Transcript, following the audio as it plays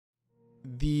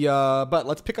But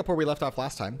let's pick up where we left off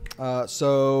last time.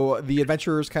 So the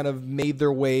adventurers kind of made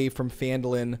their way from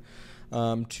Phandalin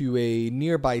to a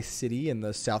nearby city in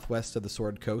the southwest of the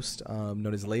Sword Coast,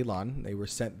 known as Leilon. They were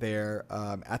sent there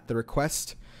at the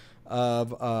request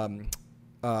of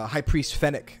High Priest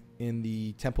Fennec in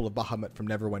the Temple of Bahamut from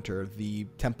Neverwinter, the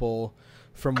temple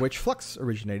from which Flux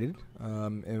originated,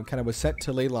 and kind of was sent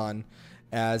to Leilon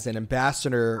as an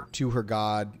ambassador to her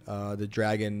god,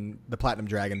 the platinum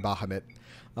dragon Bahamut,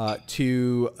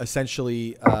 to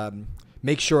essentially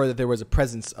make sure that there was a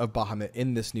presence of Bahamut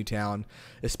in this new town,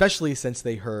 especially since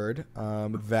they heard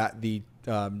that the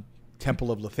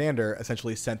Temple of Lathander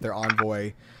essentially sent their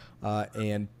envoy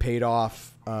and paid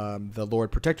off the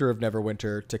Lord Protector of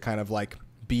Neverwinter to kind of like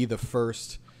be the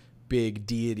first big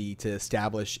deity to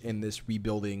establish in this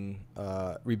rebuilding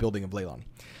of Leilon.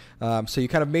 So you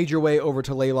kind of made your way over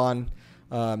to Leilon,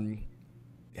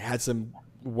 had some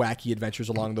wacky adventures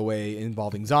along the way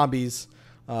involving zombies,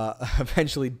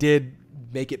 eventually did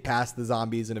make it past the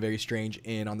zombies in a very strange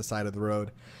inn on the side of the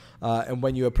road. And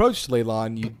when you approached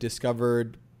Leilon, you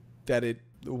discovered that it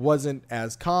wasn't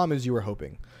as calm as you were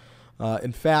hoping.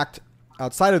 In fact,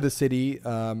 outside of the city,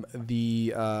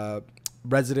 the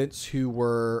residents who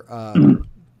were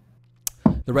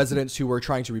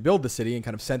trying to rebuild the city and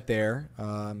kind of sent there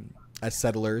as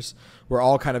settlers were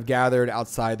all kind of gathered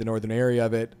outside the northern area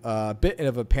of it, a bit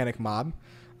of a panic mob,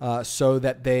 so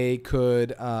that they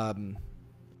could kind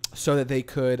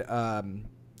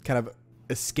of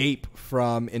escape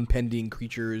from impending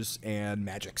creatures and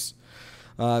magics.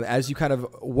 As you kind of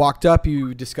walked up,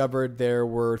 you discovered there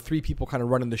were three people kind of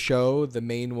running the show. The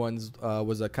main ones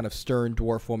was a kind of stern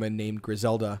dwarf woman named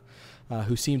Griselda,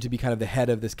 who seemed to be kind of the head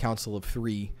of this council of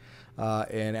three.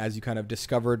 And as you kind of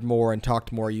discovered more and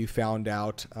talked more, you found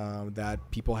out that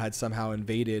people had somehow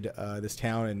invaded this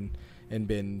town and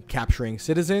been capturing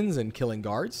citizens and killing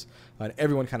guards. And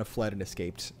everyone kind of fled and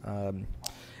escaped.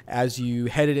 As you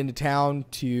headed into town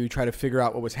to try to figure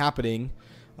out what was happening,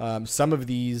 some of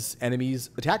these enemies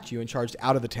attacked you and charged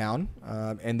out of the town,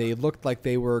 and they looked like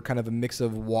they were kind of a mix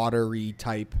of watery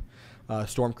type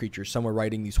storm creatures. Some were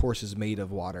riding these horses made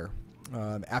of water.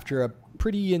 After a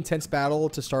pretty intense battle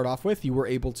to start off with, you were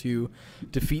able to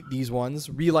defeat these ones.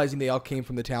 Realizing they all came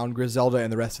from the town, Griselda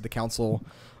and the rest of the council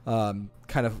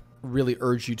kind of really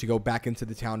urged you to go back into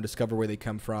the town, discover where they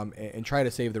come from, and try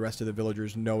to save the rest of the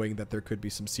villagers, knowing that there could be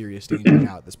some serious danger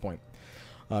now at this point,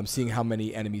 seeing how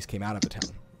many enemies came out of the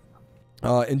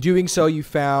town. In doing so, you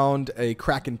found a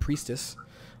Kraken priestess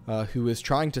who was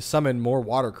trying to summon more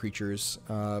water creatures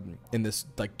in this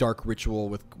like dark ritual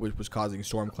which was causing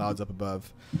storm clouds up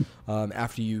above.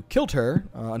 After you killed her,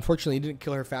 unfortunately, you didn't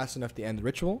kill her fast enough to end the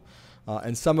ritual,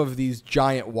 and some of these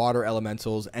giant water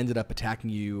elementals ended up attacking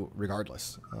you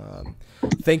regardless.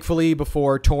 Thankfully,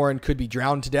 before Torn could be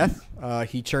drowned to death,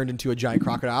 he turned into a giant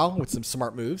crocodile with some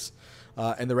smart moves.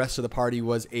 And the rest of the party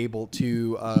was able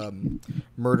to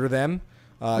murder them.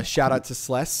 Shout out to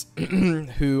Sless,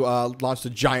 who launched a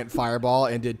giant fireball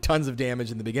and did tons of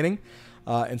damage in the beginning.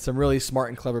 And some really smart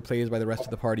and clever plays by the rest of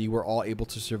the party were all able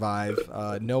to survive.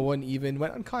 No one even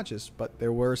went unconscious, but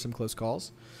there were some close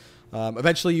calls.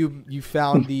 Eventually, you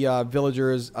found the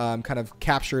villagers kind of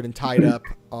captured and tied up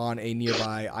on a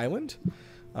nearby island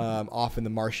off in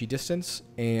the marshy distance,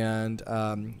 and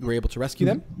you were able to rescue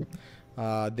them.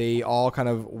 They all kind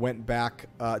of went back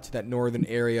to that northern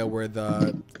area where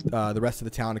the rest of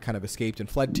the town had kind of escaped and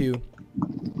fled to.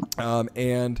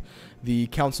 And the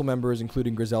council members,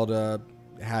 including Griselda,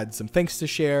 had some thanks to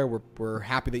share. We're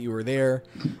happy that you were there,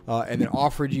 and then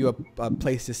offered you a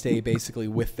place to stay basically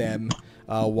with them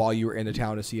while you were in the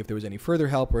town to see if there was any further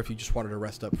help or if you just wanted to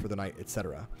rest up for the night,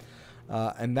 etc.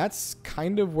 And that's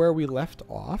kind of where we left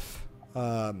off.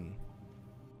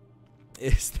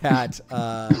 Is that...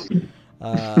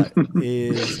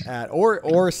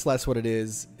 or Sless, what it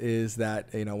is that,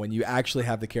 you know, when you actually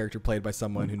have the character played by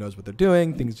someone who knows what they're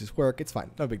doing, things just work. It's fine.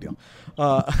 No big deal.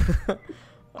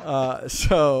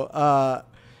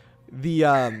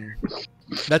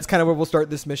 That's kind of where we'll start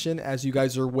this mission as you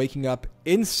guys are waking up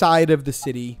inside of the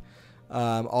city.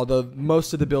 Although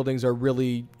most of the buildings are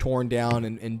really torn down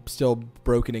and still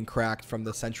broken and cracked from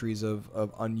the centuries of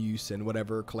unuse and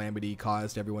whatever calamity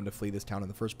caused everyone to flee this town in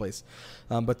the first place.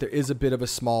 But there is a bit of a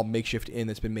small makeshift inn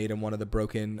that's been made in one of the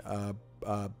broken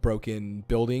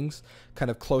buildings,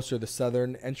 kind of closer to the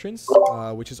southern entrance,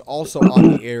 which is also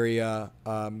on the area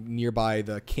nearby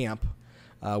the camp,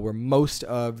 where most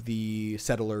of the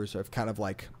settlers have kind of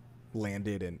like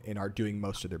landed and are doing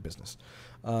most of their business.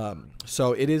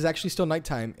 So it is actually still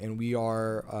nighttime, and we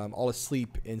are all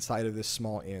asleep inside of this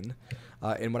small inn.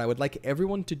 And what I would like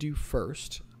everyone to do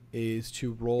first is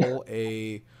to roll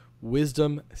a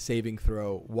wisdom saving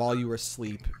throw while you are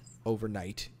asleep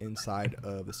overnight inside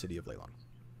of the city of Leilon.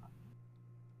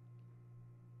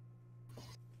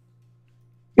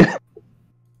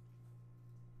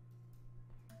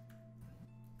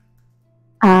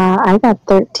 I got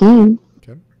 13.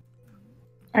 Okay.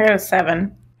 I got a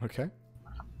 7. Okay.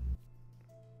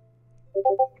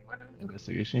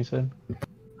 Investigation, you said?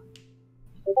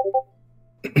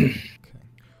 Okay.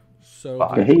 So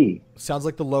Hey. sounds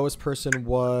like the lowest person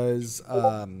was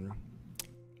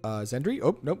Zendri.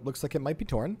 Oh, nope. Looks like it might be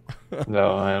Torn.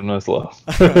 No, I am not as low.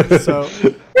 So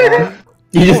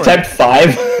You just typed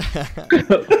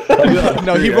 5?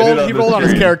 no, he rolled on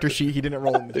his character sheet. He didn't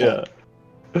roll in the chat.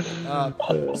 Yeah.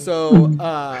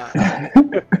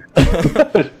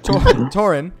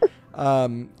 Torin,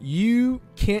 you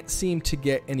can't seem to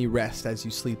get any rest as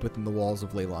you sleep within the walls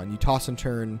of Leilon. You toss and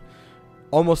turn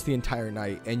almost the entire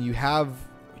night, and you have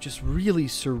just really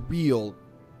surreal,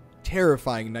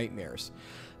 terrifying nightmares.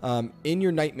 In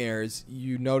your nightmares,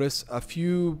 you notice a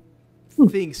few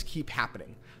things keep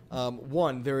happening.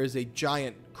 One, there is a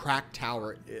giant cracked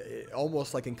tower. It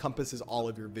almost like encompasses all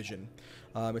of your vision.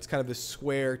 It's kind of this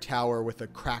square tower with a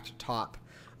cracked top.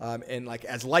 And like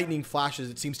as lightning flashes,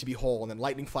 it seems to be whole, and then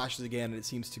lightning flashes again, and it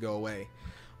seems to go away.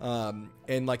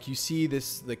 And like you see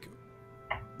this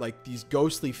like these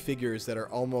ghostly figures that are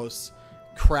almost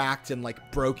cracked and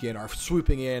like broken are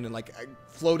swooping in and like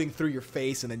floating through your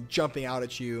face and then jumping out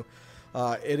at you.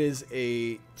 It is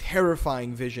a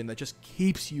terrifying vision that just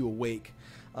keeps you awake.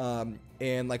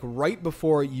 And like right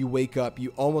before you wake up,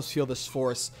 you almost feel this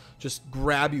force just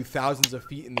grab you thousands of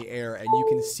feet in the air, and you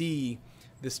can see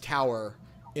this tower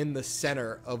in the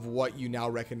center of what you now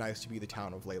recognize to be the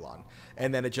town of Leilon.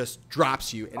 And then it just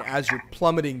drops you, and as you're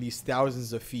plummeting these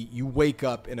thousands of feet, you wake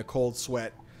up in a cold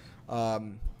sweat,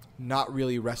 not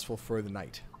really restful for the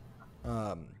night.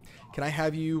 Can I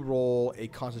have you roll a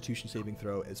Constitution saving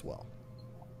throw as well?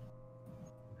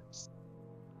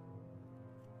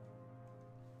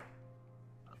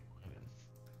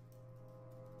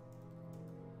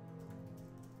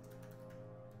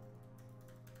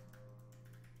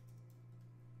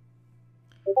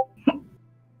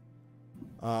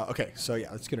 Okay, so yeah,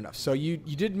 that's good enough. So you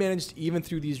did manage to, even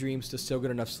through these dreams, to still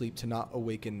get enough sleep to not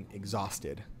awaken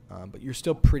exhausted, but you're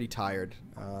still pretty tired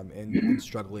and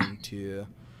struggling to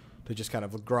just kind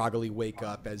of groggily wake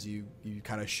up as you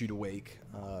kind of shoot awake.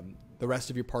 The rest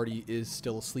of your party is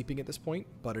still sleeping at this point,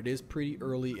 but it is pretty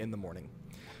early in the morning.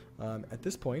 At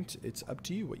this point, it's up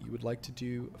to you what you would like to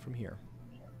do from here.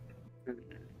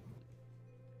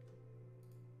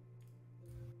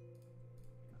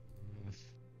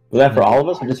 Was that for all of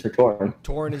us or just for Torn?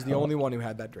 Torn is the only one who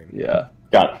had that dream. Yeah.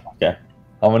 Got it. Okay.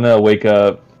 I'm gonna wake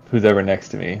up who's ever next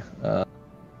to me.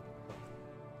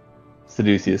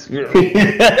 Seducius. I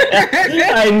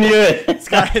knew it. It's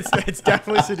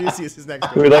definitely Seducius is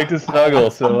next We like to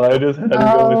snuggle, so I just had to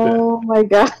go with it. Oh my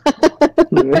god.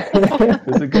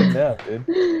 It's a good nap, dude.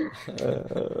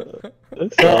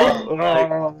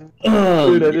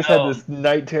 Dude, I just had this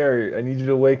night terror. I need you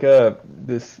to wake up.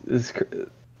 This is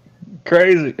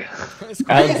crazy.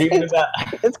 I was dreaming about.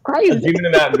 It's I was crazy. dreaming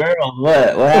about girls.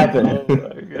 What? What happened? Oh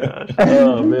my gosh.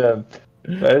 Oh man.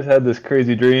 I just had this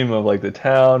crazy dream of like the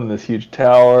town and this huge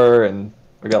tower, and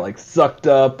I got like sucked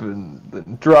up and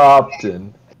then dropped,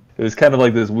 and it was kind of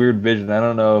like this weird vision. I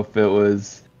don't know if it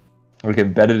was like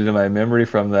embedded into my memory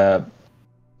from that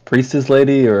priestess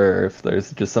lady, or if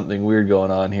there's just something weird going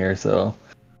on here. So,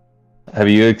 have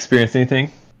you experienced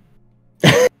anything?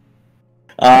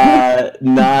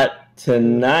 Not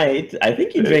tonight. I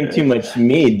think you drank too much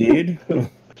mead, dude.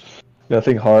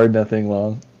 Nothing hard, nothing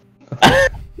long.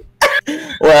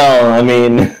 Well, I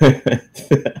mean,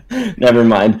 never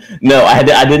mind. No, I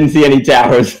didn't see any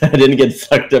towers. I didn't get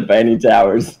sucked up by any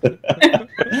towers.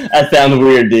 That sounds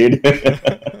weird, dude.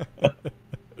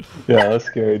 Yeah, that's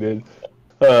scary, dude.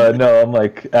 No, I'm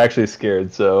like actually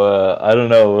scared. So I don't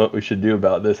know what we should do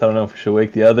about this. I don't know if we should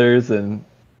wake the others and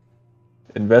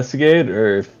investigate,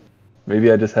 or if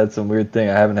maybe I just had some weird thing.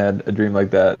 I haven't had a dream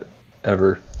like that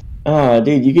ever. Oh,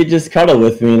 dude, you could just cuddle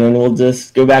with me, and then we'll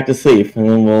just go back to sleep, and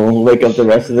then we'll wake up the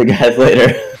rest of the guys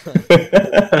later.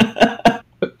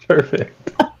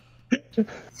 Perfect.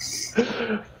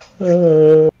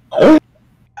 Oh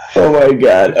my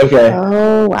god. Okay.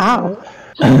 Oh wow.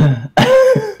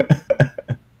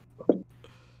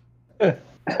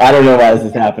 I don't know why this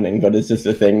is happening, but it's just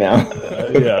a thing now.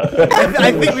 Yeah.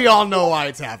 I think we all know why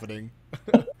it's happening.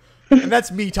 And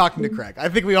that's me talking to Craig. I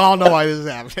think we all know why this is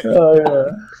happening. Oh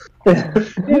yeah.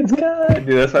 It's good.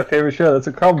 Dude, that's my favorite show. That's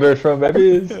what Carl Bear's from,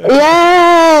 baby.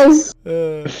 Yes.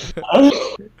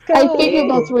 I figured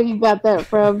that's where you got that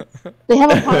from. They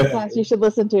have a podcast. You should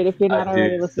listen to it if you're not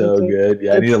already listening so to it. good.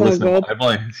 Yeah, I need to It's so listen. good. I've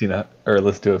only seen or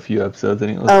listened to a few episodes. I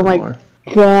need to listen Oh my more.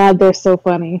 God, they're so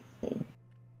funny.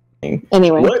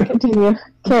 Anyway, What? continue.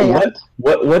 Carry on.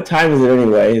 What time is it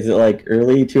anyway? Is it like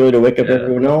early, too early to wake up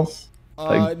everyone else?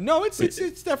 No, it's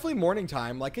definitely morning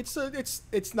time. Like it's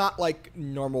not like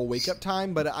normal wake up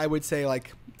time, but I would say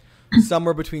like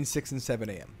somewhere between 6 and 7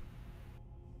 a.m.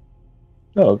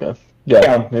 Oh, okay.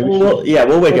 Yeah, maybe we'll wake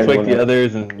let's everyone wake the up.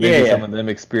 others, and maybe some of them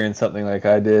experience something like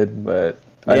I did, but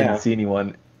I didn't see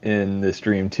anyone in this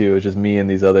dream too. It was just me and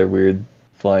these other weird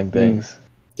flying things.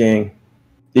 Dang.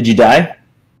 Did you die?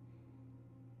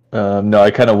 No,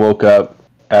 I kind of woke up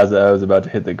as I was about to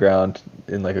hit the ground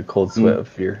in like a cold sweat of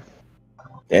fear.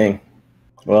 Dang.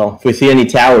 Well, if we see any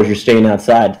towers, you're staying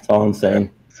outside. That's all I'm saying.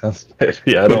 Sounds good.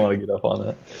 Yeah, I don't want to get up on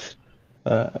that.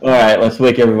 All right, let's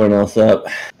wake everyone else up.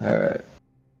 All right.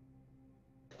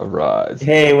 Arise.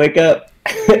 Hey, wake up.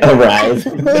 Arise.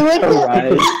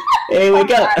 Arise. Hey,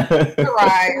 wake up.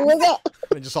 Right.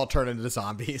 They just all turn into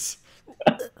zombies.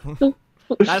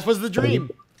 That was the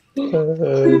dream. Here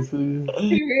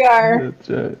we are. That's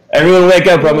right. Everyone wake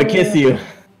up or I'm going to kiss you.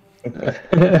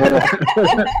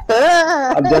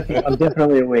 I'm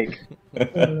definitely awake.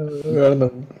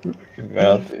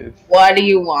 What do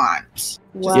you want?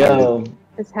 What Yo,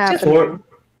 is happening?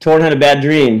 Torn had a bad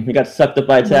dream. He got sucked up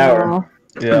by a tower. No.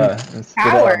 Yeah, it's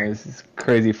Tower. There's these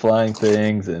crazy flying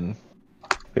things, and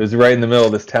it was right in the middle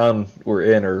of this town we're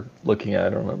in or looking at. I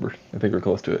don't remember. I think we're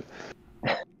close to it.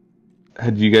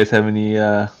 Did you guys have any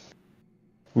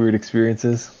weird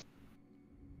experiences?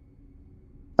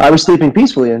 I was sleeping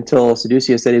peacefully until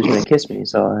Seducia said he was going to kiss me,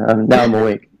 so now I'm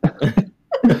awake.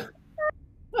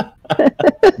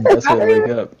 That's when I wake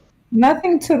up.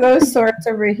 Nothing to those sorts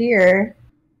over here.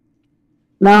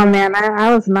 No, man,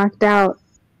 I was knocked out.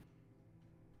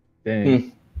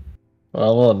 Dang. Well, I'm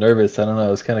a little nervous. I don't know. It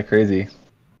was kind of crazy.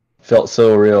 Felt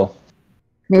so real.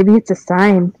 Maybe it's a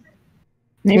sign.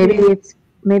 Maybe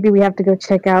we have to go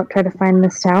try to find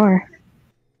this tower.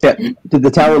 Yeah. Did the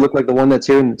tower look like the one that's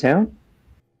here in the town?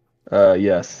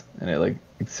 Yes. And it like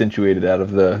accentuated out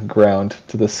of the ground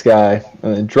to the sky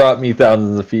and it dropped me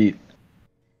thousands of feet.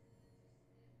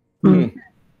 I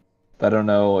don't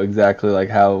know exactly like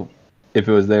how, if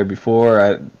it was there before.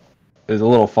 It was a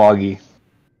little foggy.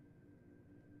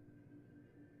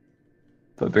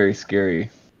 But very scary.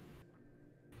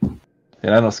 And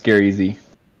I don't scare easy.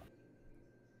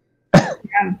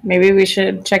 Yeah, maybe we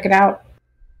should check it out.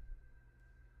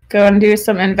 Go and do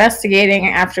some investigating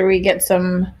after we get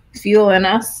some fuel in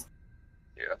us.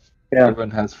 Yeah. Everyone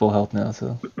has full health now,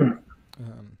 so.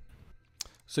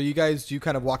 So you guys, you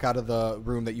kind of walk out of the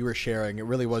room that you were sharing. It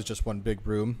really was just one big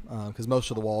room because most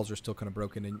of the walls are still kind of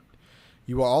broken. And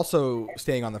you are also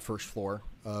staying on the first floor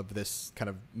of this kind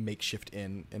of makeshift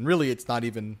inn. And really, it's not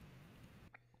even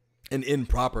an inn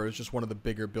proper. It's just one of the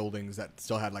bigger buildings that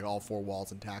still had like all four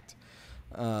walls intact.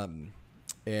 And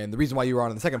the reason why you were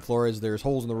on the second floor is there's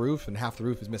holes in the roof and half the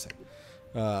roof is missing.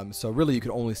 So really, you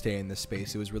could only stay in this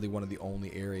space. It was really one of the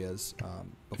only areas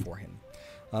beforehand.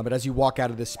 But as you walk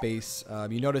out of this space,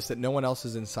 you notice that no one else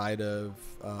is inside of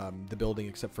the building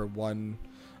except for one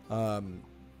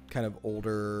kind of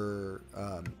older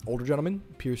gentleman.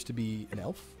 Appears to be an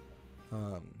elf,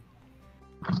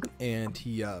 and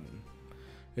he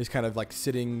is kind of like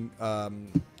sitting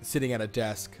at a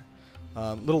desk,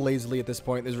 a little lazily at this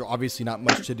point. There's obviously not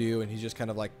much to do, and he's just kind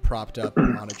of like propped up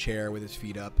on a chair with his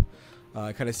feet up.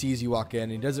 Kind of sees you walk in.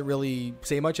 He doesn't really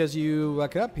say much as you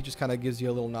walk up. He just kind of gives you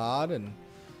a little nod and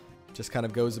just kind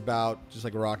of goes about just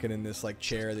like rocking in this like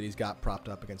chair that he's got propped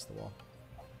up against the wall.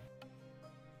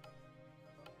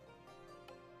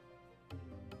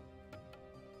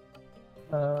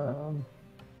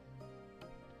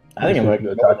 I think I'm going to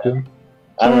go talk to him.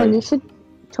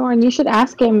 Torn, you should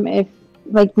ask him if,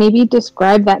 like, maybe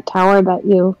describe that tower that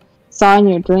you saw in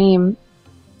your dream.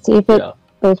 See if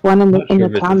there's one in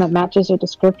the town that matches your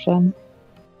description.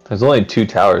 There's only 2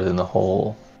 towers in the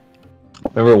whole.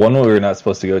 Remember, one we were not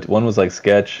supposed to go to. One was like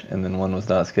sketch, and then one was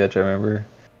not sketch. I remember.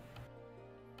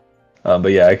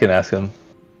 But yeah, I can ask him.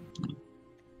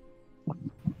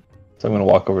 So I'm gonna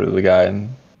walk over to the guy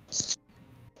and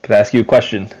can I ask you a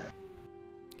question?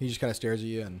 He just kind of stares at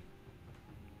you and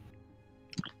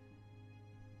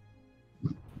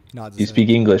nods. Do you speak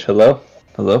English? Hello?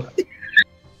 Hello?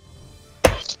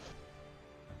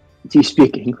 Do you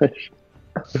speak English?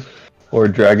 Or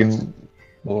dragon,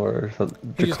 or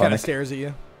something. He just kind of stares at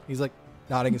you. He's like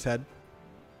nodding his head.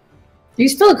 Are you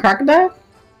still a crocodile?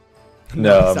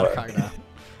 No, he's not a crocodile.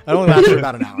 I only lasted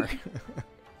about an hour.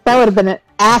 That would have been an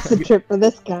acid trip for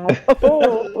this guy.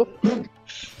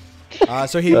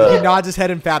 So he nods his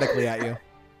head emphatically at you.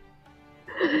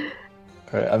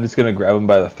 All right, I'm just gonna grab him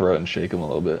by the throat and shake him a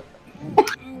little bit.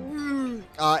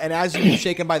 And as you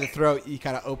shake him by the throat, he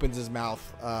kind of opens his mouth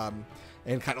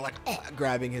and kind of like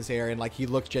grabbing his hair, and like he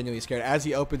looks genuinely scared. As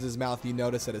he opens his mouth, you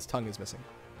notice that his tongue is missing.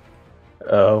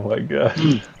 Oh my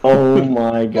god. Oh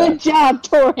my god. Good job,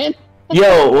 Torin.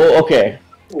 Yo, well, okay.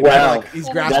 Wow. Like, he's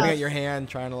grasping at your hand,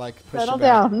 trying to like push Settle you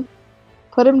back. down.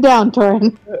 Put him down,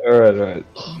 Torin. All right.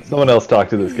 Someone else talk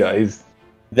to this guy.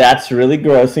 That's really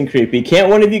gross and creepy. Can't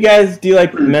one of you guys do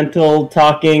like mental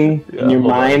talking in your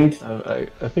mind? I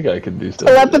think I could do stuff.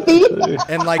 Telepathy?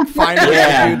 And like finally,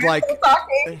 Yeah.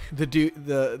 the dude,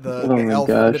 like the Oh my elf,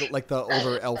 gosh. like the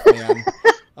older elf man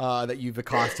that you've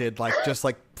accosted, like just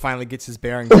like finally gets his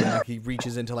bearings. And, like, he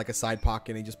reaches into like a side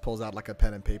pocket and he just pulls out like a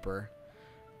pen and paper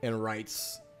and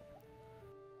writes,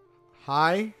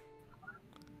 "Hi,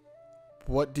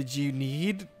 what did you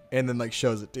need?" And then like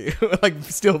shows it to you, like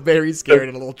still very scared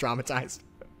and a little traumatized.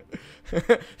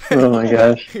 Oh my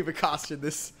gosh. You've accosted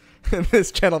this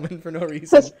gentleman for no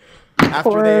reason. After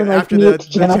poor, the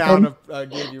gentleman. town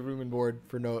gave you room and board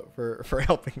for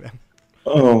helping them.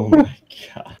 Oh my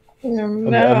god.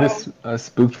 I'm just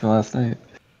spooked from last night.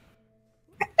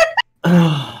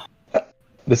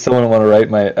 Does someone want to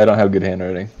write I don't have good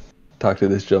handwriting. Talk to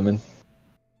this gentleman.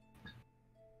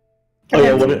 Oh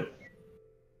yeah, what?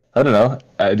 I don't know.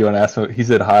 Do you want to ask him? He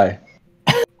said hi.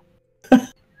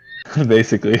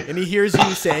 Basically. And he hears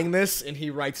you saying this, and he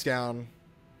writes down,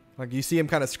 like you see him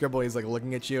kind of scribble. He's like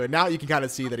looking at you, and now you can kind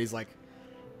of see that he's like,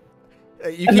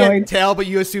 you can't Annoyed. tell, but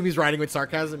you assume he's writing with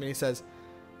sarcasm. And he says,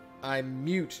 "I'm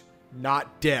mute,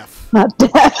 not deaf." Not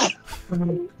deaf.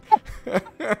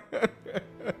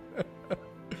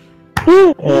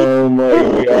 Oh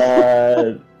my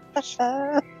god.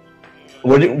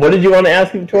 What did you want to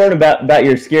ask him, Torin, about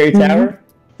your scary tower?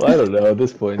 Well, I don't know at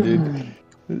this point, dude.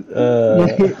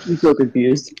 He's so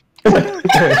confused. Well,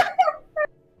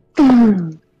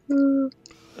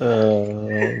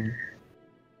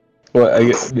 I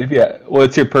guess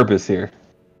what's your purpose here?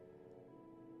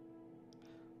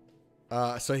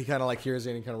 So he kind of like hears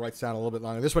it and he kind of writes down a little bit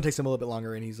longer. This one takes him a little bit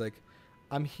longer, and he's like,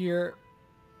 "I'm here.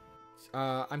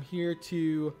 I'm here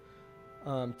to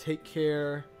take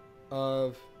care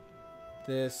of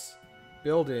this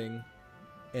building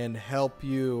and help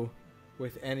you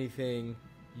with anything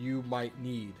you might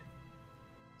need."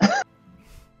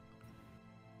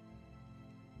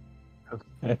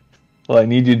 Okay. Well, I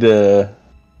need you to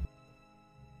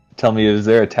tell me, is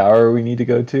there a tower we need to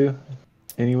go to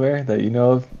anywhere that you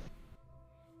know of?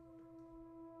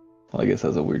 Well, I guess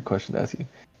that's a weird question to ask you.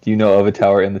 Do you know of a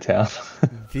tower in the town?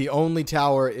 The only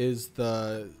tower is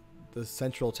the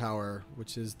central tower,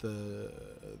 which is the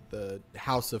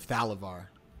house of Thalavar.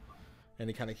 And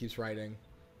he kind of keeps writing.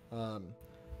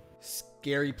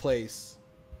 Scary place.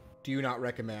 Do not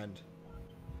recommend.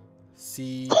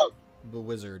 See the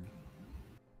wizard.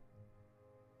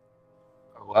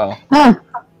 Oh, wow. Huh.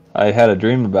 I had a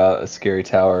dream about a scary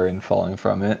tower and falling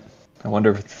from it. I wonder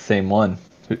if it's the same one.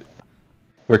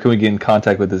 Where can we get in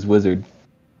contact with this wizard?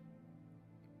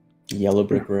 Yellow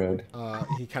Brick Road.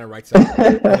 He kind of writes out,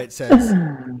 and it says,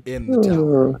 "In the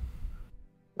tower."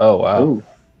 Oh, wow.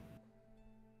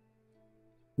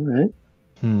 Oh.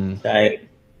 Alright.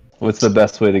 What's the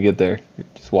best way to get there?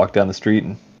 Just walk down the street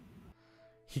and...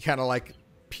 He kind of like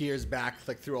peers back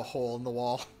like through a hole in the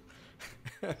wall.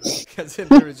 Because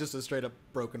there was just a straight up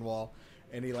broken wall.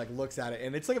 And he like looks at it,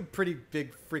 and it's like a pretty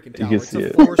big freaking tower. It's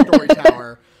a 4-story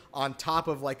tower on top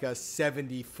of like a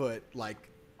 70-foot like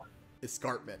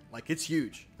escarpment. Like it's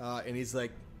huge. And he's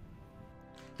like,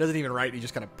 doesn't even write. He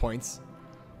just kind of points.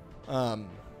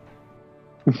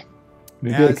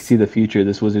 Maybe I can see the future.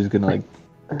 This wizard's gonna like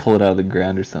pull it out of the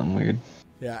ground or something weird.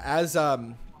 Yeah. As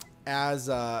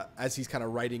he's kind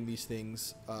of writing these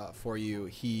things for you,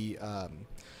 he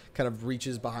kind of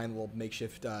reaches behind a little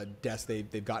makeshift desk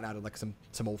they've gotten out of like some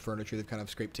old furniture they've kind of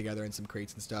scraped together and some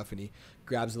crates and stuff, and he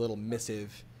grabs a little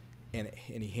missive and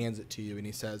he hands it to you, and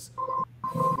he says,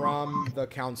 "From the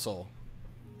council,"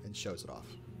 and shows it off.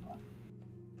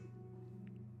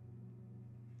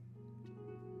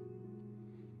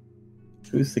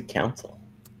 Who's the council?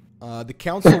 The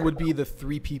council would be the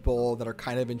 3 people that are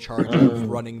kind of in charge of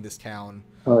running this town.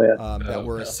 Oh yeah. That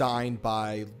were assigned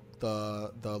by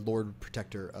the Lord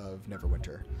Protector of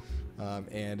Neverwinter,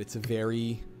 and it's a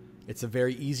very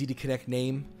easy to connect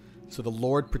name. So the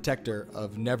Lord Protector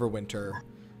of Neverwinter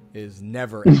is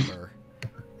Never Ember,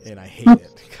 and I hate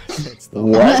it because it's the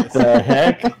What the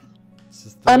heck? It's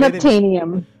just the way they-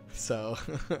 Unobtainium. So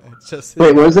it's just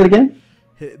Wait, what was it again?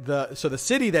 the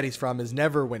city that he's from is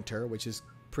Neverwinter, which is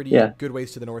pretty Yeah. good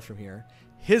ways to the north from here.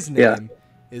 His name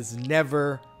is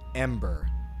Never Ember.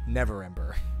 Never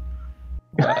Ember.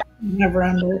 Never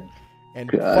Ember. And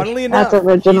funnily enough,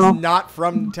 he's not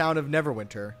from the town of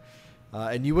Neverwinter.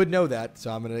 And you would know that,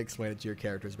 so I'm going to explain it to your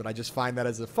characters. But I just find that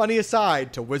as a funny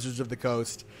aside to Wizards of the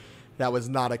Coast. That was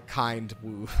not a kind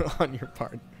woo on your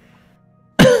part.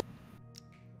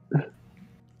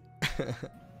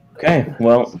 Okay,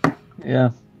 well.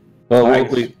 Yeah. Well,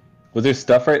 wait, was there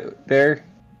stuff right there?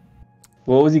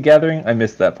 What was he gathering? I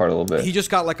missed that part a little bit. He just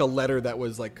got like a letter that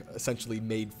was like essentially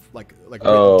made like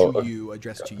written to you,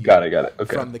 addressed to you. Got it.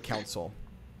 Okay. From the council.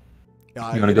 You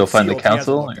want to go find the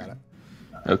council?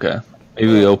 Okay. Maybe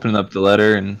we open up the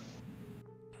letter and.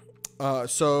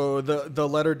 So the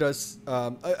letter does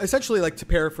essentially, like, to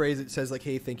paraphrase, it says like,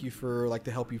 hey, thank you for like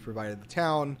the help you provided the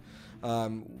town.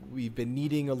 We've been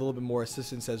needing a little bit more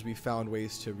assistance as we found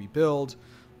ways to rebuild.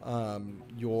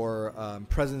 Your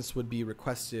presence would be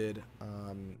requested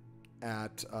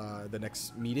at the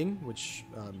next meeting, which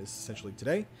is essentially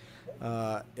today,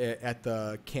 at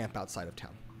the camp outside of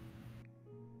town.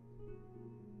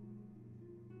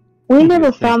 We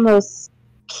never found those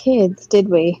kids, did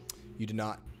we? You did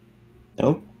not.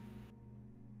 Nope.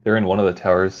 They're in one of the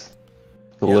towers.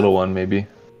 The little one, maybe.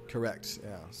 Correct.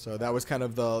 Yeah. So that was kind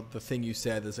of the thing you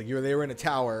said. Is like they were in a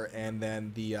tower, and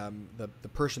then the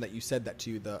person that you said that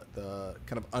to, the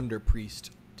kind of under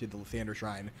priest to the Lathander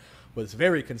Shrine, was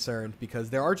very concerned because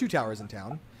there are 2 towers in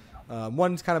town.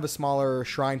 One's kind of a smaller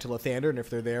shrine to Lathander, and if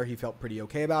they're there, he felt pretty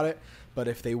okay about it. But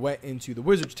if they went into the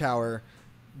Wizard's Tower,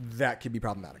 that could be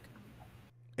problematic.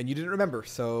 And you didn't remember,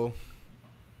 so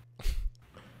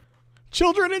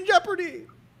children in jeopardy.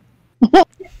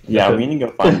 Yeah, we need to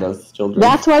go find those children.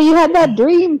 That's why you had that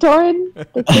dream, Torin.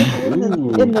 The kids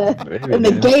were in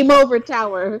the game over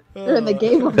tower. They're in the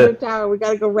game over tower. We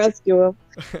gotta go rescue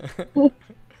them.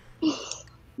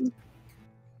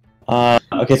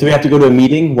 Okay, so we have to go to a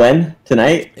meeting when?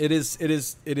 Tonight? It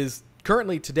is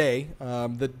currently today.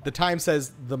 The time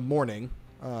says the morning,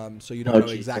 so you don't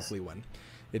know exactly when.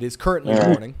 It is currently the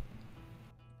morning.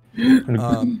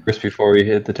 Just before we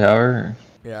hit the tower? Or?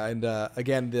 Yeah, and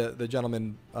again, the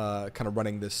gentleman kind of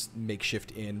running this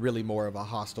makeshift inn, really more of a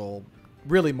hostel,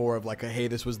 really more of like a, hey,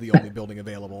 this was the only building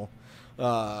available,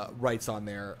 writes on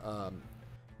there.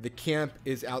 The camp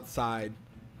is outside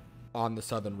on the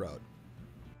southern road.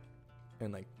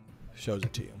 And like shows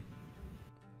it to you.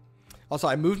 Also,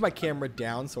 I moved my camera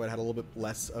down so it had a little bit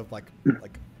less of like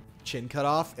chin cut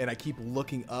off, and I keep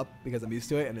looking up because I'm used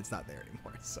to it, and it's not there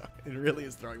anymore. So it really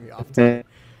is throwing me off. All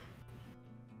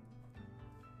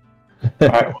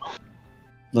right,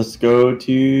 let's go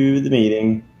to the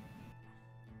meeting.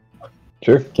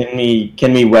 Sure. Can we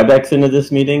WebEx into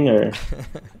this meeting or?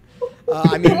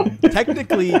 I mean,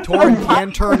 technically, Torin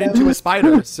can turn into a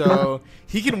spider, so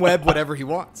he can web whatever he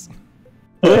wants.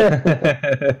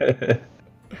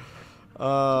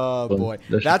 Oh boy,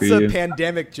 that's a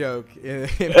pandemic joke.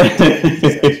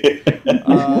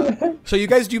 So you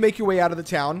guys do make your way out of the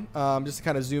town. Just to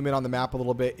kind of zoom in on the map a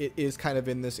little bit, it is kind of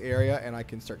in this area, and I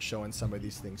can start showing some of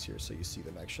these things here so you see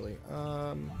them actually.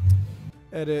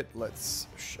 Edit, let's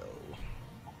show.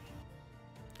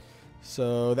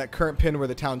 So that current pin where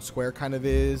the town square kind of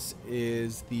is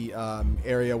the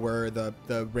area where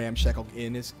the Ramshackle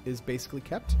Inn is basically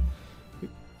kept.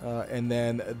 And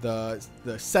then the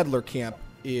settler camp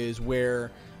is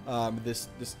where this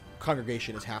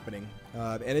congregation is happening,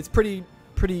 and it's pretty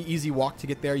easy walk to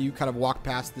get there. You kind of walk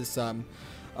past this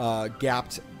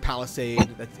gapped palisade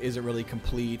that isn't really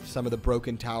complete. Some of the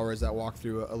broken towers that walk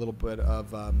through a little bit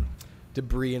of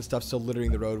debris and stuff still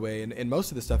littering the roadway, and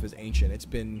most of the stuff is ancient. It's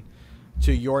been,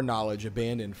 to your knowledge,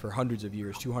 abandoned for hundreds of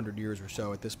years, 200 years or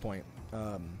so at this point.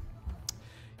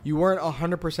 You weren't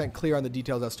 100% clear on the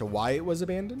details as to why it was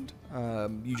abandoned.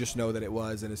 You just know that it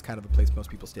was, and it's kind of a place most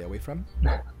people stay away from.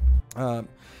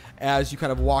 As you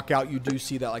kind of walk out, you do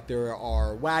see that like there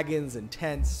are wagons and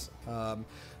tents.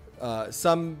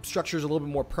 Some structures a little bit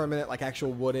more permanent, like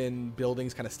actual wooden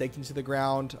buildings kind of staked into the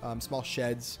ground, small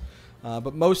sheds.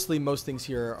 But most things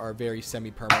here are very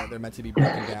semi-permanent. They're meant to be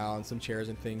broken down, some chairs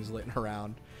and things lit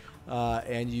around.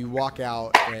 And you walk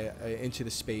out into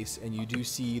the space, and you do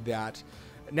see that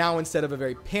now, instead of a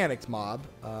very panicked mob,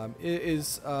 it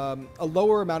is a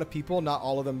lower amount of people, not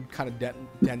all of them kind of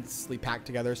densely packed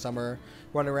together. Some are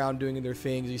running around doing their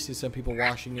things. You see some people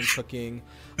washing and cooking.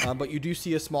 But you do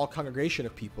see a small congregation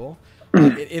of people.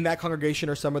 In that congregation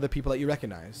are some of the people that you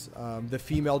recognize. The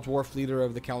female dwarf leader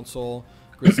of the council,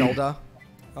 Griselda.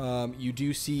 You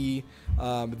do see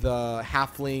the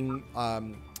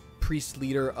halfling priest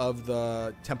leader of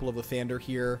the Temple of Lathander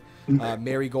here,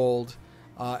 Marigold.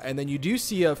 And then you do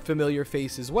see a familiar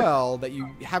face as well that you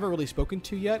haven't really spoken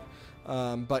to yet,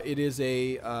 but it is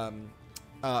a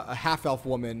half-elf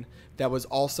woman that was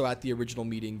also at the original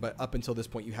meeting, but up until this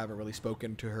point you haven't really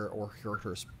spoken to her or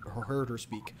heard her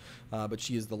speak. But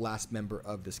she is the last member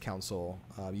of this council,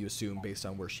 you assume, based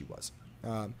on where she was.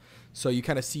 So you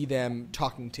kind of see them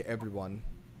talking to everyone.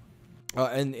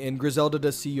 And Griselda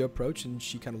does see you approach, and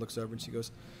she kind of looks over and she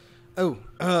goes, "Oh,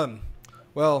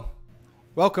 well,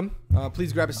 welcome.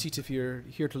 Please grab a seat if you're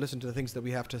here to listen to the things that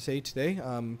we have to say today.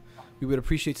 We would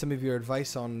appreciate some of your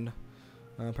advice on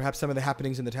perhaps some of the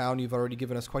happenings in the town. You've already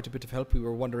given us quite a bit of help. We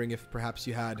were wondering if perhaps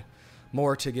you had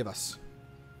more to give us."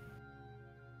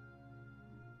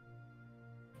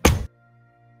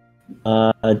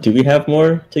 Do we have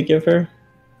more to give her?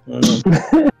 I don't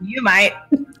know. You might.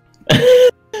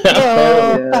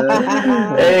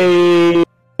 Hey!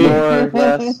 More,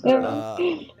 less.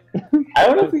 I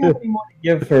don't know if we have any more to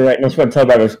give her right now. I just want to talk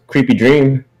about her creepy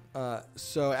dream.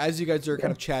 So as you guys are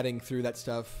kind of chatting through that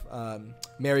stuff,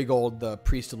 Marigold, the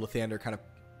priest of Lathander, kind of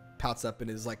pouts up and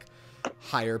is like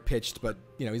higher pitched, but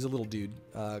you know, he's a little dude,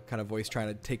 kind of voice trying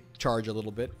to take charge a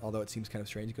little bit, although it seems kind of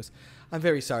strange. He goes, "I'm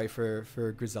very sorry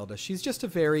for Griselda. She's just a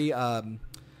very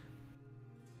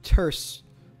terse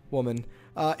woman.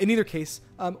 In either case,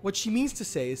 what she means to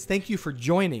say is thank you for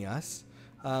joining us.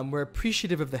 We're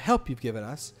appreciative of the help you've given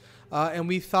us, and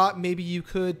we thought maybe you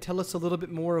could tell us a little bit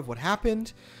more of what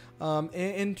happened.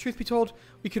 And truth be told,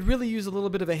 we could really use a little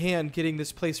bit of a hand getting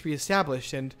this place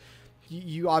reestablished, and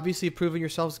you obviously have proven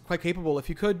yourselves quite capable. If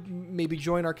you could maybe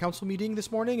join our council meeting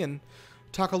this morning and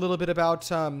talk a little bit about,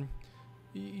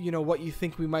 you know, what you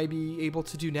think we might be able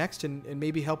to do next, and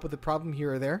maybe help with the problem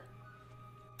here or there."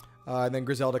 And then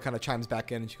Griselda kind of chimes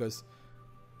back in and she goes,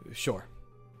 "Sure."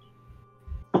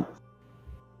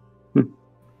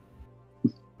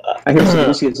 I hear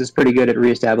Lucius is pretty good at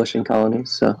reestablishing colonies,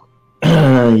 so.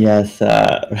 Yes,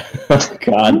 oh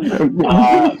God.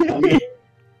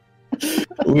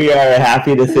 We are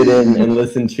happy to sit in and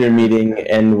listen to your meeting,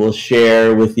 and we'll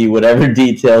share with you whatever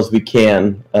details we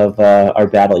can of our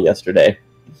battle yesterday.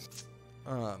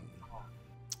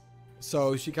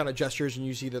 So she kind of gestures, and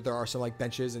you see that there are some like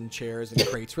benches and chairs and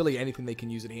crates, really anything they can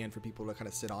use at hand for people to kind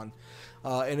of sit on.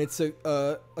 And it's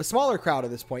a smaller crowd at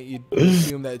this point. You'd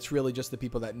assume that it's really just the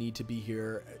people that need to be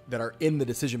here that are in the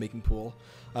decision-making pool,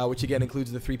 which again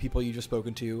includes the 3 people you just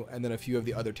spoken to, and then a few of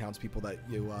the other townspeople that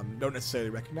you don't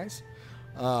necessarily recognize.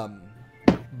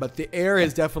 But the air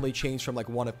has definitely changed from like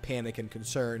one of panic and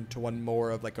concern to one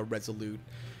more of like a resolute.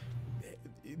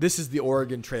 This is the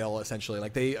Oregon Trail, essentially.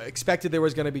 Like, they expected there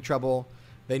was going to be trouble.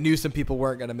 They knew some people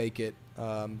weren't going to make it,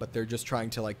 but they're just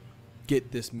trying to, like,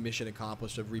 get this mission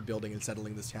accomplished of rebuilding and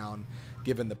settling this town,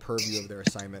 given the purview of their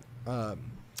assignment.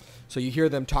 So you hear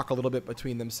them talk a little bit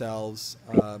between themselves,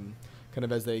 kind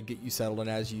of as they get you settled, and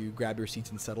as you grab your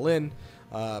seats and settle in.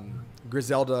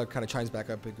 Griselda kind of chimes back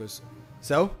up and goes,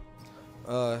 "So,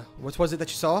 what was it that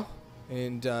you saw?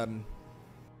 And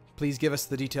please give us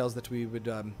the details that we would...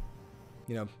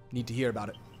 you know, need to hear about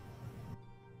it."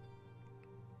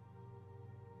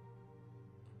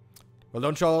 "Well,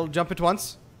 don't y'all jump at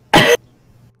once. We've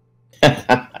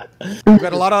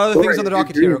got a lot of other things on the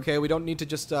docket here, okay? We don't need to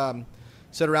just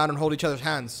sit around and hold each other's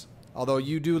hands. Although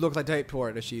you do look like type for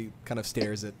it," as she kind of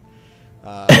stares at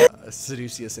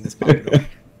Seducius in his pocket.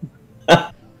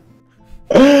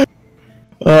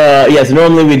 Yes,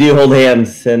 normally we do hold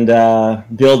hands and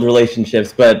build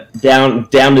relationships, but down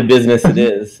to business it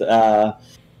is.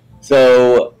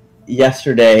 So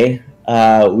yesterday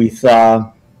we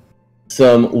saw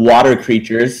some water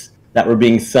creatures that were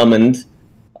being summoned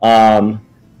by,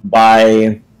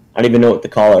 I don't even know what to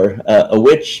call her, a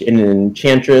witch, an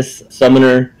enchantress,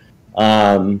 summoner,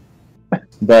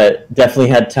 but definitely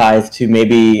had ties to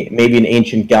maybe an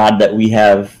ancient god that we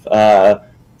have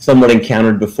somewhat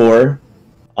encountered before.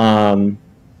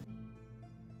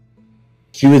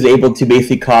 She was able to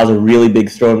basically cause a really big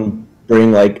storm,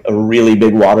 bring like a really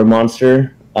big water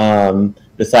monster,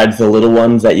 besides the little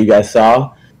ones that you guys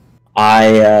saw.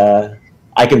 I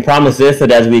can promise this,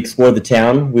 that as we explore the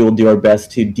town, we will do our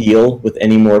best to deal with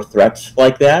any more threats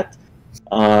like that.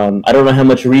 I don't know how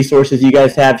much resources you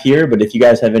guys have here, but if you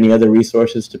guys have any other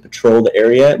resources to patrol the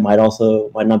area, it might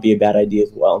not be a bad idea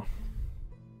as well.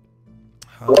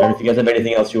 Or if you guys have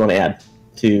anything else you want to add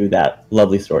to that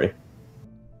lovely story.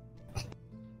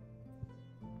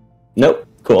 Nope.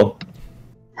 Cool.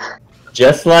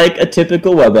 Just like a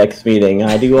typical WebEx meeting,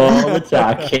 I do all the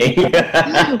talking.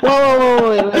 Whoa,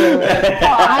 wait. Is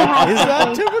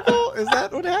that typical? Is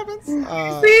that what happens? See,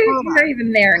 you're not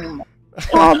even there anymore.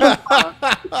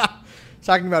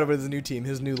 talking about it with his new team,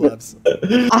 his new loves.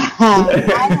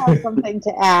 I have something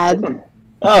to add.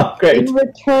 Oh, great. In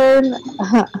return,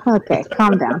 okay,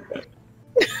 calm down.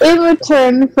 In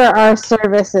return for our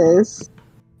services,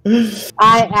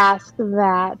 I ask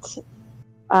that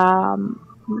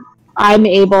I'm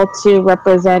able to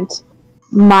represent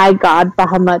my god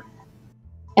Bahamut,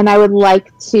 and I would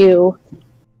like to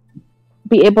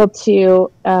be able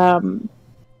to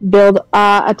build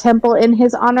a temple in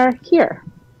his honor here.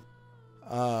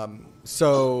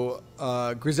 So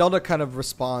Griselda kind of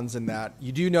responds in that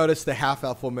you do notice the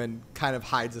half-elf woman kind of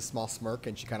hides a small smirk,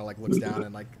 and she kind of like looks down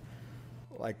and like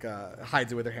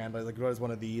hides it with her hand, like what is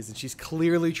one of these? And she's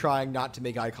clearly trying not to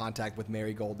make eye contact with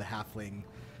Marigold, the halfling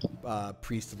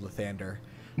priest of Lathander,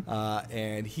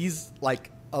 and he's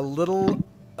like a little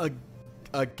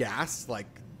aghast, like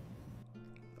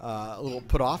a little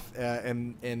put off,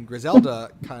 and Griselda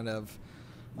kind of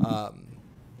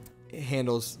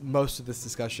handles most of this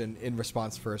discussion in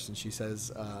response first, and she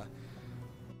says,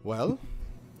 well,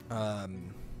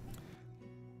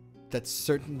 that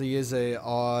certainly is a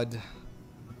odd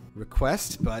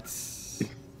request, but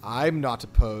I'm not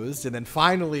opposed. And then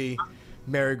finally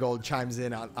Marigold chimes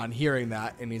in on hearing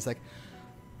that, and he's like,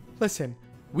 listen,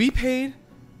 we paid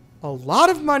a lot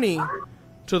of money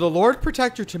to the Lord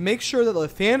Protector to make sure that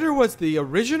Lathander was the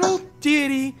original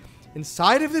deity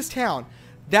inside of this town.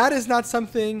 That is not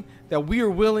something that we are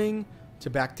willing to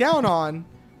back down on,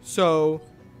 so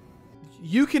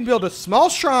you can build a small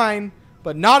shrine,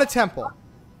 but not a temple.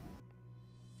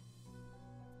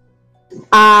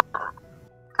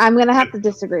 I'm going to have to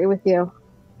disagree with you.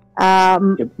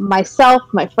 Myself,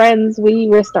 my friends, we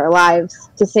risked our lives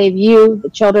to save you, the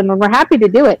children, and we're happy to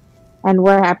do it. And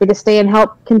we're happy to stay and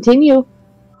help continue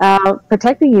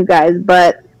protecting you guys,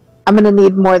 but I'm going to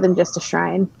need more than just a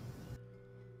shrine.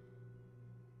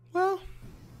 Well,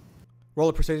 roll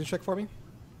a persuasion check for me.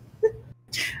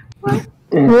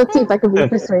 Let's see if I can be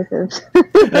persuasive.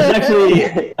 That's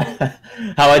actually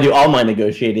how I do all my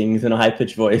negotiatings in a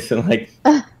high-pitched voice. And like,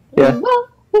 Yeah.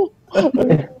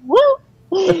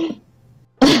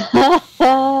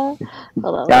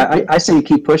 Yeah, I say you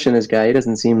keep pushing this guy. He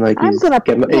doesn't seem like he's he's a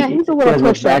little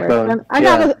pushover. I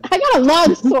got a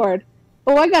long sword.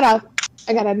 Oh, I got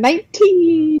a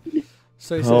 19.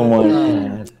 So he oh my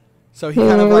god. So he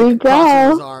kind of like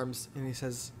crosses his arms and he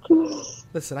says,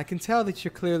 listen, I can tell that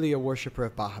you're clearly a worshiper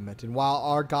of Bahamut, and while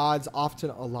our gods often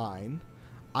align,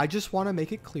 I just want to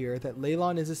make it clear that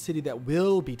Leilon is a city that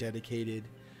will be dedicated,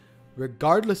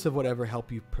 regardless of whatever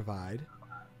help you provide,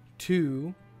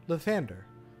 to Lathander.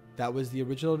 That was the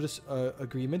original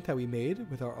agreement that we made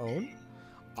with our own.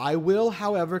 I will,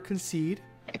 however, concede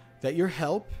that your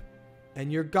help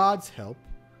and your god's help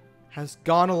has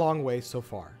gone a long way so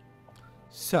far.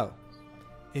 So,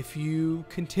 if you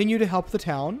continue to help the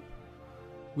town,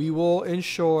 we will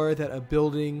ensure that a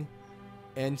building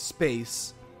and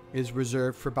space is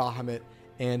reserved for Bahamut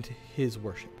and his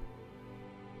worship.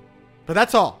 But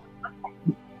that's all.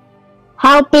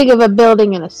 How big of a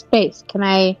building and a space? Can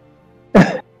I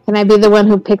be the one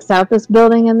who picks out this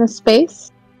building and this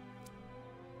space?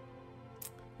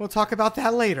 We'll talk about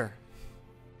that later.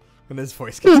 And his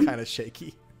voice gets kind of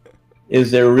shaky.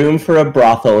 Is there room for a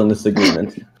brothel in this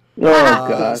agreement? Oh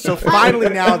god. So finally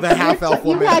now the half-elf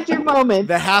woman... You had your moment.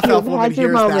 The half-elf woman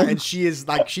hears that, moment. and she is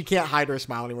like, she can't hide her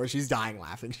smile anymore. She's dying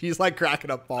laughing. She's like cracking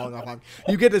up, falling off.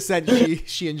 You get the sense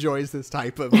she enjoys this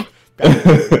type of...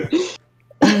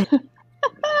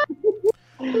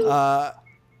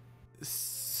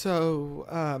 So,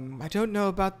 I don't know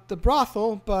about the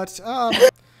brothel, but,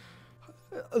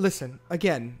 listen,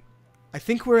 again, I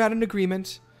think we're at an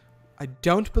agreement. I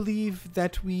don't believe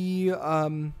that we,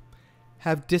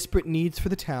 have disparate needs for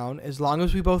the town, as long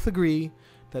as we both agree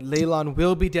that Leilon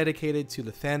will be dedicated to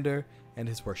Lathander and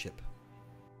his worship.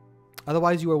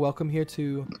 Otherwise, you are welcome here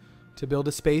to build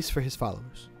a space for his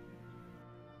followers.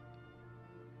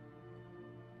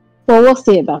 Well, we'll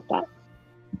see about that.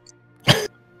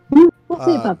 We'll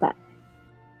see about that.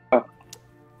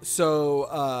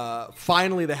 So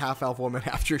finally, the half-elf woman,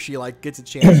 after she like gets a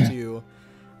chance to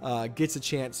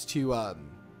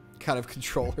kind of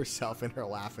control herself in her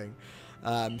laughing,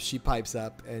 she pipes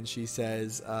up and she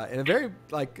says, in a very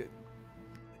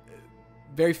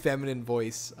very feminine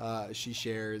voice, she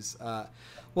shares,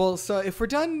 well, so if we're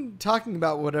done talking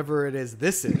about whatever it is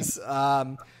this is,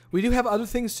 we do have other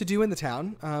things to do in the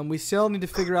town. We still need to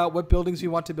figure out what buildings we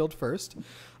want to build first.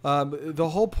 The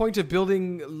whole point of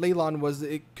building Leilon was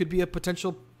it could be a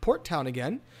potential port town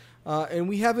again, and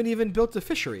we haven't even built a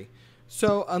fishery.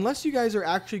 So unless you guys are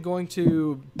actually going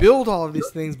to build all of these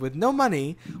things with no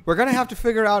money, we're going to have to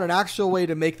figure out an actual way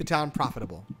to make the town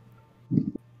profitable.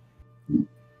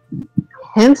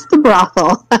 Hence the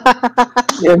brothel.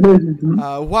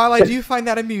 While I do find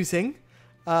that amusing,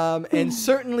 and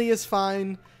certainly is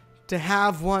fine to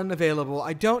have one available,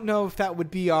 I don't know if that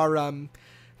would be our,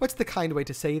 what's the kind way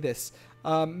to say this?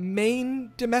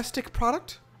 Main domestic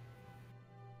product?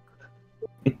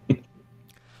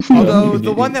 Although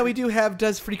the one that we do have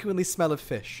does frequently smell of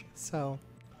fish, so...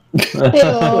 But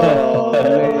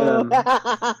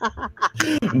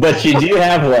you do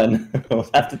have one. We'll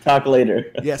have to talk later.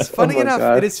 Yes, funny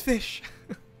enough, it is fish.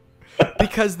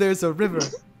 Because there's a river.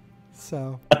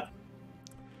 So,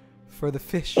 for the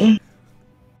fish.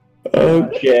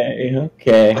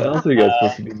 Okay. What else are you guys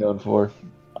supposed to be known for?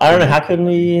 I don't know. How can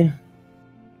we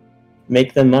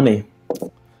make them money?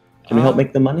 Can we help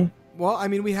make them money? Well, I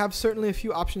mean, we have certainly a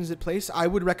few options in place. I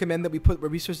would recommend that we put the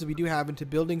resources we do have into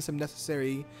building some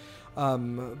necessary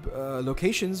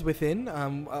locations within.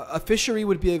 A fishery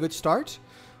would be a good start.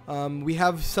 We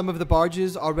have some of the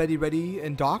barges already ready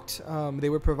and docked. They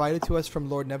were provided to us from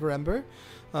Lord Neverember.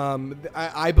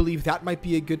 I believe that might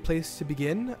be a good place to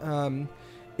begin.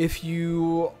 If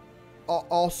you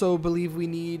also believe we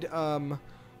need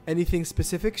anything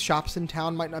specific, shops in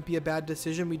town might not be a bad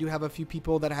decision. We do have a few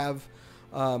people that have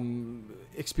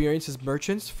experience as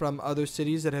merchants from other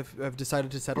cities that have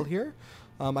decided to settle here.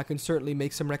 I can certainly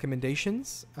make some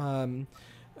recommendations. I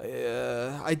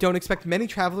don't expect many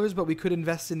travelers, but we could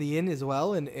invest in the inn as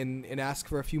well and ask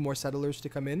for a few more settlers to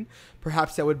come in.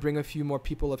 Perhaps that would bring a few more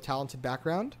people of talented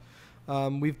background.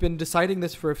 We've been deciding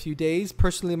this for a few days.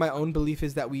 Personally, my own belief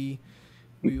is that we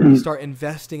start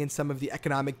investing in some of the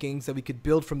economic gains that we could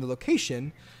build from the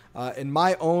location. And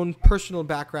my own personal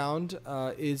background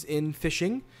is in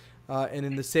fishing and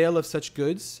in the sale of such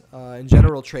goods in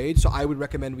general trade. So I would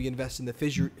recommend we invest in the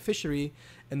fishery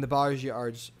and the barge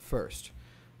yards first.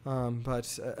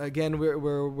 But again,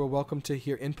 we're welcome to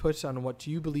hear input on what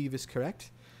you believe is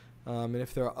correct, and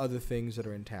if there are other things that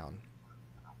are in town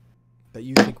that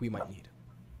you think we might need.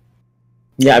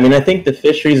 Yeah, I mean, I think the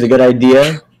fishery is a good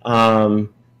idea.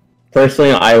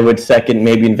 Personally, I would second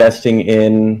maybe investing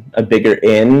in a bigger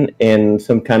inn in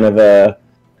some kind of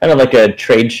like a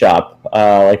trade shop,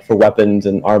 like for weapons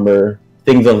and armor,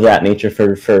 things of that nature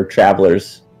for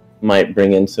travelers might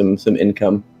bring in some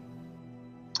income.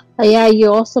 Yeah,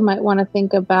 you also might want to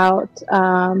think about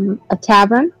a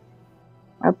tavern,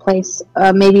 a place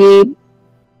maybe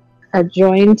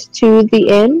adjoined to the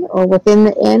inn or within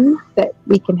the inn that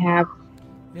we can have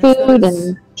food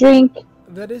and drink.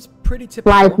 That is pretty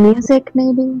typical. Live music,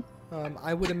 maybe.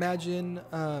 I would imagine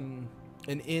an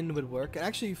inn would work.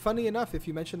 Actually, funny enough, if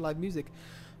you mentioned live music,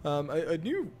 a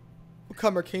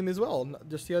newcomer came as well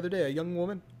just the other day. A young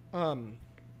woman.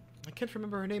 I can't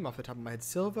remember her name off the top of my head.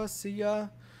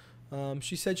 Sia.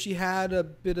 She said she had a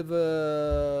bit of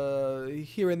a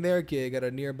here and there gig at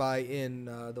a nearby inn,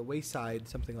 the Wayside,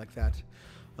 something like that.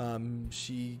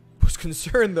 She was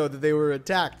concerned, though, that they were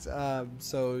attacked,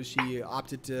 so she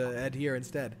opted to head here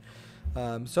instead.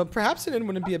 So perhaps an inn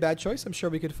wouldn't be a bad choice. I'm sure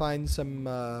we could find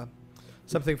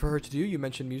something for her to do. You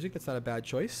mentioned music. That's not a bad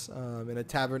choice. And a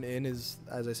tavern inn is,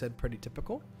 as I said, pretty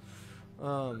typical.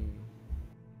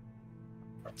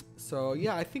 So,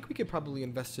 yeah, I think we could probably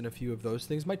invest in a few of those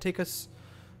things. Might take us,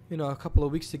 a couple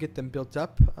of weeks to get them built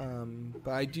up.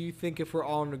 But I do think if we're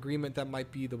all in agreement, that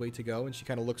might be the way to go. And she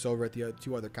kind of looks over at the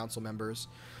two other council members.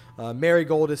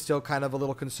 Marigold is still kind of a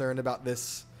little concerned about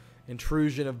this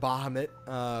intrusion of Bahamut,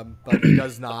 but he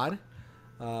does nod.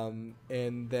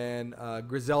 And then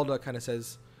Griselda kind of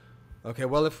says, okay,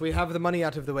 well, if we have the money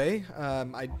out of the way,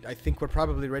 I think we're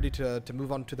probably ready to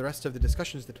move on to the rest of the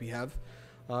discussions that we have.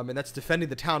 And that's defending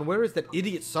the town. Where is that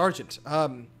idiot sergeant?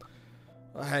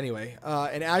 Anyway,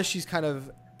 and as she's kind of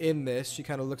in this, she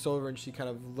kind of looks over and she kind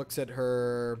of looks at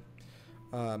her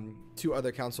two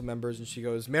other council members and she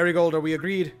goes, Marigold, are we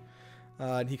agreed?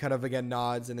 And he kind of again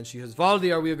nods, and then she goes,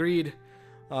 Valdi, are we agreed?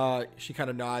 She kind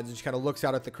of nods and she kind of looks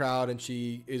out at the crowd and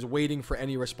she is waiting for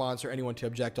any response or anyone to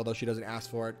object, although she doesn't ask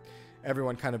for it.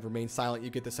 Everyone kind of remains silent. You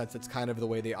get the sense it's kind of the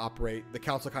way they operate. The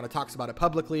council kind of talks about it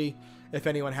publicly. If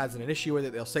anyone has an issue with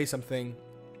it, they'll say something.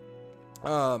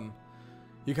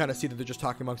 You kind of see that they're just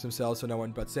talking amongst themselves, so no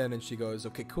one butts in. And she goes,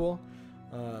 okay, cool.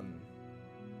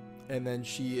 And then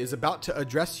she is about to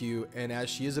address you. And as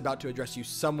she is about to address you,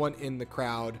 someone in the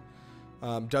crowd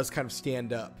does kind of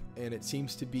stand up. And it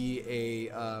seems to be a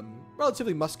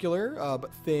relatively muscular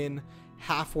but thin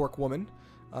half-orc woman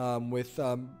with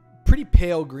pretty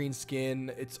pale green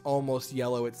skin. It's almost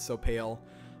yellow. It's so pale.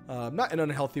 Not in an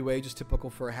unhealthy way, just typical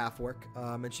for a half-orc.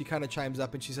 And she kind of chimes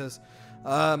up and she says,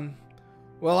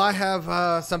 well, I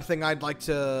have something I'd like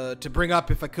to bring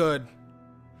up if I could.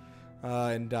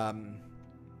 And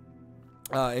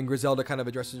And Griselda kind of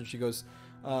addresses and she goes,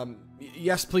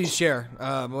 yes, please share.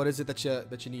 What is it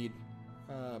that you need?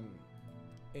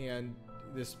 And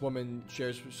this woman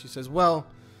shares. She says, well,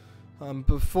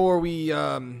 before we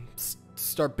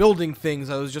start building things,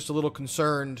 I was just a little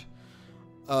concerned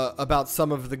about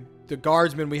some of the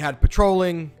guardsmen we had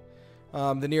patrolling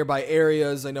the nearby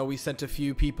areas. I know we sent a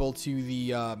few people to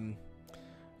the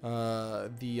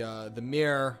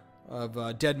mirror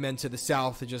of dead men to the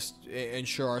south to just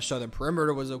ensure our southern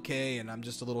perimeter was okay, and I'm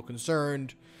just a little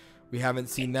concerned. We haven't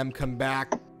seen them come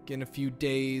back in a few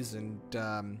days, and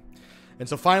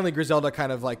so finally Griselda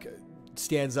kind of like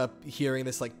stands up, hearing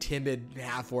this like timid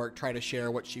half-orc try to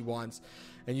share what she wants,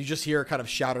 and you just hear her kind of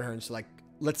shout at her, and she's like,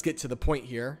 let's get to the point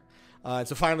here. And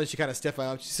so finally she kind of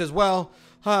stiffens up. She says, well,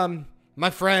 my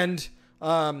friend,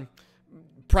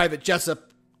 Private Jessup,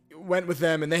 went with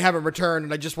them and they haven't returned,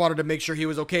 and I just wanted to make sure he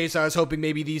was okay, so I was hoping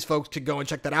maybe these folks could go and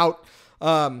check that out,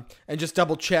 and just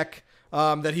double check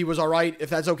that he was all right. If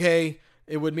that's okay,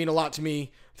 it would mean a lot to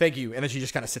me. Thank you. And then she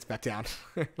just kind of sits back down,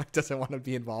 like doesn't want to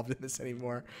be involved in this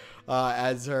anymore,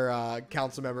 as her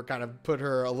council member kind of put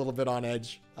her a little bit on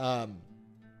edge. So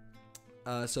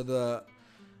the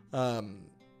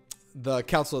main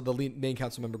council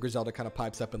member Griselda kind of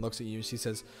pipes up and looks at you, and she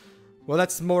says, well,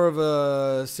 that's more of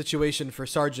a situation for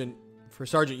Sergeant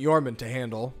Yorman to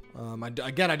handle. I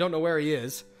don't know where he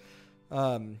is.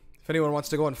 If anyone wants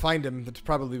to go and find him, that'd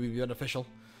probably be beneficial.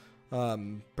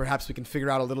 Perhaps we can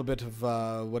figure out a little bit of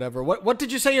whatever. What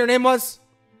did you say your name was?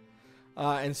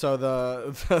 And so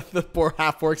the poor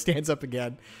half-orc stands up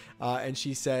again, and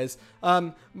she says,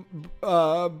 Breltora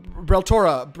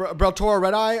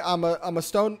Red Eye. I'm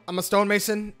a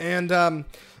stonemason, and I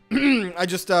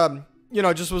just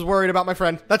just was worried about my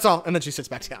friend. That's all. And then she sits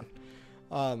back down.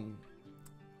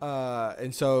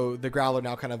 And so the Growler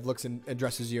now kind of looks and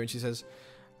addresses you, and she says,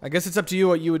 I guess it's up to you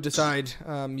what you would decide.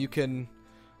 You can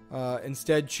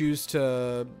instead choose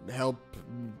to help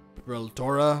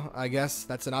Breltora, I guess.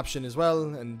 That's an option as well.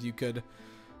 And you could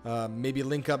maybe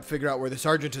link up, figure out where the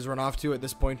sergeant has run off to at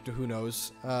this point. Who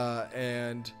knows?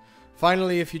 And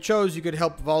finally, if you chose, you could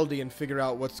help Valdi and figure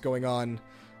out what's going on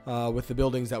with the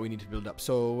buildings that we need to build up.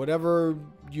 So whatever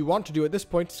you want to do at this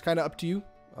point is kind of up to you.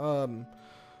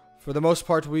 For the most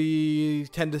part, we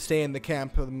tend to stay in the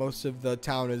camp. Most of the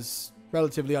town is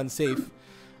relatively unsafe.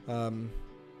 The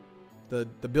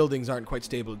buildings aren't quite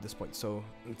stable at this point, so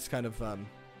it's kind of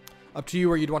up to you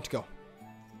where you'd want to go.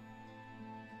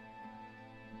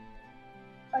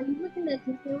 Are you looking at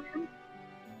Disneyland?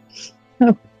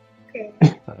 Okay.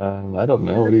 I don't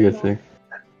know. What do you guys think?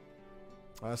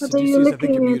 Seducious, I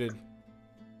think you're muted.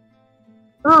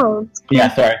 Oh.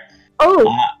 Yeah, sorry.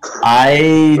 Oh.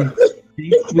 I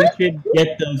think we should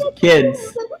get those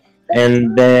kids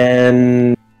and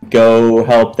then go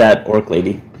help that orc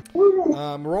lady.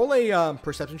 Roll a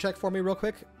perception check for me real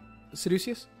quick,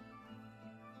 Seducious.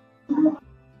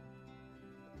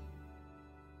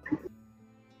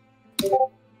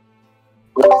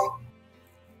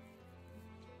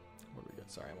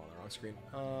 Sorry, I'm on the wrong screen.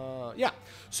 Yeah.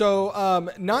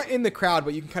 So, not in the crowd,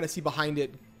 but you can kind of see behind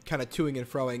it, kind of toing and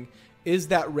froing, is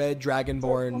that red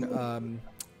dragonborn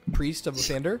priest of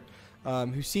Lathander,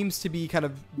 who seems to be kind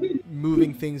of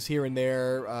moving things here and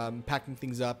there, packing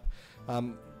things up,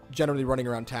 generally running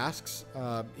around tasks.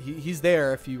 He's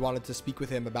there if you wanted to speak with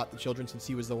him about the children, since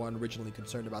he was the one originally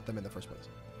concerned about them in the first place.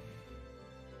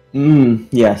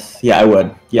 Yes. Yeah, I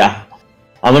would. Yeah.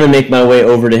 I'm going to make my way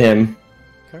over to him.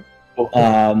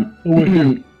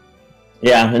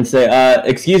 Yeah, and say,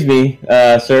 excuse me,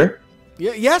 sir.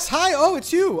 Yeah, yes, hi. Oh,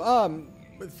 it's you.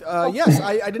 Yes,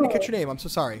 I didn't catch your name. I'm so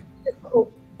sorry.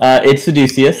 It's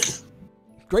Seducious.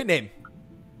 Great name.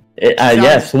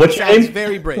 Yes. What's your name?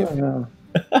 Very brave.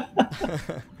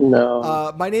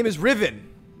 No. My name is Riven.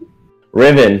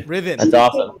 Riven. Riven. That's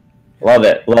awesome. Love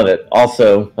it. Love it.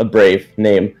 Also a brave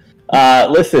name.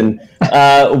 Listen,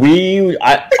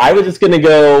 I was just gonna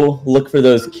go look for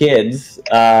those kids,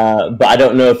 but I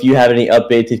don't know if you have any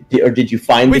updates, or did you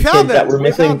find the kids that were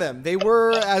missing? We found them. They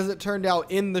were, as it turned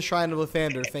out, in the Shrine of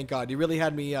Lathander. Thank God. You really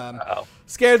had me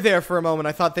scared there for a moment.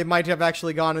 I thought they might have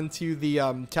actually gone into the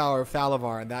Tower of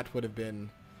Thalavar, and that would have been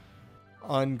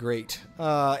ungreat.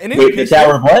 The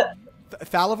Tower of what?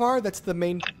 Thalavar. That's the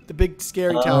big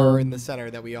scary tower in the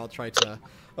center that we all try to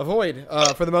avoid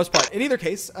for the most part. In either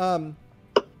case, yeah,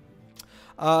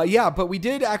 but we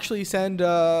did actually send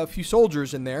a few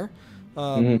soldiers in there.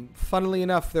 Funnily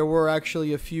enough, there were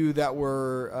actually a few that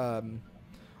were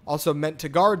also meant to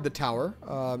guard the tower,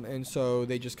 and so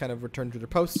they just kind of returned to their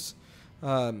posts.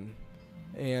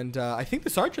 And I think the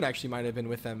sergeant actually might have been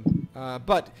with them.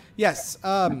 But yes,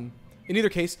 in either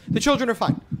case, the children are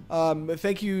fine.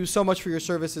 Thank you so much for your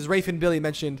service. As Rafe and Billy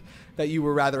mentioned that you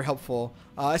were rather helpful,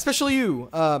 especially you,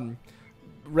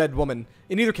 Red Woman.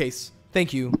 In either case,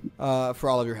 thank you for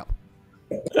all of your help.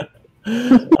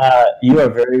 You are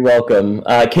very welcome.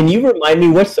 Can you remind me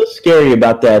what's so scary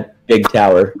about that big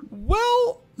tower?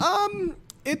 Well,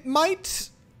 it might,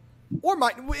 or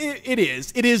might, it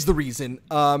is. It is the reason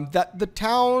that the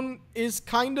town is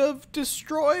kind of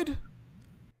destroyed.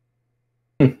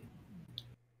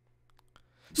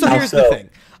 So here's the thing.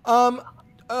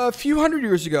 A few hundred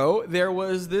years ago, there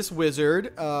was this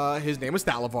wizard. His name was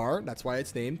Thalavar. That's why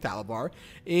it's named Thalavar.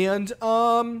 And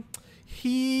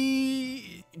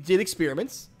he did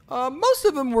experiments. Most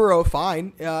of them were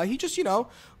fine. He just,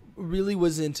 really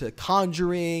was into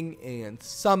conjuring and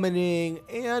summoning.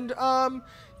 And,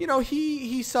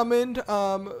 he summoned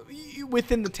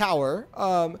within the tower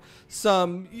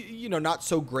some, not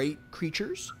so great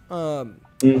creatures. And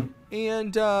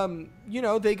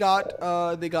they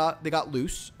got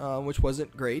loose, which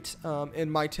wasn't great,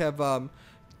 and might have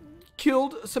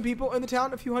killed some people in the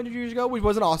town a few hundred years ago, which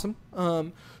wasn't awesome.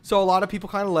 So a lot of people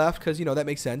kind of left because that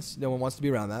makes sense. No one wants to be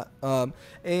around that.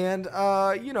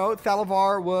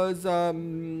 Thalavar was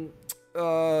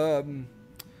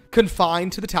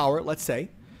confined to the tower, let's say,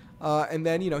 and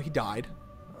then he died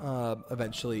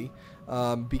eventually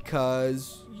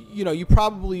because. You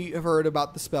probably have heard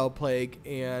about the Spell Plague,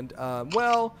 and,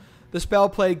 the Spell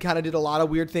Plague kind of did a lot of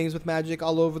weird things with magic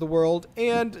all over the world,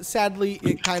 and sadly,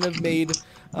 it kind of made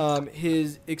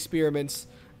his experiments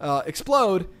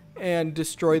explode and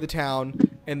destroy the town,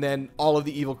 and then all of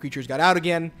the evil creatures got out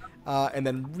again, and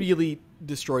then really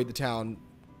destroyed the town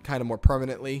kind of more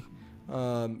permanently.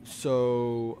 Everyone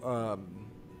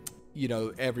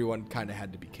kind of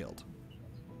had to be killed.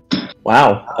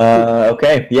 Wow.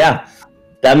 Okay. Yeah.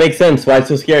 That makes sense. Why it's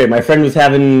so scary. My friend was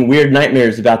having weird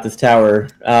nightmares about this tower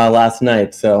last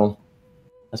night, so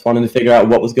I just wanted to figure out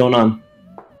what was going on.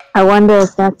 I wonder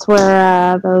if that's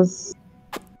where those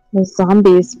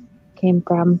zombies came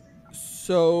from.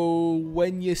 So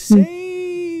when you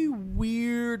say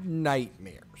weird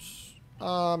nightmares,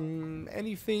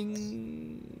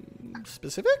 anything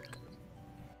specific?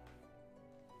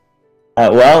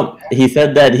 Well, he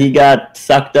said that he got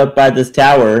sucked up by this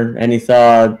tower, and he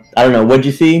saw, I don't know, what'd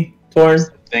you see, Torn?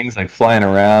 Things like flying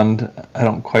around, I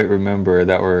don't quite remember,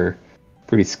 that were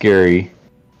pretty scary.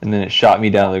 And then it shot me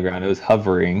down to the ground. It was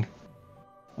hovering.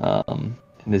 And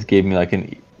this gave me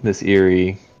like this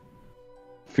eerie,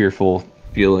 fearful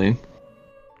feeling.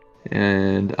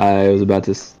 And I was about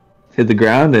to hit the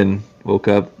ground and woke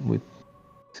up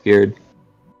scared.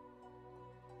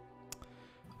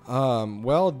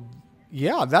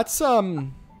 Yeah, that's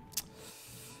some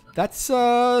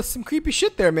creepy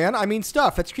shit there, man. I mean,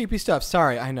 that's creepy stuff.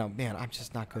 Sorry, I know, man. I'm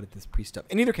just not good at this pre-stuff.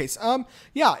 In either case,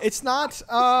 it's not.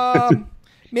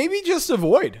 Maybe just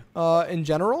avoid in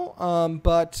general.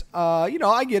 But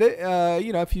I get it.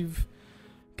 If you've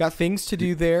got things to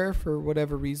do there for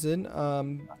whatever reason,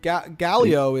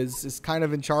 Galio is kind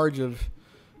of in charge of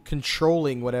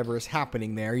controlling whatever is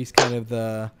happening there. He's kind of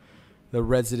the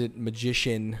resident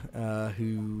magician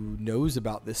who knows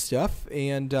about this stuff,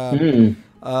 and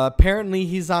apparently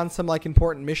he's on some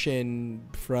important mission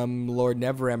from Lord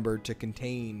Neverember to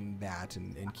contain that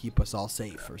and keep us all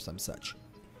safe or some such.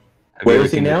 Where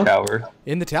is he now? Tower?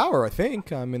 In the tower, I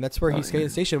think. I mean, that's where he's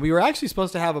stationed. We were actually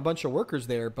supposed to have a bunch of workers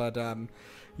there, but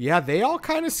they all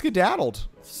kind of skedaddled.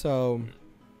 So,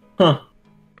 Have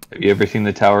you ever seen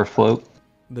the tower float?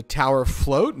 The tower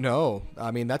float? No.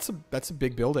 I mean, that's a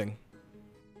big building.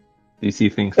 Do you see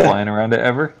things flying around it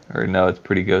ever? Or no, it's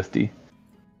pretty ghosty?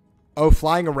 Oh,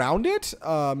 flying around it?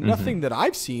 Nothing that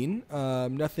I've seen.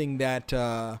 Nothing that,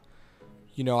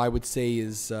 I would say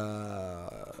is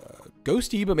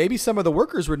ghosty, but maybe some of the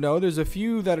workers would know. There's a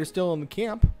few that are still in the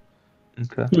camp.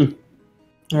 Okay.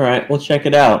 All right, we'll check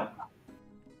it out.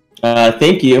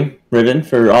 Thank you, Riven,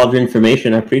 for all of your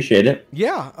information. I appreciate it.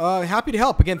 Yeah, happy to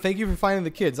help. Again, thank you for finding the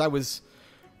kids. I was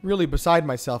really beside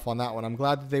myself on that one. I'm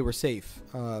glad that they were safe.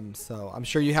 So I'm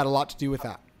sure you had a lot to do with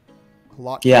that. A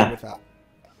lot to do with that.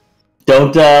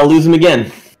 Don't lose them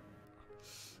again.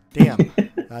 Damn,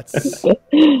 that's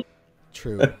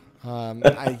true.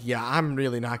 I'm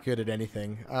really not good at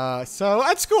anything. So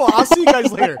that's cool. I'll see you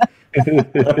guys later.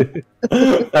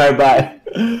 All right, bye.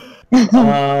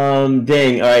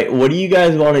 Dang. All right. What do you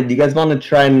guys want to? Do you guys want to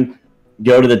try and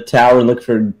go to the tower and look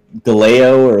for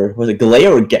Galileo, or was it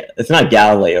Galileo or it's not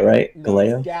Galileo, right? No,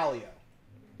 Galileo.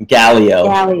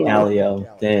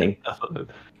 Galileo. Dang.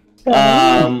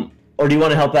 Or do you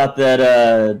want to help out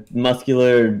that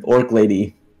muscular orc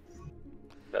lady?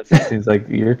 That seems like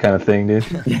your kind of thing, dude.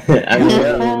 I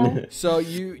mean, So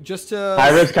you just high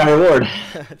risk, high reward.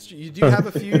 you do have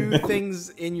a few things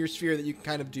in your sphere that you can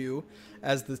kind of do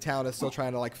as the town is still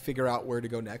trying to like figure out where to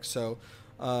go next. So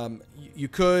you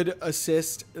could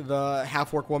assist the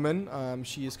half-orc woman.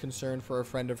 She is concerned for a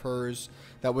friend of hers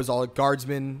that was all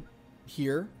guardsmen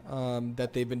here,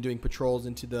 that they've been doing patrols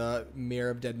into the Mayor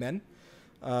of Dead Men.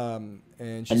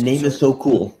 And she's name is so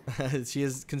cool. She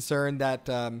is concerned that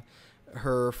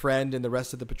her friend and the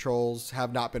rest of the patrols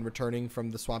have not been returning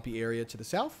from the swampy area to the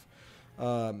south.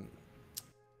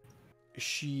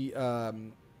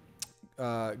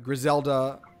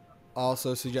 Griselda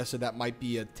also suggested that might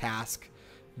be a task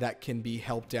that can be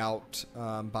helped out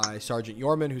by Sergeant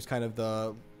Yorman, who's kind of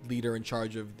the leader in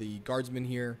charge of the guardsmen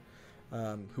here,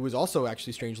 who is also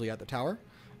actually strangely at the tower.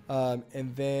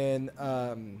 And then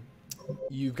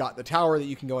you've got the tower that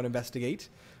you can go and investigate.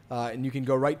 And you can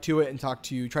go right to it and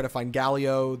try to find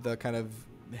Galio, the kind of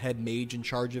head mage in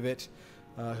charge of it,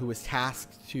 who was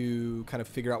tasked to kind of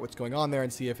figure out what's going on there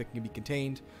and see if it can be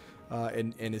contained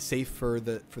and is safe for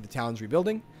the town's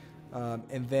rebuilding.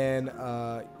 And then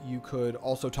you could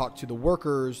also talk to the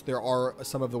workers. There are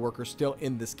some of the workers still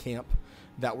in this camp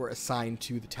that were assigned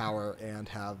to the tower and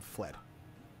have fled.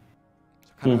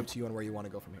 So kind of up to you on where you want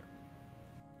to go from here.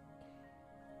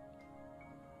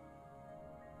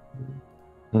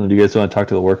 Do you guys want to talk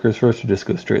to the workers first, or just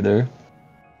go straight there?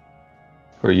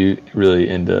 Or are you really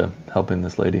into helping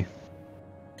this lady?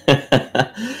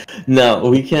 No,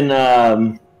 we can. I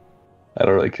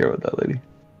don't really care about that lady.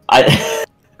 I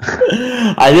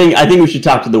think we should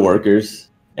talk to the workers,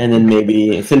 and then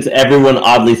maybe, since everyone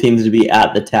oddly seems to be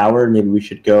at the tower, maybe we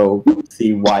should go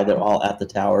see why they're all at the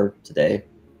tower today,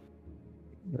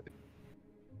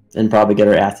 and probably get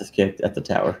our asses kicked at the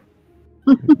tower.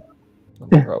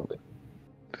 Probably.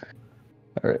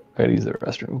 All right, I gotta use the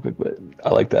restroom real quick, but I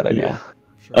like that idea. Yeah.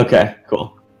 Sure. Okay,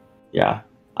 cool. Yeah,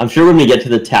 I'm sure when we get to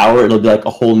the tower, it'll be like a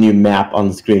whole new map on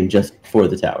the screen just for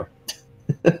the tower.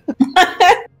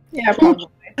 Yeah, probably.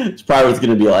 It's probably what it's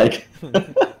gonna be like.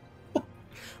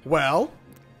 Well,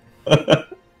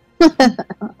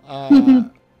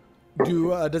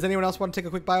 does anyone else want to take a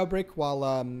quick bio break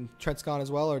while Trent's gone as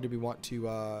well, or do we want to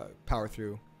power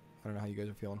through? I don't know how you guys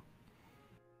are feeling.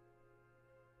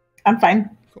 I'm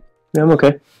fine. Cool. Yeah, I'm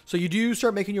okay. So you do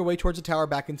start making your way towards the tower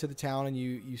back into the town, and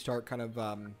you start kind of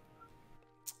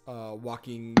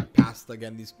walking past,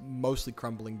 again, these mostly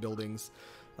crumbling buildings.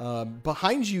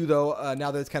 Behind you, though,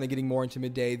 now that it's kind of getting more into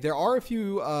midday, there are a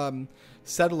few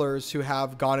settlers who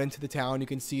have gone into the town. You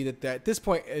can see that at this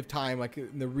point of time, like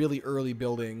in the really early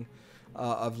building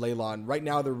of Leilon, right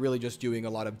now they're really just doing a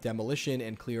lot of demolition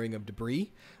and clearing of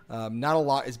debris. Not a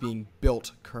lot is being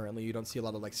built currently. You don't see a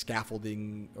lot of like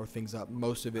scaffolding or things up.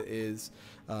 Most of it is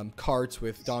carts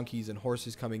with donkeys and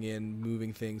horses coming in,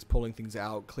 moving things, pulling things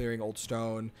out, clearing old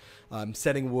stone,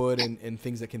 setting wood and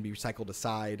things that can be recycled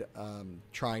aside,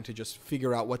 trying to just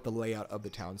figure out what the layout of the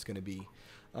town is going to be.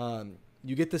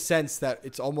 You get the sense that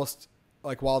it's almost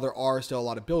like, while there are still a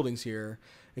lot of buildings here,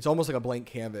 it's almost like a blank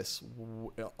canvas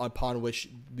upon which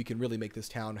we can really make this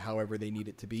town however they need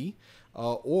it to be.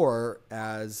 Or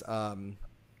as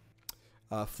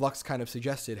Flux kind of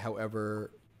suggested,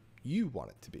 however you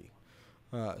want it to be.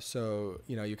 So,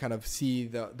 you kind of see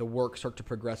the work start to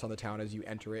progress on the town as you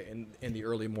enter it in the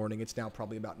early morning. It's now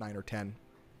probably about 9 or 10.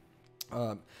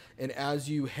 And as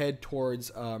you head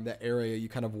towards that area, you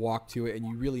kind of walk to it, and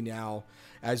you really now,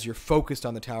 as you're focused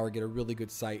on the tower, get a really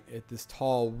good sight at this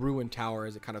tall ruined tower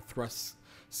as it kind of thrusts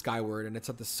skyward. And it's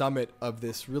at the summit of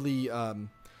this really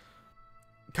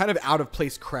kind of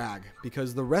out-of-place crag,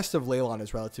 because the rest of Leilon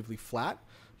is relatively flat,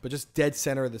 but just dead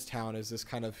center of this town is this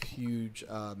kind of huge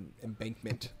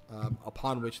embankment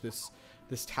upon which this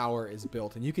tower is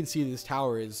built. And you can see this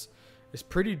tower is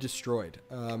pretty destroyed.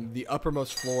 The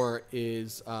uppermost floor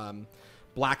is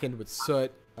blackened with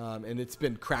soot, and it's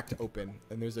been cracked open.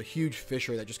 And there's a huge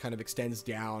fissure that just kind of extends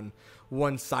down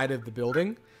one side of the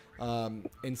building.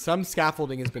 And some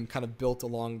scaffolding has been kind of built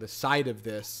along the side of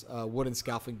this. Wooden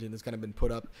scaffolding has kind of been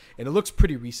put up, and it looks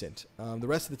pretty recent. The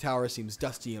rest of the tower seems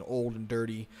dusty and old and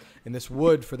dirty, and this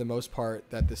wood, for the most part,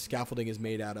 that the scaffolding is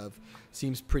made out of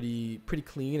seems pretty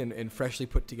clean and freshly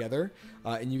put together.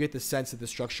 And you get the sense that the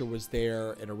structure was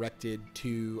there and erected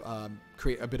to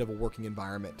create a bit of a working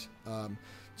environment,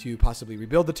 to possibly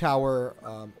rebuild the tower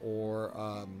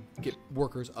or get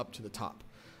workers up to the top.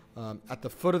 At the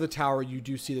foot of the tower, you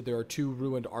do see that there are 2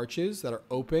 ruined arches that are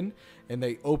open, and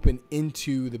they open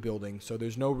into the building. So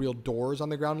there's no real doors on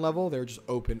the ground level. They're just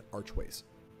open archways.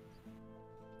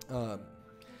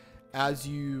 As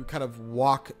you kind of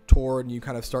walk toward and you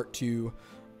kind of start to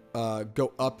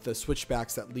go up the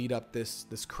switchbacks that lead up this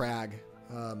crag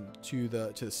to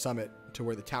the summit to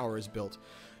where the tower is built,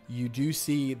 you do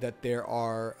see that there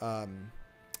are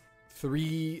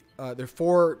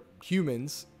four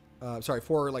humans,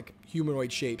 four like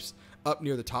humanoid shapes up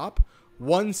near the top.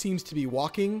 One seems to be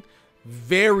walking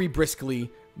very briskly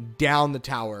down the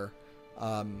tower,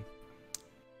 and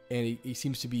he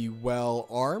seems to be well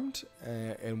armed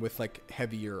and with like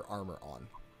heavier armor on.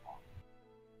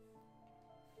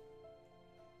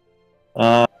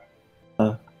 I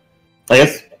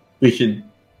guess we should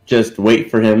just wait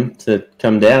for him to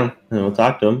come down and we'll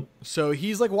talk to him. So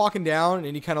he's like walking down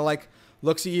and he kind of like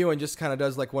looks at you and just kind of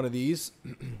does like one of these,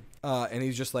 and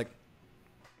he's just like,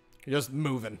 just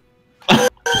moving.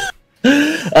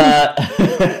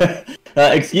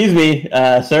 Excuse me,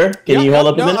 sir. Can you hold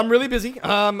up a minute? I'm really busy.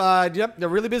 Yep, they're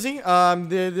really busy.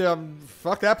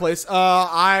 Fuck that place.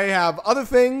 I have other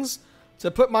things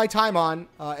to put my time on,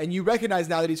 and you recognize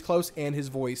now that he's close and his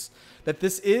voice that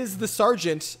this is the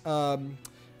sergeant.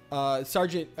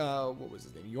 Sergeant, what was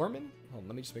his name? Yorman? Hold on,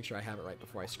 let me just make sure I have it right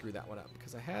before I screw that one up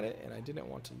because I had it and I didn't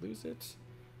want to lose it.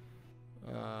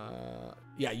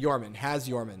 Yeah, Yorman.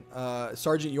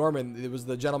 Sergeant Yorman, it was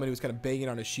the gentleman who was kind of banging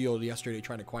on his shield yesterday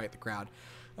trying to quiet the crowd.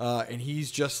 And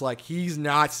he's just like, he's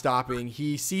not stopping.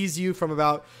 He sees you from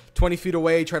about 20 feet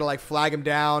away, try to like flag him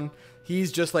down.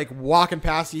 He's just like walking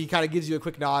past you. He kind of gives you a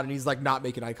quick nod and he's like not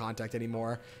making eye contact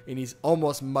anymore. And he's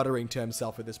almost muttering to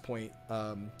himself at this point,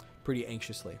 pretty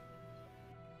anxiously.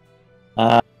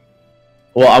 Well,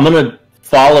 I'm going to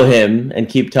follow him and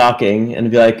keep talking and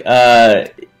be like,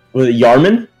 was it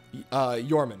Yarman?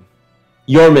 Yorman.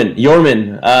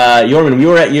 Yorman, we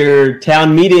were at your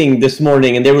town meeting this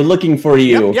morning and they were looking for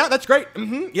you. Yeah, that's great.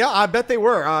 Yeah, I bet they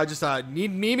were. Just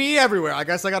need me everywhere. I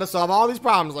guess I got to solve all these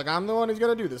problems. Like, I'm the one who's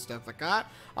going to do this stuff. Like,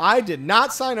 I did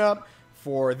not sign up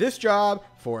for this job,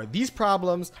 for these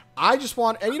problems. I just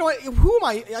want, and you know what? Who am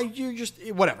I? You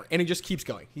just, whatever. And he just keeps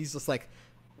going. He's just like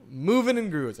moving and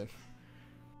grooving.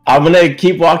 I'm going to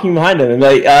keep walking behind him and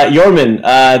be like, Yorman,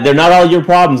 they're not all your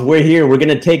problems. We're here. We're going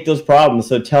to take those problems.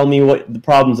 So tell me what the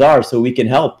problems are so we can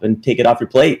help and take it off your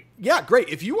plate. Yeah, great.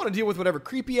 If you want to deal with whatever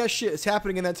creepy-ass shit is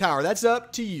happening in that tower, that's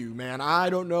up to you, man. I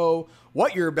don't know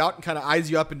what you're about, and kind of eyes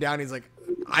you up and down. He's like,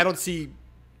 I don't see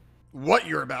what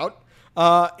you're about.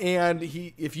 And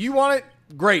if you want it,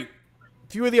 great.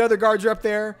 A few of the other guards are up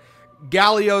there.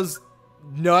 Galio's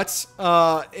nuts.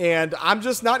 And I'm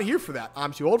just not here for that.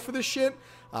 I'm too old for this shit.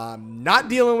 I'm not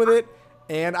dealing with it,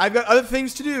 and I've got other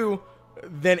things to do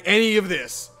than any of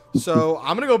this. So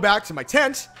I'm going to go back to my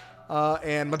tent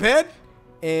and my bed,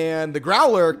 and the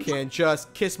Growler can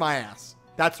just kiss my ass.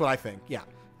 That's what I think. Yeah.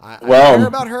 I don't care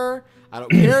about her. I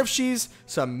don't care if she's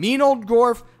some mean old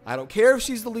dwarf. I don't care if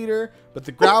she's the leader, but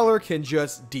the Growler can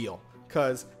just deal.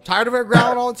 Because I'm tired of her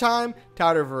growling all the time,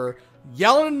 tired of her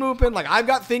yelling and whooping. Like, I've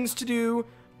got things to do.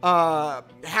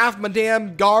 Half my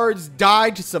damn guards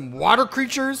died to some water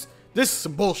creatures. This is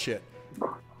some bullshit.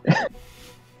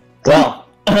 Well,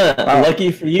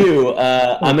 lucky for you,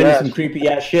 I'm into some creepy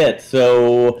ass shit,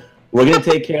 so we're gonna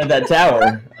take care of that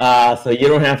tower. So you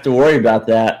don't have to worry about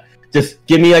that. Just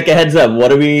give me like a heads up.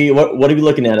 What are we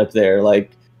looking at up there? Like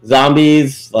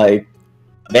zombies, like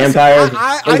vampires?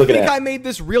 I think I made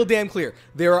this real damn clear.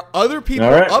 There are other people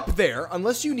up there.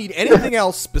 Unless you need anything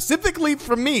else specifically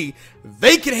from me,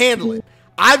 they can handle it.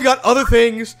 I've got other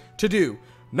things to do.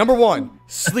 Number 1,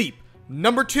 sleep.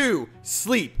 Number 2,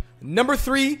 sleep. Number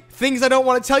 3, things I don't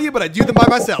want to tell you, but I do them by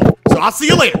myself. So I'll see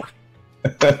you later.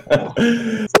 All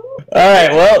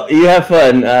right. Well, you have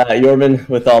fun, Yorman,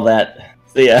 with all that.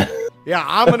 See ya. Yeah,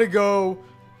 I'm gonna go.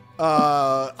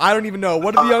 I don't even know.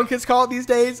 What do the young kids call it these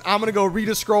days? I'm going to go read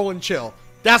a scroll and chill.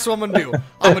 That's what I'm going to do.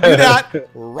 I'm going to do that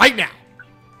right now.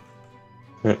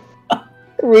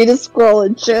 Read a scroll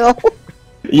and chill.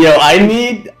 Yo, I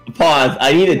need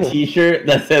a t-shirt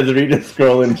that says read a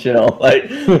scroll and chill. Like,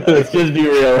 let's just be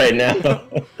real right now.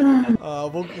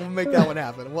 We'll make that one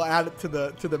happen. We'll add it to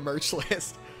the merch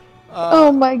list.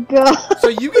 Oh my god. So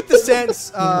you get the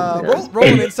sense, roll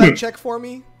an insight check for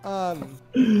me.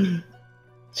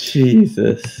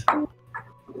 Jesus.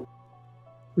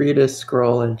 Read a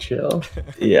scroll and chill.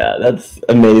 Yeah, that's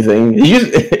amazing.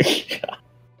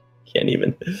 Can't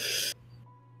even.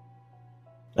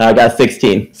 I got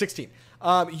 16. 16.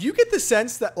 You get the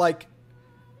sense that, like,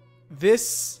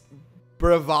 this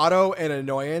bravado and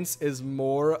annoyance is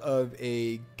more of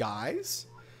a guise,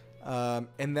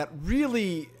 and that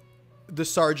really the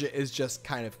sergeant is just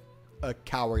kind of a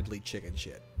cowardly chicken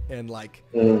shit, and, like,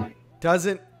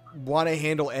 doesn't want to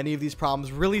handle any of these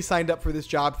problems. Really signed up for this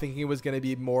job thinking it was going to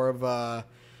be more of a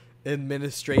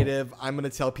administrative, I'm going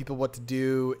to tell people what to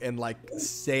do and like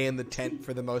stay in the tent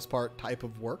for the most part type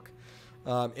of work.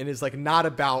 And is like not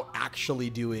about actually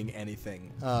doing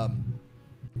anything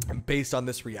based on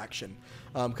this reaction.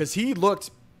 Because he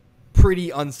looked pretty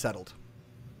unsettled.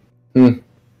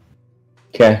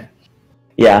 Okay.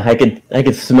 Yeah, I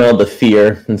could smell the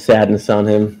fear and sadness on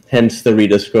him, hence the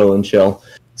read a scroll and chill.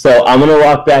 So I'm going to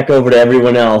walk back over to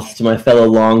everyone else, to my fellow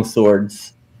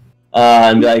longswords,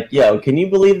 and be like, yo, can you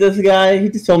believe this guy? He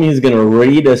just told me he's going to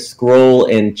read a scroll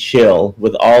and chill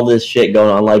with all this shit going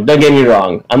on. Like, don't get me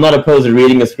wrong, I'm not opposed to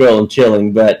reading a scroll and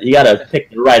chilling, but you got to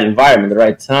pick the right environment. The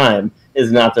right time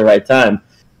is not the right time.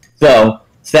 So,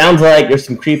 sounds like there's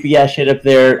some creepy-ass shit up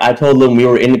there. I told them we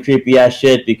were into creepy-ass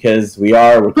shit because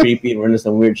we're creepy and we're into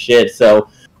some weird shit. So,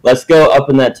 let's go up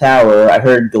in that tower. I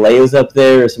heard Galeo's up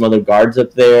there. There's some other guards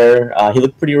up there. He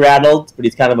looked pretty rattled, but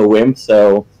he's kind of a wimp,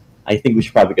 so I think we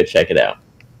should probably go check it out.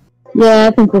 Yeah,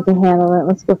 I think we can handle it.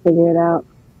 Let's go figure it out.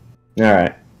 All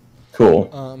right.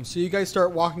 Cool. So you guys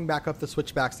start walking back up the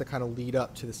switchbacks that kind of lead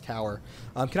up to this tower.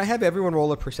 Can I have everyone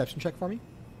roll a perception check for me?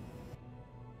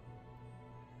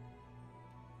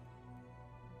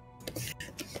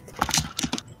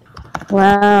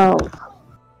 Wow.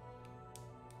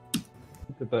 Look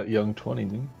at that young 20,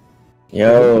 dude.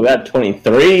 Yo, got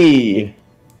 23.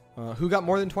 Who got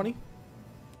more than 20?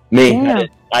 Me. Yeah.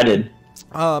 I did.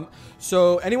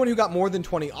 So anyone who got more than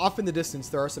 20, off in the distance,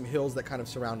 there are some hills that kind of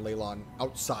surround Leilon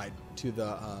outside to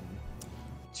the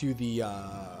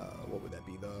what would that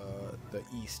be? The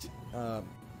east.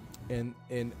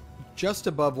 And just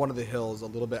above one of the hills, a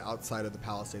little bit outside of the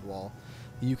palisade wall,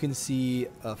 you can see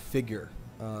a figure.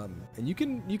 And you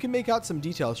can make out some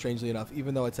details, strangely enough,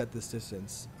 even though it's at this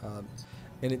distance.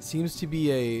 And it seems to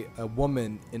be a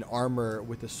woman in armor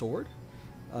with a sword,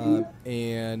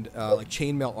 and like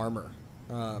chainmail armor.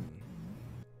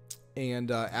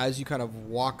 And as you kind of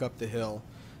walk up the hill,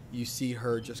 you see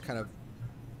her just kind of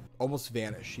almost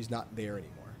vanish. She's not there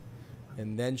anymore.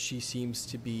 And then she seems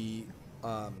to be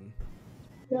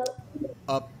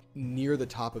up near the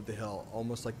top of the hill,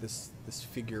 almost like this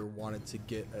figure wanted to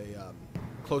get a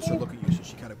closer look at you. So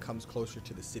she kind of comes closer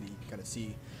to the city. You can kind of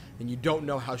see, and you don't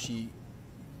know how she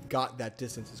got that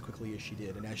distance as quickly as she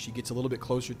did. And as she gets a little bit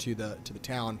closer to the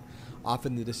town, off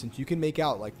in the distance, you can make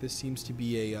out like this seems to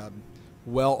be a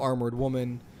well-armored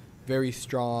woman, very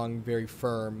strong, very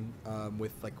firm,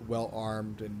 with like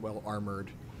well-armed and well-armored.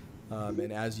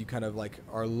 And as you kind of like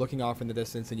are looking off in the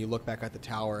distance, and you look back at the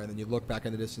tower, and then you look back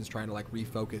in the distance trying to like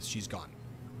refocus, she's gone.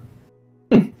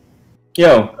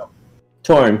 Yo,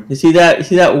 Torn, you see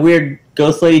that weird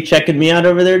ghost lady checking me out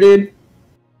over there, dude?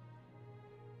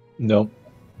 No.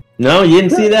 No, you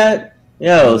didn't see that?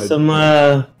 Yo, some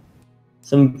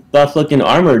buff-looking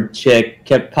armored chick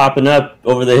kept popping up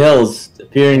over the hills,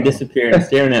 appearing, disappearing,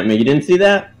 staring at me. You didn't see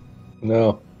that?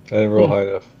 No, I didn't roll high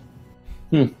enough.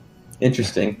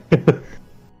 Interesting.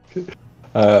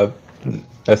 I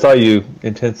saw you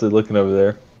intensely looking over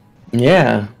there.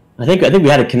 Yeah, I think we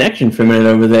had a connection for a minute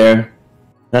over there.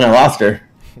 Then I lost her.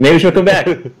 Maybe she'll come back.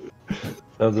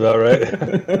 Sounds about right.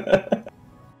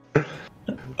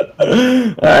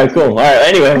 Alright, cool. Alright,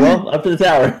 anyway, well, up to the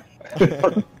tower.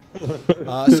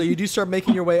 So you do start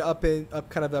making your way up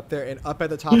kind of up there, and up at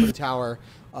the top of the tower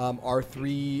are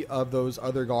three of those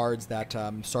other guards that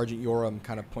Sergeant Yoram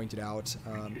kind of pointed out.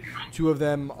 Two of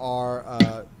them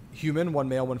are human, one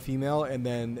male, one female, and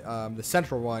then the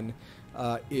central one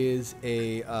is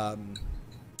a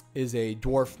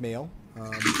dwarf male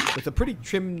with a pretty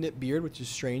trim-knit beard, which is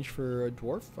strange for a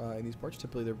dwarf in these parts.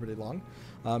 Typically, they're pretty long.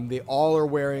 They all are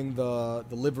wearing the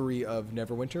livery of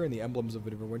Neverwinter and the emblems of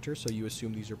Neverwinter, so you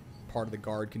assume these are part of the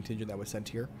guard contingent that was sent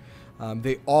here.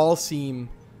 They all seem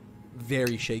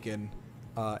very shaken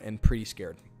and pretty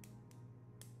scared.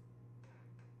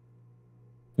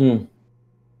 Can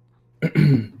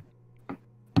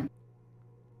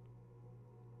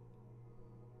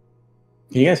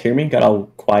you guys hear me? Got all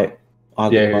quiet.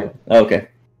 Yeah. Oh, okay.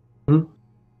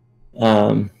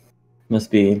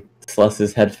 Must be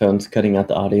Sluss's headphones cutting out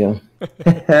the audio.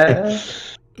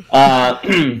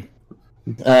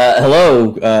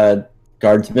 Hello,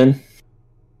 guardsmen.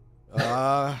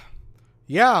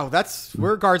 Yeah,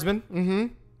 we're guardsmen. Mm-hmm.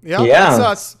 Yeah, Yeah. that's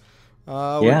us.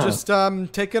 We're just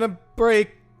taking a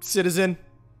break, citizen.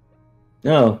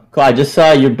 No, cool. I just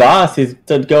saw your boss. He's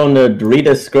going to read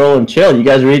a scroll and chill. You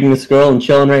guys reading the scroll and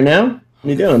chilling right now? What are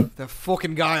you doing? That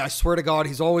fucking guy, I swear to God,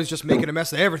 he's always just making a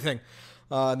mess of everything.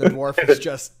 And the dwarf is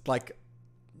just, like,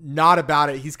 not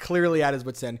about it. He's clearly at his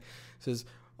wit's end. Says,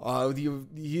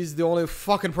 he's the only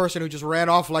fucking person who just ran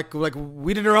off like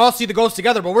we didn't all see the ghost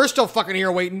together, but we're still fucking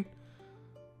here waiting.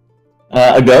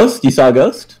 A ghost? You saw a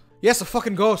ghost? Yes, a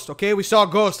fucking ghost, okay? We saw a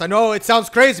ghost. I know it sounds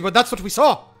crazy, but that's what we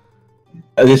saw.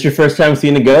 Is this your first time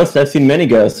seeing a ghost? I've seen many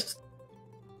ghosts.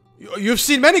 You've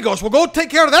seen many ghosts. Well, go take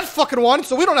care of that fucking one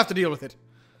so we don't have to deal with it.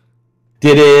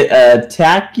 Did it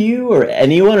attack you or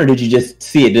anyone, or did you just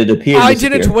see it? Did it appear? I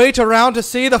didn't wait around to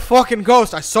see the fucking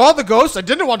ghost. I saw the ghost, I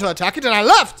didn't want to attack it, and I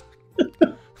left.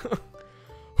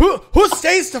 Who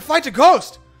stays to fight a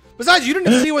ghost? Besides, you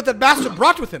didn't see what that bastard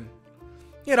brought with him.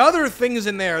 He had other things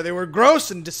in there. They were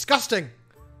gross and disgusting.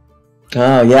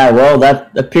 Oh, yeah, well,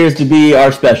 that appears to be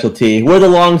our specialty. We're the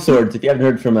longswords, if you haven't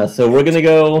heard from us. So we're gonna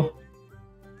go...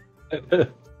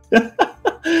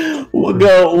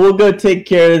 we'll go take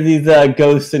care of these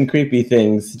ghosts and creepy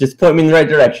things. Just point me in the right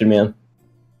direction, man.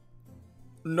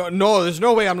 No, there's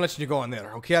no way I'm letting you go in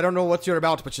there, okay? I don't know what you're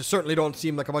about, but you certainly don't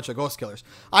seem like a bunch of ghost killers.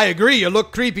 I agree, you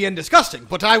look creepy and disgusting,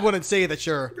 but I wouldn't say that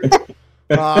you're...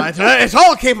 it's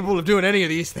all capable of doing any of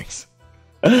these things.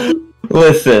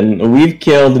 Listen, we've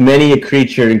killed many a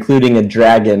creature, including a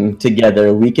dragon,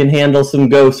 together. We can handle some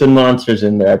ghosts and monsters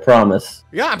in there, I promise.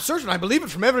 Yeah, I'm certain I believe it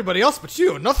from everybody else but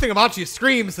you. Nothing about you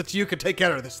screams that you could take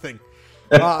care of this thing.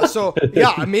 So,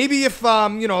 yeah, maybe if,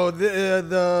 you know,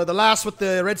 the lass with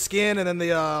the red skin and then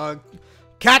the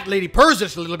cat lady purrs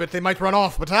just a little bit, they might run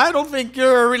off. But I don't think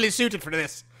you're really suited for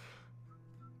this.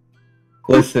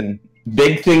 Listen,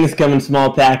 big things come in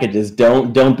small packages.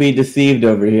 Don't be deceived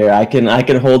over here. I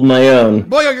can hold my own.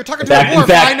 Boy, you're talking to a dwarf.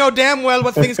 I know damn well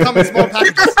what things come in small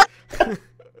packages.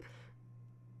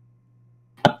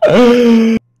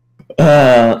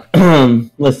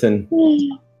 Listen,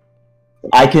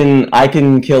 I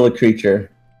can kill a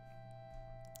creature,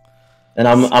 and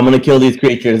I'm gonna kill these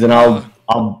creatures, and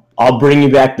I'll bring you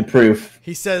back the proof.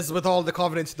 He says with all the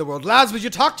confidence in the world, lads, would you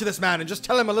talk to this man and just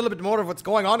tell him a little bit more of what's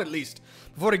going on at least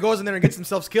before he goes in there and gets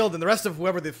himself killed and the rest of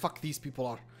whoever the fuck these people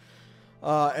are.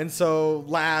 And so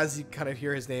Laz, you kind of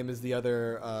hear his name is the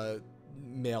other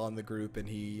male in the group, and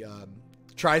he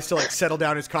tries to like settle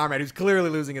down his comrade who's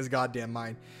clearly losing his goddamn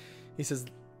mind. He says,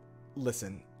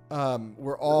 listen,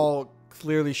 we're all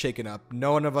clearly shaken up.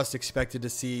 No one of us expected to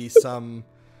see some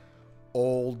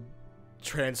old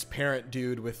transparent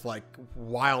dude with like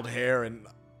wild hair and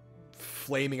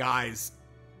flaming eyes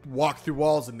walk through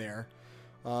walls in there.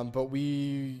 But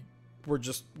we were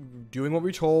just doing what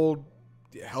we told,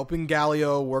 helping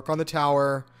Galio work on the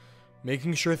tower,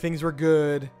 making sure things were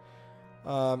good.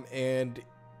 And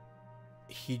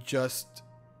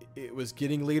it was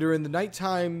getting later in the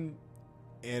nighttime,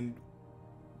 and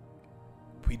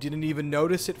we didn't even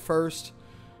notice at first.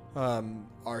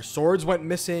 Our swords went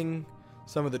missing.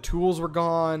 Some of the tools were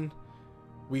gone.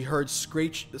 We heard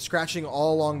scratching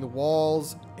all along the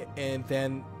walls, and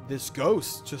then this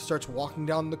ghost just starts walking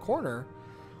down the corner,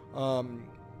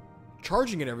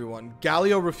 charging at everyone.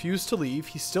 Galio refused to leave.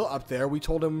 He's still up there. We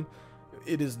told him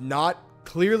it is not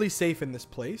clearly safe in this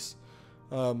place.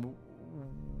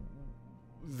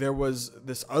 There was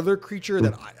this other creature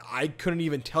that I couldn't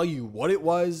even tell you what it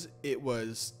was. It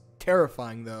was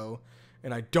terrifying, though,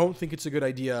 and I don't think it's a good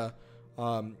idea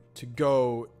to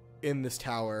go in this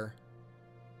tower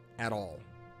at all.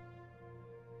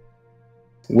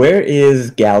 Where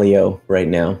is Galio right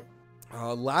now?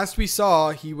 Last we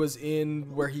saw, he was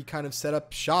in where he kind of set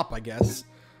up shop, I guess,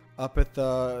 up at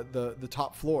the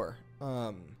top floor.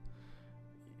 I'm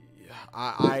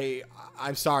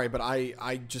sorry, but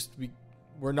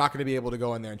we're not going to be able to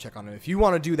go in there and check on him. If you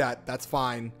want to do that, that's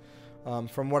fine.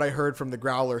 From what I heard from the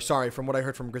Growler, from what I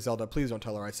heard from Griselda, please don't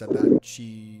tell her I said that.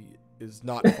 She is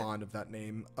not fond of that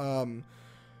name.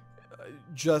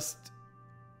 She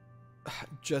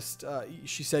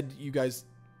said you guys,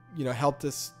 helped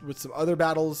us with some other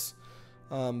battles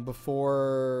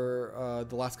before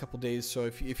the last couple days. So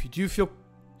if you do feel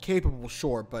capable,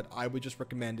 sure. But I would just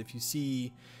recommend if you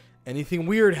see anything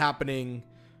weird happening,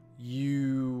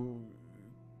 you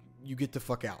get the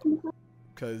fuck out,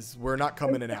 because we're not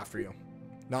coming in after you.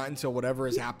 Not until whatever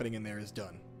is happening in there is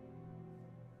done.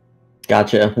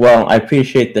 Gotcha. Well, I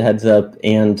appreciate the heads up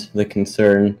and the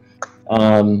concern.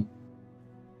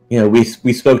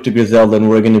 We spoke to Griselda, and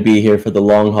we're going to be here for the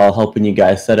long haul, helping you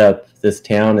guys set up this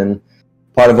town. And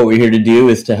part of what we're here to do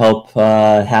is to help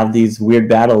have these weird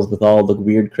battles with all the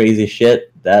weird, crazy shit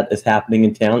that is happening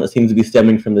in town that seems to be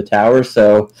stemming from the tower.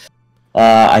 So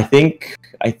I think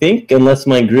unless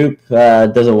my group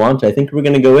doesn't want to, I think we're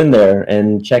going to go in there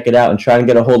and check it out and try and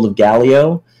get a hold of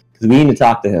Galio, because we need to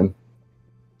talk to him.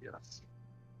 Yes,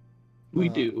 we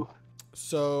do.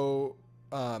 So,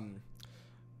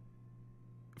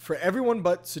 for everyone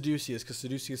but Seducius, because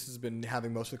Seducius has been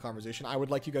having most of the conversation, I would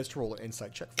like you guys to roll an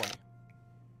insight check for me.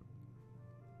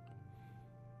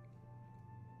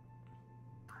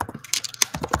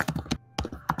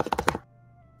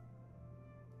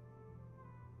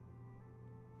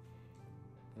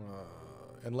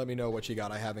 and let me know what you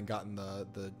got. I haven't gotten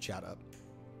the chat up.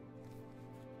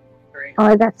 Oh,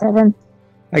 I got 7.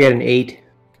 I got an 8.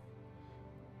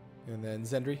 And then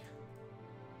Zendri?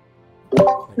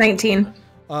 19.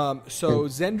 So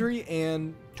Zendri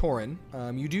and Torin,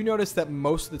 you do notice that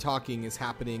most of the talking is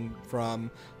happening from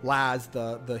Laz,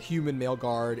 the human male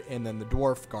guard, and then the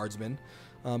dwarf guardsman.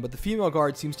 But the female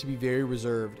guard seems to be very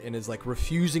reserved and is like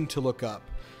refusing to look up.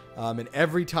 And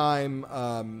every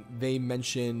time they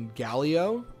mention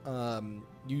Galio,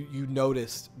 you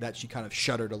noticed that she kind of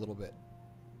shuddered a little bit.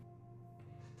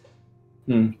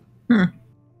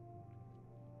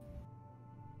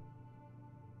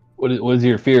 What is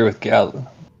your fear with Galileo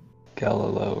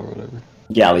or whatever?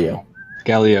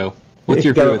 Galio. What's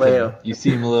your fear with him? You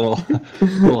seem a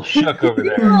little shook over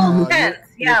there.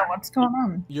 Yeah, what's going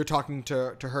on? You're talking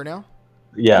to her now?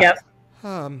 Yeah. Yes.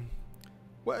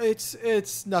 Well,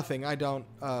 it's nothing. I don't.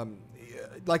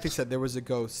 Like I said, there was a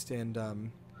ghost,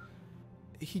 and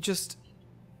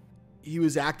he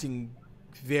was acting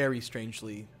very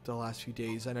strangely the last few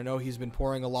days, and I know he's been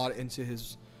pouring a lot into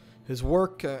his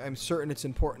work. I'm certain it's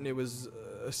important. It was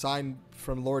a sign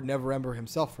from Lord Neverember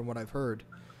himself, from what I've heard.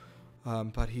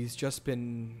 But he's just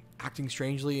been acting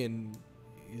strangely, and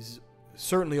he's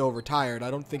certainly overtired.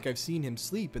 I don't think I've seen him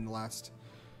sleep in the last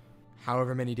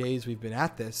however many days we've been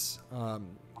at this.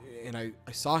 And I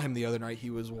saw him the other night. He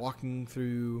was walking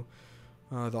through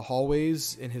the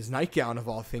hallways in his nightgown, of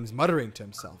all things, muttering to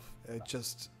himself. It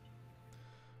just...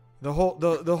 The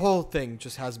whole thing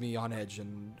just has me on edge,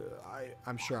 and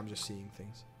I'm sure I'm just seeing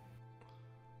things.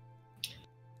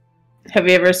 Have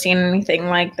you ever seen anything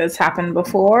like this happen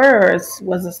before, or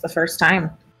was this the first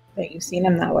time that you've seen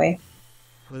him that way?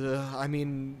 I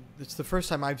mean, it's the first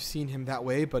time I've seen him that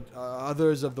way, but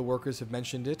others of the workers have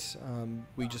mentioned it.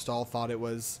 We just all thought it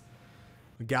was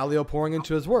Galio pouring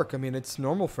into his work. I mean, it's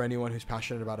normal for anyone who's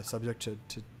passionate about a subject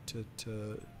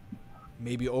to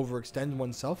maybe overextend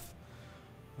oneself.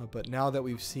 But now that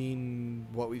we've seen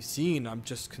what we've seen, I'm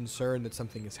just concerned that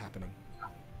something is happening.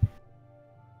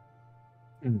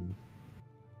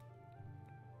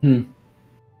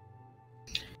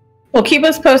 Well, keep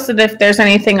us posted if there's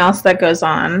anything else that goes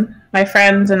on. My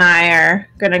friends and I are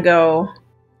going to go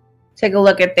take a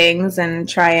look at things and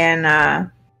try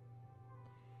and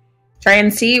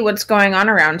see what's going on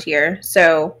around here.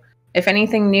 So if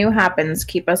anything new happens,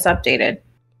 keep us updated.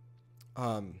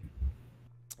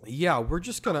 Yeah, we're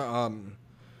just gonna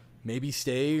maybe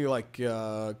stay like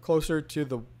closer to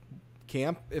the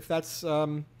camp, if that's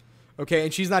okay.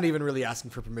 And she's not even really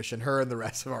asking for permission. Her and the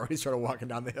rest have already started walking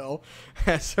down the hill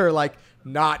as her like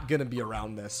not gonna be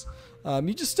around this.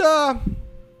 You just tell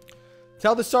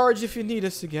the Sarge if you need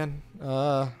us again,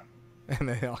 and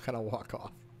then I'll kind of walk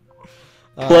off.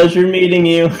 Pleasure meeting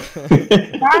you.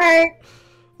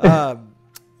 Bye.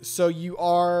 So you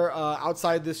are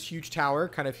outside this huge tower,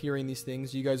 kind of hearing these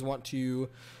things. Do you guys want to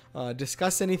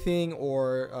discuss anything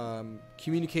or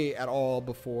communicate at all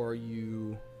before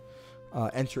you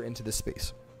enter into this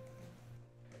space?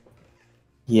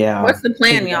 Yeah. What's the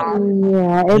plan, y'all?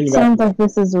 Yeah, it sounds like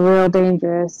this is real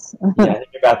dangerous. Yeah, I think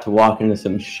you're about to walk into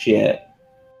some shit.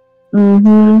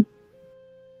 Mm-hmm.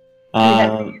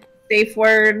 Safe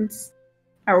words?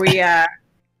 Are we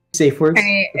Safe words?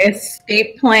 any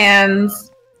escape plans?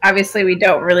 Obviously, we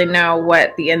don't really know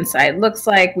what the inside looks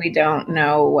like. We don't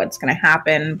know what's going to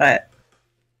happen, but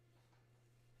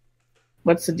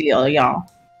what's the deal, y'all?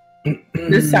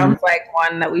 This sounds like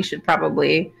one that we should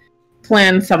probably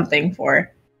plan something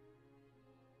for.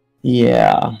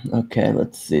 Yeah. Okay,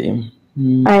 let's see.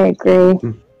 I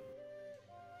agree.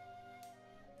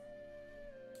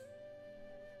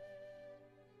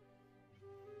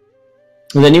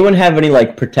 Does anyone have any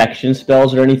like protection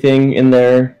spells or anything in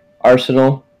their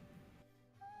arsenal?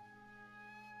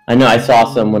 I know I saw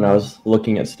some when I was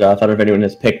looking at stuff. I don't know if anyone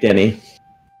has picked any.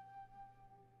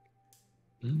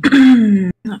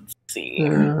 Let's see.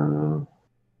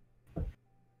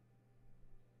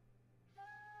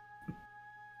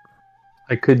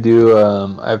 I could do.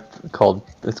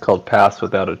 It's called Pass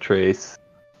Without a Trace.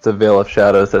 It's a veil of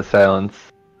shadows that silence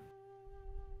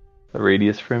a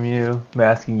radius from you,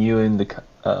 masking you and the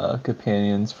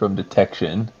companions from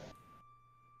detection.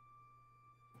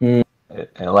 And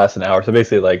it lasts an hour. So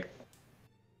basically,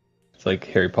 it's like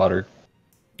Harry Potter.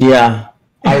 Yeah,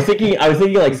 I was thinking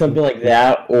like something like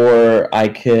that, or I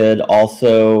could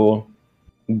also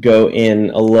go in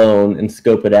alone and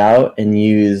scope it out and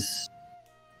use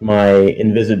my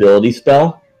invisibility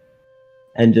spell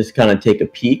and just kind of take a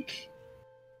peek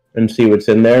and see what's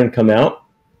in there and come out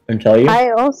and tell you.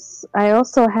 I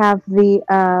also have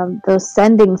the those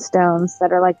sending stones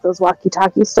that are like those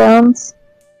walkie-talkie stones.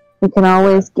 we can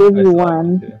always give you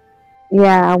one.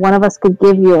 Yeah, one of us could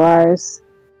give you ours,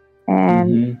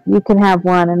 and you can have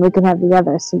one, and we can have the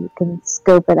other, so you can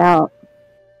scope it out.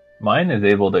 Mine is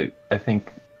able to, I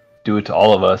think, do it to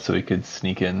all of us, so we could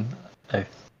sneak in. I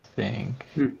think.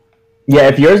 Yeah,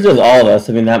 if yours does all of us,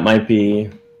 I mean that might be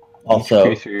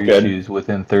also each creature you choose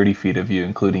within 30 feet of you,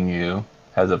 including you,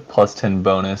 has a +10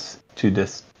 bonus to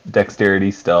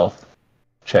dexterity stealth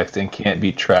checks and can't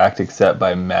be tracked except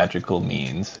by magical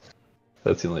means.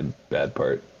 That's the only bad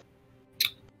part.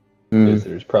 Because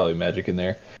there's probably magic in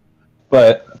there.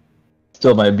 But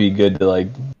still might be good to like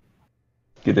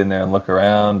get in there and look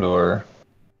around, or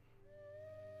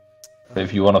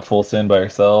if you want a full sin by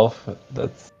yourself,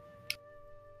 that's,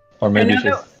 or maybe it's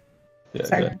just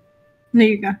sorry. There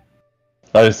you go.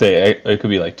 I would just say it could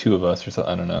be like 2 of us or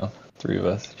something. I don't know, 3 of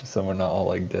us, just so we're not all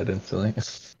like dead instantly.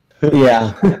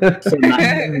 Yeah, so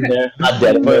not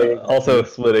dead. But also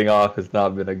splitting off has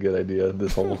not been a good idea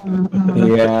this whole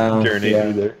journey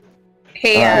either.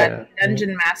 Hey,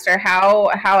 Dungeon Master, how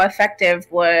effective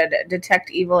would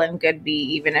detect evil and good be,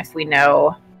 even if we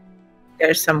know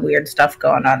there's some weird stuff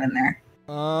going on in there?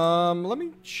 Let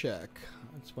me check.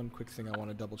 That's one quick thing I want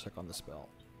to double check on the spell.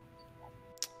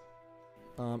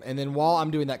 And then while I'm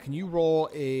doing that, can you roll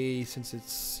since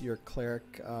it's your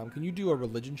cleric, can you do a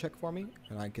religion check for me?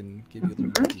 And I can give you a little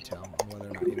more detail on whether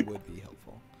or not it would be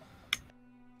helpful.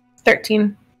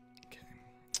 13. Okay.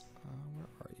 Where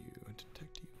are you?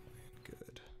 Detect evil and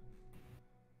good.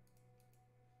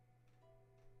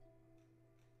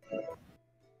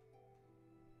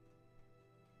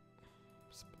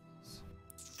 Spells.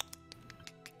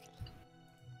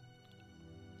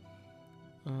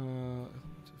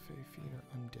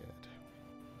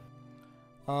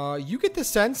 You get the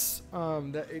sense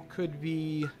that it could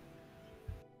be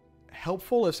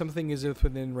helpful if something is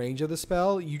within range of the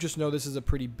spell. You just know this is a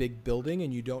pretty big building,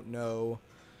 and you don't know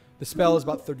the spell is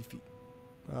about 30 feet.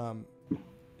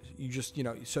 You just,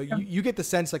 so you get the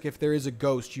sense like if there is a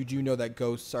ghost, you do know that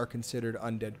ghosts are considered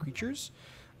undead creatures,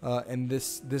 and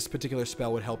this particular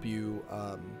spell would help you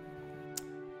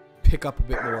pick up a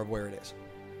bit more of where it is.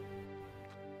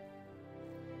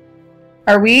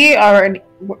 Are we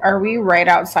right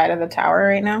outside of the tower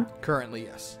right now? Currently,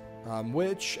 yes.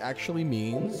 Which actually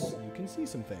means you can see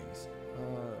some things.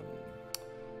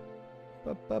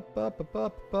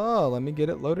 Let me get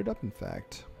it loaded up, in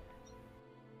fact.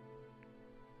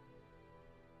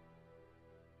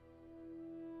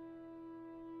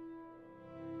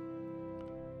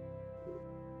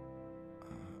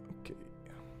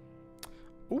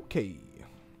 Okay.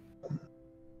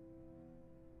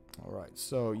 All right,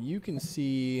 so you can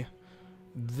see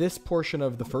this portion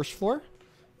of the first floor.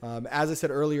 As I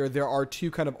said earlier, there are 2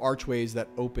 kind of archways that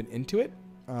open into it.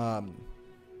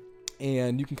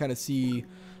 And you can kind of see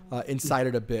inside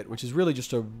it a bit, which is really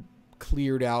just a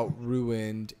cleared out,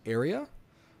 ruined area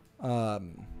that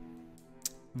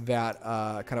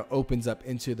kind of opens up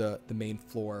into the main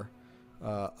floor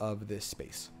of this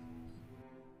space.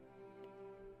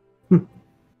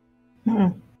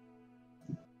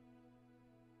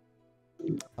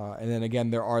 And then again,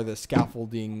 there are the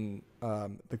scaffolding,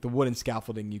 like the wooden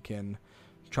scaffolding you can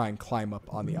try and climb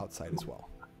up on the outside as well.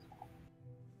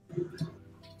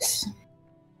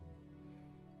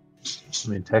 I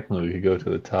mean, technically we could go to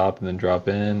the top and then drop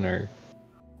in, or...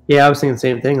 Yeah, I was thinking the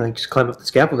same thing, like just climb up the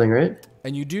scaffolding, right?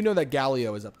 And you do know that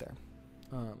Galio is up there.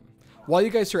 While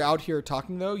you guys are out here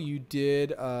talking, though, you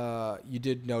did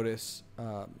notice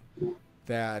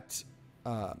that,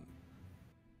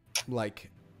 like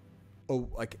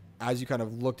as you kind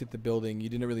of looked at the building, you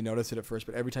didn't really notice it at first,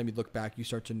 but every time you look back, you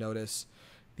start to notice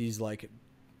these dark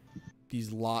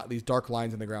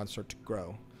lines in the ground start to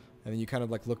grow, and then you kind of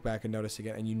like look back and notice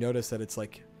again, and you notice that it's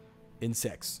like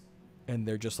insects, and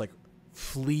they're just like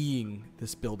fleeing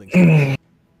this building.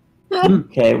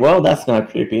 Okay, well that's not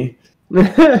creepy. Are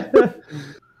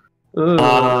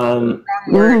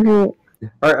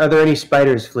there any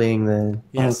spiders fleeing then?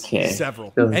 Yes, okay.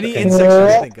 Several. Any insects you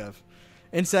can think of.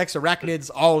 Insects, arachnids,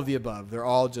 all of the above. They're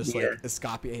all just like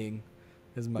escaping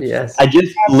as much. Yes. I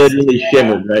just literally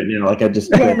shivered right now. Like I just.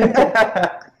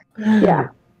 Yeah. I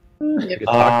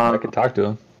could talk to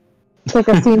him. It's like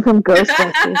a scene from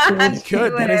Ghostbusters. You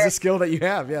could. That is a skill that you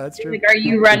have. Yeah, that's true. Like, are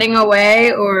you running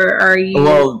away, or are you...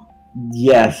 Well,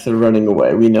 yes, they're running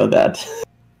away. We know that.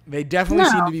 They definitely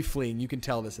seem to be fleeing. You can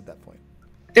tell this at that point.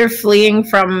 They're fleeing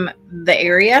from the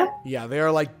area? Yeah, they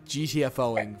are like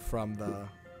GTFOing from the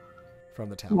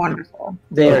town. Wonderful.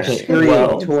 They are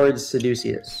scurrying towards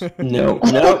Seducius. No.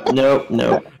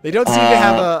 They don't seem to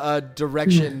have a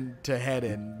direction to head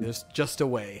in. There's just a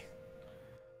way.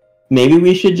 maybe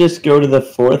we should just go to the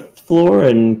 4th floor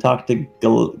and talk to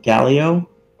Galio.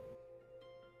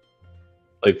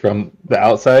 Like from the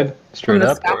outside, straight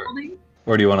up, scaffolding?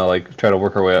 or do you want to like try to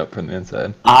work our way up from the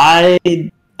inside? I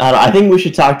think we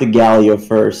should talk to Galio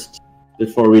first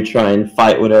before we try and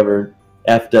fight whatever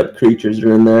effed up creatures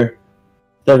are in there.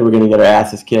 I thought we were gonna get our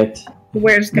asses kicked.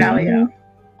 Where's Galio?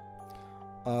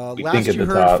 Last you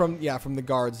heard from the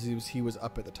guards, he was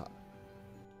up at the top.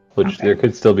 Which there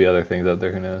could still be other things out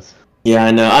there. Who knows? Yeah,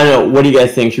 I know. What do you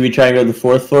guys think? Should we try and go to the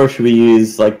 4th floor? Or should we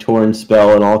use like Torn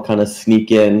spell and all kind of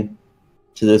sneak in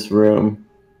to this room,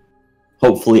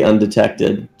 hopefully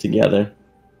undetected together?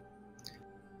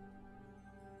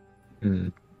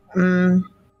 It's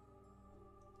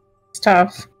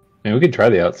tough. I mean, we could try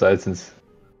the outside since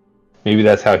maybe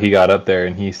that's how he got up there,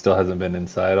 and he still hasn't been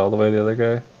inside all the way. The other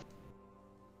guy.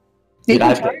 Dude,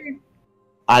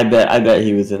 I bet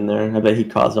he was in there. I bet he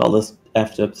caused all this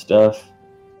effed up stuff.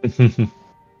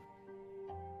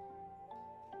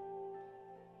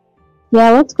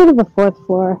 Yeah, let's go to the 4th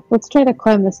floor. Let's try to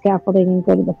climb the scaffolding and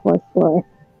go to the 4th floor.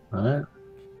 Alright.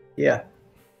 Yeah.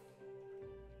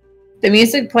 The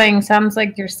music playing sounds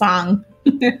like your song.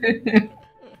 I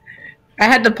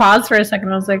had to pause for a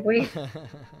second. I was like, wait.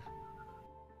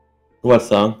 What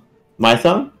song? My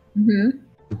song? Mm-hmm.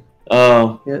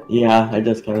 Oh, yeah, it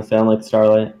does kind of sound like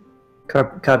Starlight.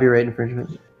 Copyright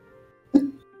infringement.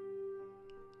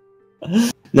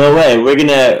 No way,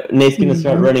 Nate's gonna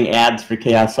start running ads for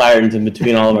Chaos Sirens in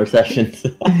between all of our sessions.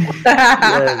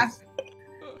 Yes.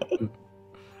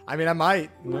 I mean, I might.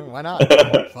 No, why not?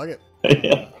 Fuck it.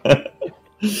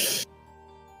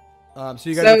 So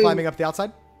you guys are climbing up the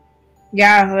outside?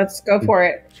 Yeah, let's go for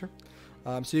it. Sure.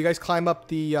 So you guys climb up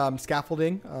the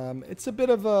scaffolding. It's a bit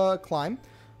of a climb.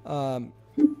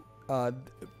 The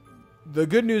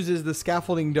good news is the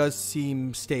scaffolding does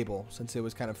seem stable since it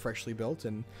was kind of freshly built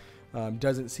and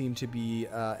doesn't seem to be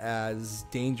as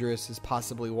dangerous as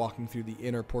possibly walking through the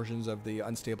inner portions of the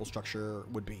unstable structure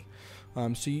would be.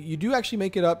 So you do actually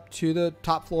make it up to the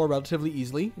top floor relatively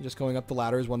easily, just going up the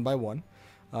ladders one by one.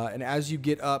 And as you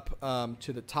get up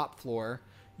to the top floor,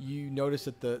 you notice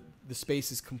that the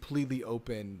space is completely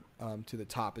open to the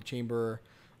top. The chamber,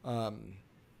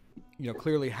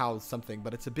 clearly housed something,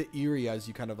 but it's a bit eerie as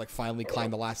you kind of like finally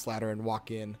climb the last ladder and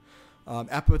walk in.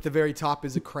 Up at the very top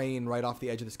is a crane right off the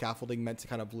edge of the scaffolding meant to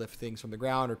kind of lift things from the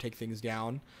ground or take things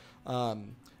down.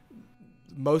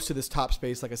 Most of this top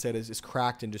space, like I said, is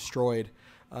cracked and destroyed.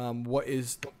 What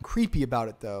is creepy about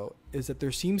it, though, is that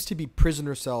there seems to be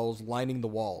prisoner cells lining the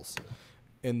walls,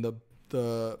 and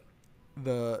the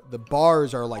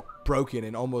bars are like broken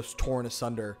and almost torn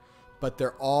asunder, but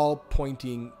they're all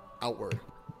pointing outward,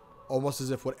 almost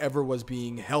as if whatever was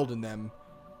being held in them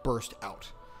burst out.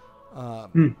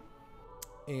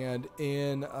 And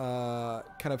in kind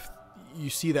of, you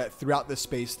see that throughout this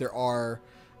space there are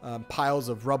piles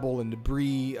of rubble and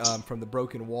debris from the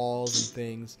broken walls and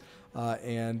things.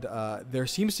 And there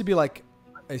seems to be like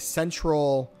a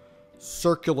central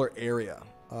circular area.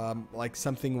 Like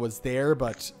something was there,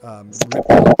 but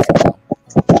ripped out.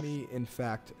 Let me, in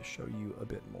fact, show you a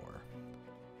bit more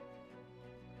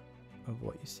of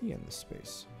what you see in this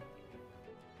space.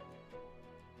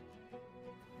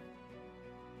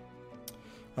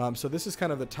 So this is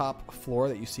kind of the top floor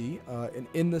that you see. And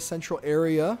in the central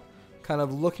area, kind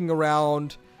of looking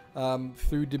around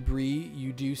through debris,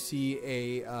 you do see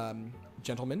a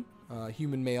gentleman,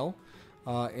 human male,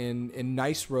 in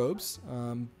nice robes.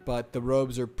 But the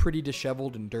robes are pretty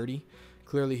disheveled and dirty.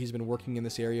 Clearly he's been working in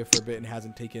this area for a bit and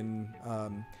hasn't taken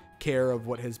care of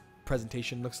what his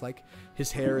presentation looks like.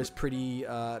 His hair is pretty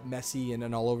messy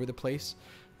and all over the place.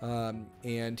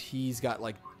 And he's got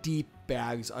like deep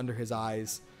bags under his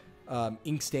eyes,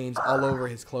 ink stains all over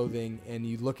his clothing, and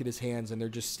you look at his hands and they're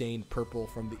just stained purple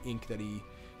from the ink that he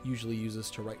usually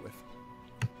uses to write with.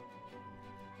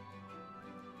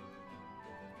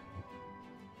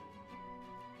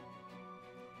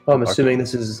 Well, I'm assuming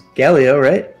this is Galio,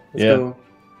 right? Go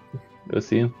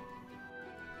see him.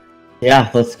 Yeah,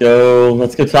 let's go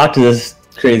talk to this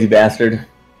crazy bastard.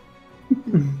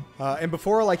 And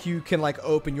before like you can like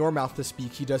open your mouth to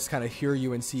speak, he does kind of hear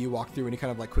you and see you walk through, and he kind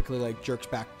of like quickly like jerks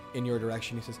back in your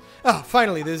direction. He says, "Oh,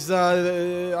 finally, there's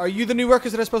are you the new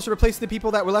workers that are supposed to replace the people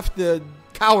that were left? The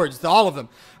cowards, all of them.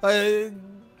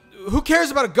 Who cares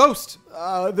about a ghost?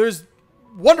 There's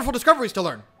wonderful discoveries to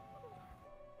learn."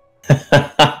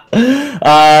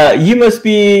 You must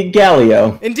be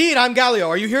Galio. Indeed, I'm Galio.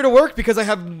 Are you here to work? Because I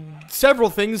have several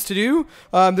things to do.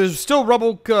 There's still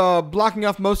rubble blocking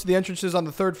off most of the entrances on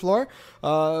the 3rd floor.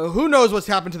 Who knows what's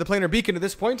happened to the planar beacon at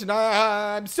this point, and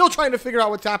I'm still trying to figure out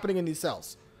what's happening in these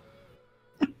cells.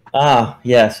 Ah,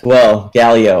 yes. Well,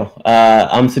 Galio,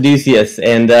 I'm Seducius,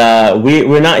 and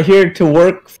we're not here to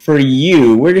work for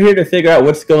you. We're here to figure out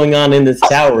what's going on in this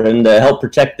tower and help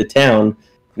protect the town.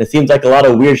 And it seems like a lot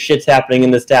of weird shit's happening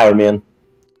in this tower, man.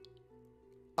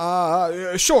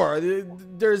 Sure.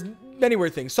 There's many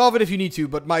weird things. Solve it if you need to,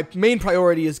 but my main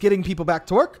priority is getting people back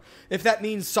to work. If that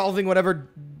means solving whatever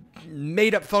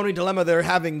made-up phony dilemma they're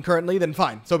having currently, then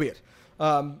fine. So be it.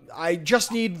 I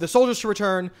just need the soldiers to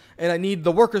return, and I need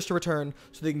the workers to return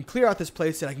so they can clear out this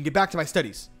place and I can get back to my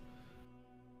studies.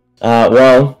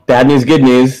 Well, bad news, good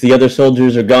news. The other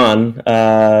soldiers are gone.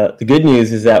 The good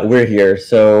news is that we're here.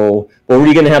 So what were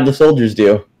you going to have the soldiers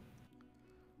do?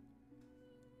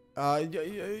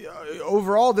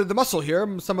 Overall, the muscle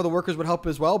here. Some of the workers would help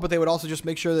as well, but they would also just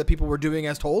make sure that people were doing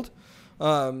as told.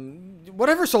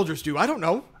 Whatever soldiers do, I don't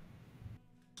know.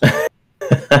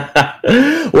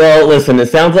 Well, listen, it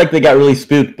sounds like they got really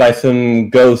spooked by some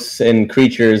ghosts and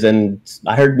creatures, and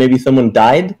I heard maybe someone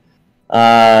died,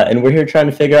 and we're here trying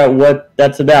to figure out what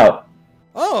that's about.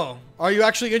 Oh, are you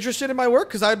actually interested in my work?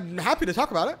 Because I'm happy to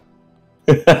talk about it.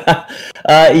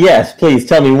 Yes, please,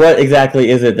 tell me, what exactly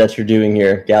is it that you're doing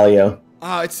here, Galio?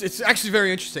 It's actually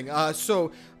very interesting. It's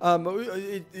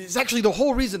actually the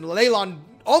whole reason Leilon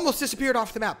almost disappeared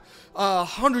off the map.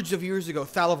 Hundreds of years ago,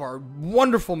 Thalavar,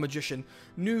 wonderful magician,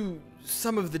 knew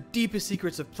some of the deepest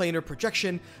secrets of planar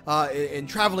projection and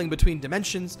traveling between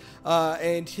dimensions.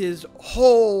 And his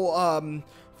whole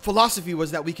philosophy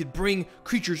was that we could bring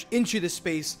creatures into this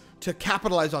space to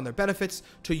capitalize on their benefits,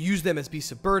 to use them as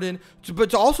beasts of burden,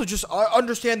 but to also just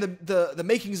understand the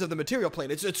makings of the material plane.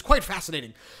 It's quite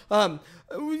fascinating.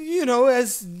 You know,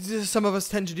 as some of us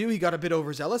tend to do, he got a bit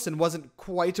overzealous and wasn't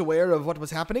quite aware of what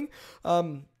was happening.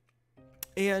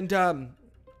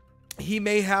 He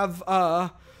may have,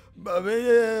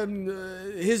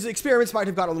 his experiments might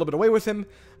have gotten a little bit away with him,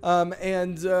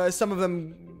 and some of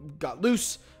them got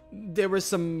loose. There was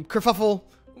some kerfuffle,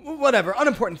 whatever,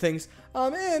 unimportant things.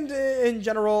 And in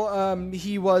general,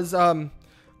 he was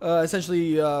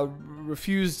essentially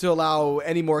refused to allow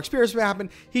any more experiments to happen.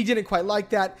 He didn't quite like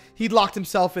that. He locked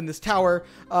himself in this tower,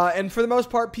 and for the most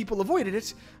part, people avoided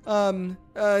it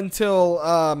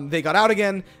until they got out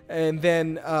again, and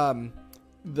then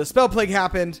the spell plague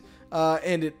happened,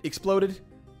 and it exploded.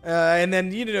 And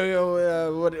then, you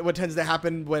know, what tends to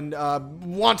happen when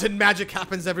wanton magic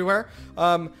happens everywhere.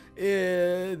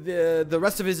 The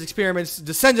rest of his experiments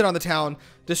descended on the town,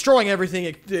 destroying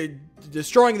everything,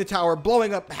 destroying the tower,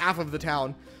 blowing up half of the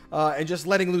town, and just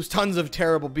letting loose tons of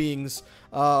terrible beings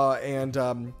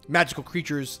and magical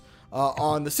creatures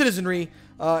on the citizenry.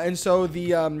 And so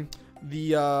the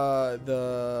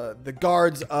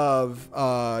guards of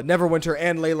Neverwinter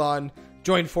and Leilon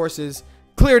joined forces,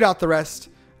 cleared out the rest,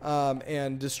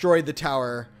 and destroyed the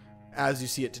tower as you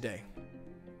see it today.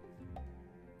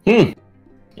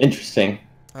 Interesting.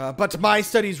 But my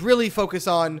studies really focus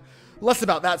on less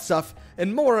about that stuff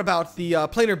and more about the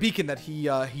planar beacon that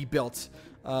he built.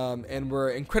 And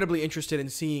we're incredibly interested in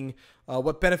seeing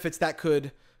what benefits that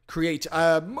could create.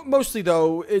 Mostly,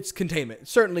 though, it's containment.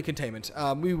 Certainly containment.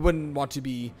 We wouldn't want to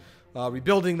be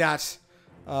rebuilding that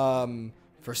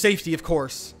for safety, of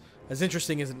course. As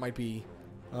interesting as it might be.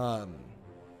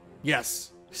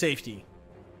 Yes, safety.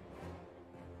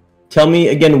 Tell me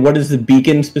again, what does the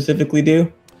beacon specifically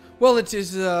do? Well, it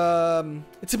is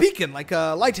it's a beacon, like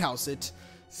a lighthouse. It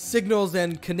signals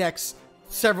and connects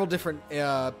several different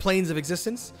planes of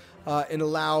existence and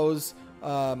allows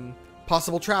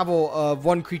possible travel of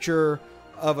one creature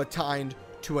of a kind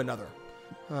to another.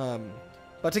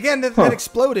 But again, that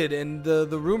exploded, and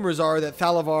the rumors are that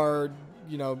Thalavar,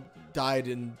 you know, died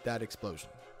in that explosion.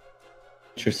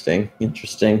 Interesting.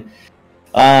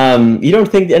 You don't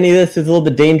think any of this is a little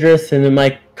bit dangerous and it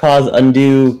might cause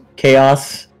undue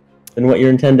chaos in what you're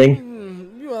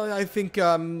intending? Well, I think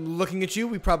looking at you,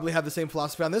 we probably have the same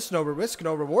philosophy on this. No risk,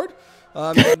 no reward.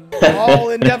 All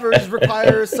endeavors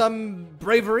require some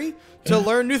bravery to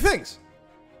learn new things.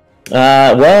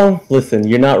 Well, listen,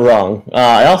 you're not wrong.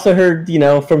 I also heard, you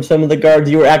know, from some of the guards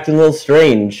you were acting a little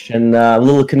strange and a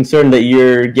little concerned that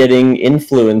you're getting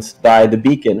influenced by the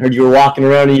beacon. Heard you were walking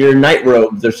around in your night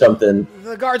robes or something.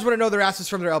 The guards want to know their asses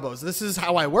from their elbows. This is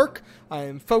how I work. I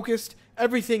am focused.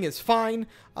 Everything is fine.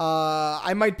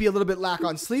 I might be a little bit lack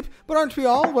on sleep, but aren't we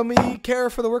all? When we care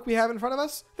for the work we have in front of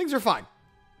us, things are fine.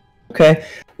 Okay.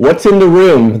 What's in the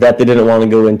room that they didn't want to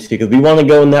go into? Because we want to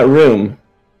go in that room.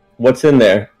 What's in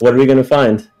there? What are we going to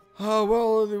find?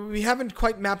 Well, we haven't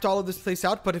quite mapped all of this place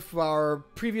out, but if our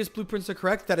previous blueprints are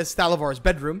correct, that is Thalavar's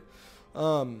bedroom.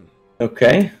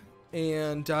 Okay.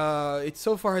 And it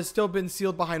so far has still been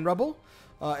sealed behind rubble,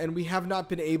 and we have not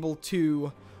been able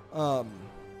to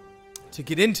to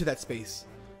get into that space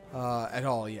at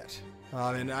all yet.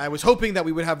 And I was hoping that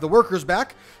we would have the workers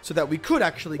back so that we could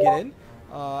actually get in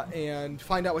and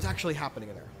find out what's actually happening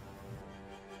in there.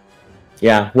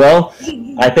 Yeah, well,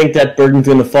 I think that burden's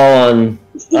going to fall on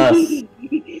us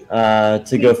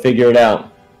to go figure it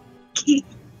out.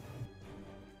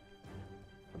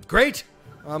 Great.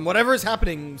 Whatever is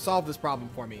happening, solve this problem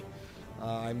for me.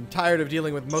 I'm tired of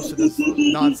dealing with most of this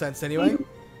nonsense anyway.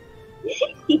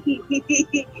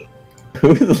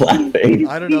 Who's laughing?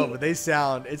 I don't know, but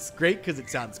it's great because it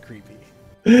sounds creepy.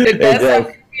 It does sound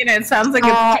creepy, and it sounds like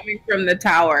it's coming from the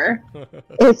tower.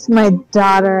 It's my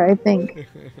daughter, I think.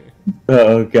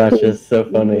 Oh gosh, that's so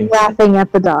funny. Laughing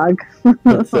at the dog.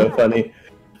 That's so funny.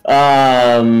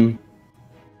 All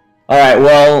right,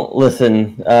 well,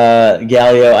 listen,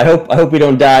 Galio, I hope we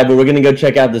don't die, but we're gonna go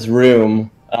check out this room.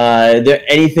 Is there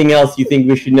anything else you think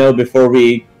we should know before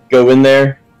we go in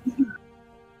there?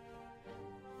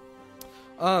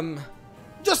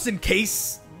 Just in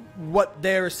case what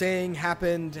they're saying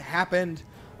happened,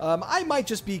 I might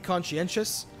just be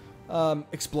conscientious,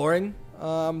 exploring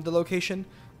the location.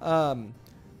 And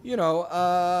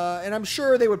I'm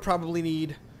sure they would probably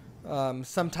need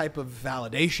some type of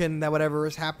validation that whatever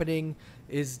is happening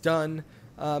is done.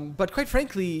 But quite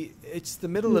frankly, it's the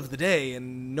middle of the day,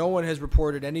 and no one has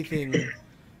reported anything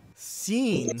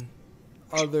seen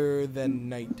other than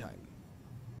nighttime.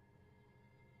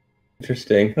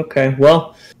 Interesting. Okay,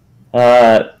 well,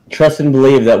 trust and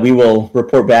believe that we will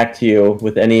report back to you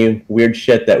with any weird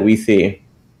shit that we see.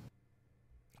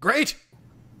 Great!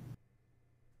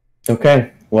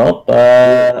 Okay, well,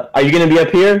 are you going to be up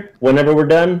here whenever we're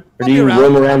done? Or do you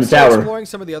roam around the tower? Exploring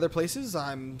some of the other places.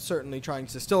 I'm certainly trying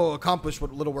to still accomplish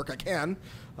what little work I can.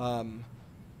 Mind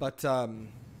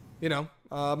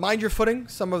your footing.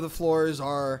 Some of the floors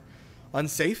are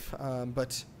unsafe,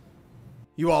 but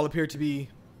you all appear to be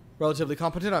relatively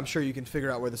competent. I'm sure you can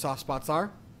figure out where the soft spots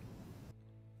are.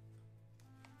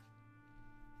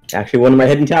 Actually, one of my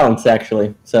hidden talents,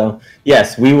 actually. So,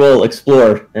 yes, we will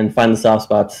explore and find the soft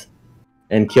spots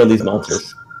and kill these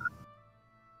monsters.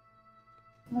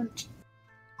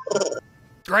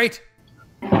 Great.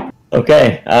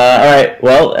 Okay. All right.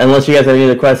 Well, unless you guys have any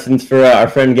other questions for our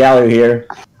friend Gallo here,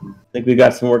 I think we've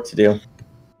got some work to do.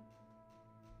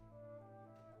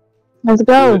 Let's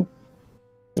go.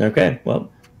 Okay.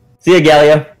 Well, see ya,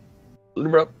 Gallia.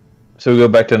 So we go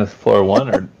back to floor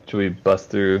 1, or should we bust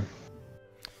through?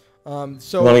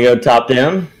 So want to go top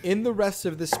down? In the rest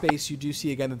of the space, you do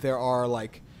see again that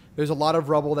there's a lot of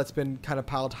rubble that's been kind of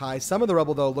piled high. Some of the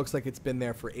rubble, though, looks like it's been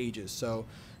there for ages. So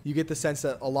you get the sense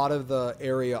that a lot of the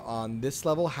area on this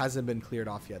level hasn't been cleared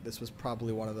off yet. This was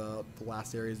probably one of the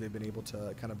last areas they've been able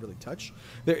to kind of really touch.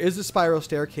 There is a spiral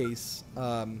staircase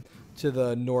to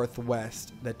the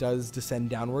northwest that does descend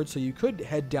downward. So you could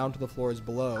head down to the floors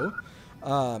below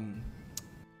from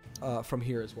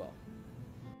here as well.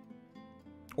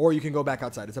 Or you can go back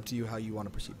outside. It's up to you how you want to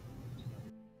proceed.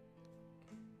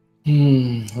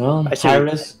 Well, high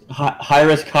risk,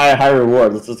 high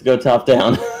reward. Let's just go top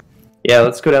down. Yeah,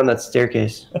 let's go down that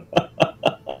staircase.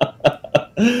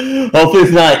 Hopefully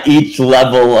it's not each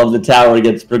level of the tower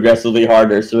gets progressively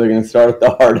harder, so we're going to start with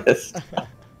the hardest.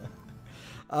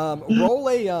 Roll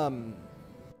a...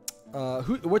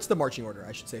 what's the marching order,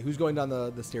 I should say? Who's going down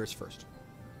the stairs first?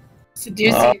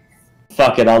 Seduce.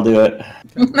 Fuck it, I'll do it.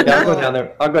 Okay. Yeah, I'll go down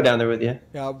there. I'll go down there with you.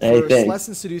 Yeah, Hey, for Celeste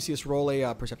and Seducius, roll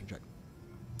a perception check.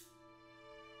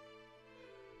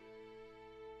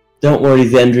 Don't worry,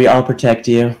 Zendri, I'll protect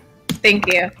you. Thank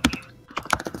you.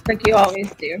 Like you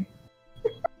always do.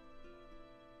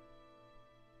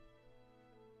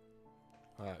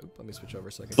 Let me switch over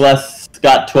a second. Celeste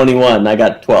got 21, I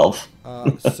got 12.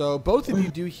 So both of you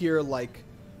do hear, like,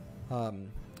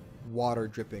 water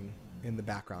dripping in the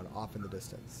background, off in the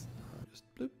distance. Just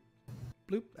bloop,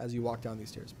 bloop, as you walk down these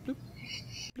stairs. Bloop,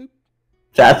 bloop.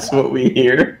 That's what we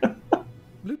hear.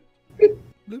 Bloop, bloop,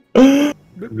 bloop.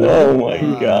 Oh my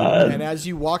god. And as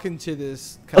you walk into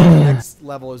this kind of next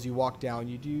level, as you walk down,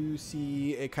 you do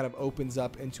see it kind of opens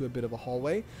up into a bit of a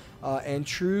hallway. And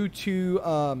true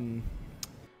to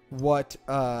what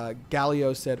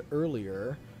Galio said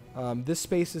earlier, this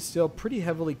space is still pretty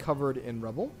heavily covered in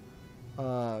rubble.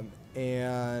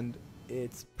 And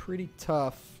it's pretty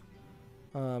tough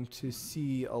to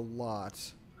see a lot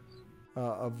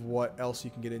of what else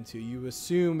you can get into. You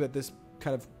assume that this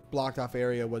kind of blocked off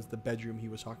area was the bedroom he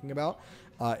was talking about,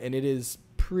 and it is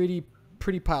pretty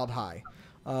piled high.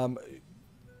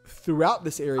 Throughout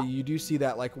this area, you do see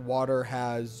that like water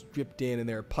has dripped in, and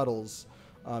there are puddles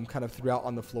kind of throughout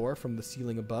on the floor from the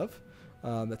ceiling above.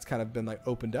 That's kind of been like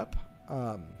opened up.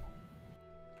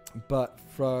 but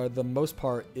for the most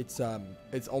part, it's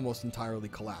almost entirely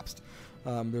collapsed.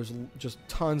 There's just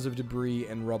tons of debris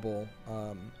and rubble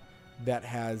that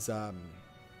has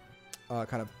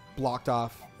kind of blocked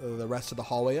off the rest of the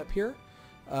hallway up here,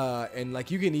 and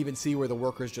like you can even see where the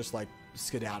workers just like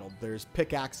skedaddled. There's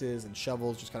pickaxes and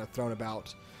shovels just kind of thrown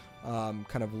about,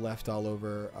 kind of left all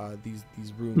over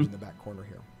these rooms in the back corner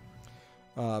here.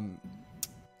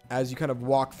 As you kind of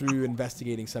walk through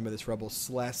investigating some of this rubble,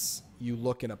 Celeste, you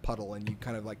look in a puddle and you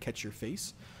kind of like catch your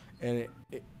face, and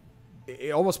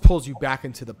it almost pulls you back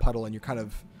into the puddle, and you're kind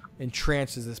of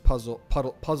entranced as this puddle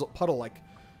like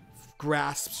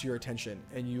grasps your attention,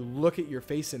 and you look at your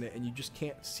face in it, and you just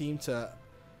can't seem to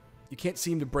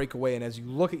break away. And as you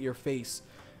look at your face,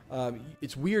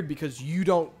 it's weird because you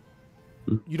don't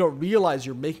realize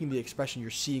you're making the expression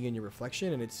you're seeing in your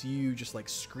reflection, and it's you just like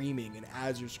screaming, and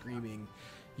as you're screaming,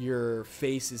 your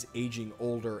face is aging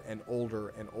older and older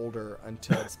and older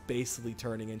until it's basically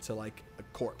turning into like a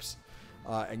corpse.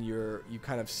 And you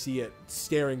kind of see it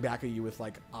staring back at you with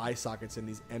like eye sockets and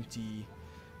these empty,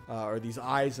 or these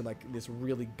eyes and like this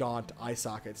really gaunt eye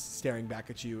sockets staring back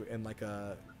at you in like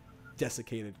a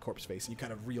desiccated corpse face. And you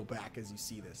kind of reel back as you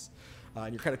see this.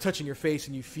 And you're kind of touching your face,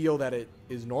 and you feel that it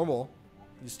is normal.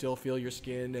 You still feel your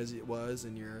skin as it was,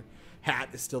 and your hat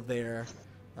is still there.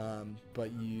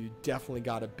 But you definitely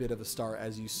got a bit of a start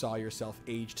as you saw yourself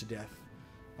age to death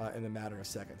in a matter of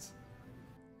seconds.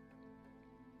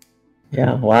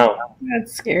 Yeah, wow.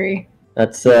 That's scary.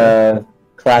 That's a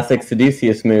classic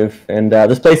Seducius move, and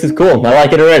this place is cool. I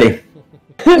like it already.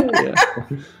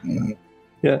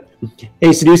 Yeah.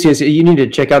 Hey, Seducius, you need to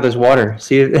check out this water.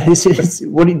 See, tell me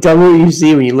what you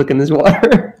see when you look in this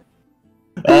water.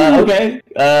 Okay,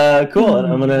 cool. And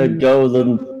I'm gonna go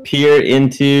and peer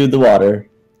into the water.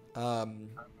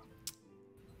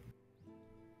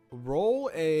 Roll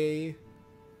a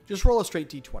straight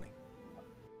D20.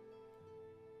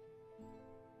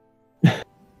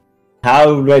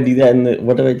 How do I do that?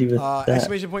 What do I do with that?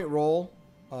 Exclamation point roll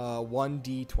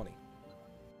 1D20.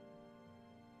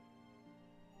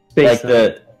 Like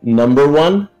the number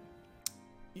one?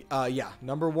 Yeah,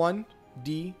 number 1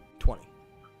 D20.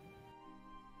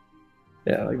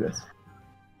 Yeah, like this.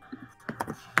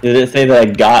 Did it say that I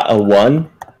got a 1?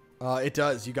 It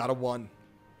does. You got a 1.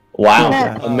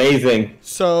 Wow, amazing.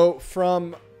 So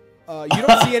from you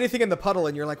don't see anything in the puddle,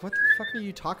 and you're like, "What the fuck are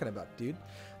you talking about, dude?"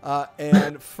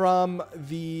 And from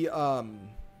the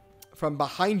from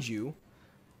behind you,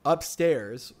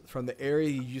 upstairs, from the area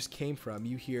you just came from,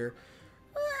 you hear.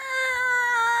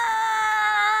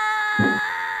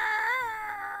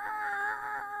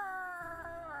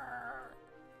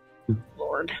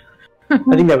 Lord. I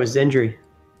think that was Zendri.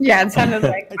 Yeah, it sounded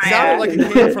like It sounded like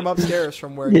it came from upstairs,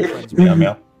 from where your friends were. Meow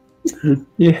meow.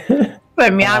 Yeah.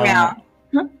 But meow meow.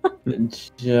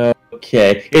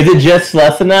 Okay. Is it just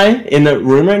Celeste and I in the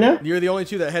room right now? You're the only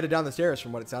two that headed down the stairs,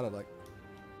 from what it sounded like.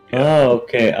 Oh,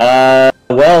 okay.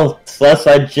 Well, Celeste,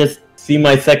 I just see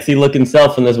my sexy looking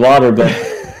self in this water, but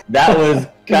that was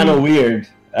kind of weird.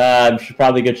 I should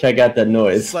probably go check out that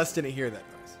noise. Celeste didn't hear that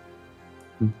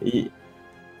noise.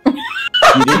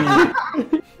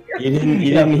 You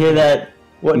didn't hear that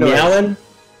What meowing? noise?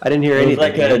 I didn't hear It was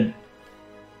anything.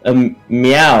 like a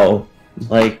meow.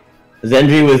 Like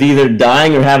Zendri was either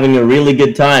dying or having a really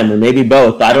good time, or maybe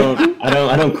both. I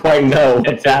don't quite know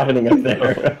what's happening up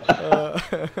there.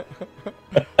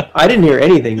 I didn't hear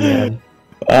anything, man.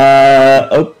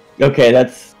 Okay,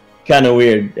 that's kind of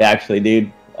weird, actually,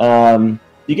 dude.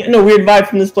 You getting a weird vibe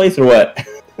from this place, or what?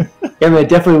 Yeah, I mean, it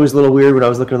definitely was a little weird when I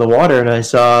was looking in the water and I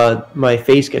saw my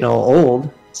face getting all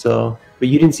old. So, but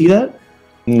you didn't see that?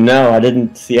 No, I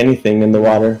didn't see anything in the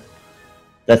water.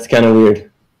 That's kind of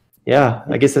weird. Yeah,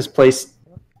 I guess this place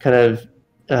kind of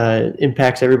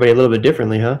impacts everybody a little bit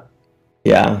differently, huh?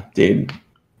 Yeah, dude.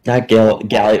 That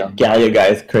Gallia guy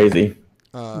is crazy.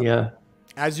 Yeah.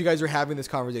 As you guys are having this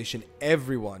conversation,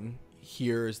 everyone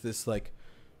hears this like,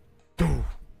 do,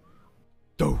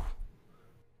 do,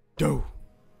 do,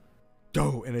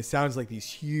 do, and it sounds like these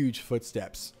huge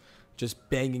footsteps just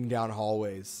banging down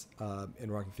hallways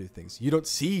and walking through things. You don't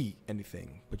see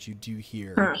anything, but you do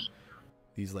hear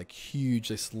these like huge,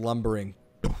 like slumbering,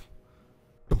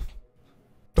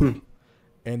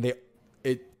 and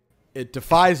it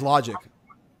defies logic,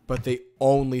 but they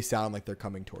only sound like they're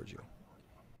coming towards you.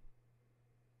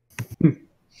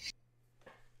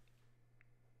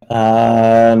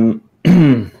 How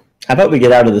about we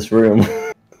get out of this room?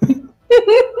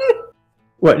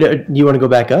 What, do you want to go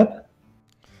back up?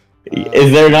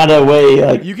 Is there not a way?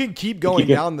 Like, you can keep going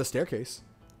down the staircase.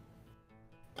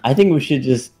 I think we should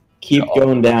just keep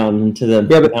going down into the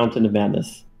Mountain of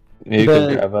Madness. You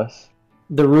can grab us.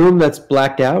 the room that's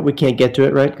blacked out, we can't get to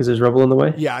it, right? Because there's rubble in the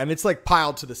way. Yeah, and it's like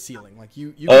piled to the ceiling. Like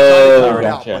you can try to clear it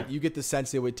out, but you get the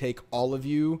sense it would take all of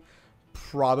you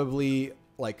probably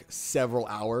like several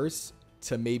hours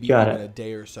to maybe even a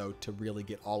day or so to really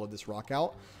get all of this rock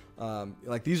out.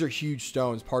 Like these are huge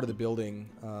stones, part of the building,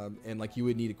 and like you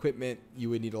would need equipment. You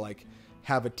would need to like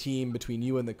have a team between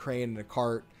you and the crane and a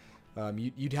cart.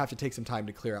 You'd have to take some time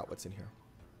to clear out what's in here.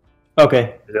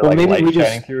 Okay. Is it like maybe light we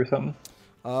shining just through or something?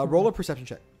 Roll a perception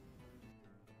check.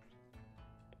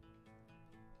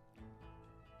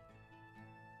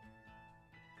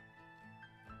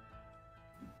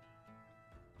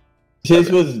 This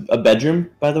was a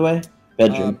bedroom, by the way.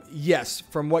 Bedroom. Yes,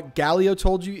 from what Galio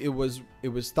told you, it was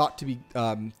thought to be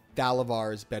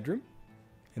Thalavar's bedroom,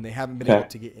 and they haven't been able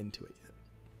to get into it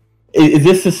yet. Is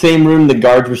this the same room the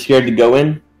guards were scared to go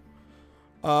in?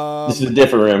 This is a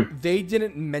different room. They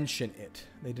didn't mention it.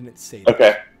 They didn't say that.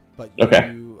 Okay. But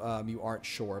you aren't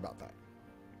sure about that.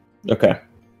 Okay.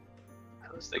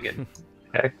 I was thinking,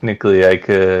 technically, I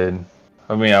could.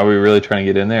 I mean, are we really trying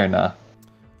to get in there or not?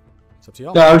 It's up to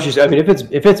y'all. no. I was just. I mean,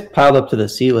 if it's piled up to the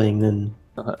ceiling, then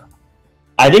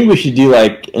I think we should do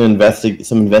like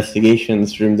some investigation in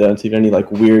this room, though, see if any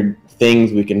like weird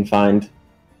things we can find.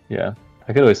 Yeah,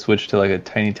 I could always switch to like a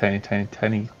tiny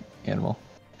animal.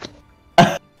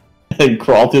 And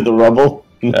crawl through the rubble.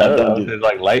 I don't know. There's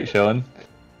like light showing.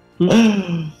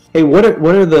 hey, what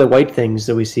are the white things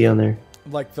that we see on there?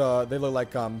 Like they look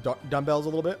like dumbbells a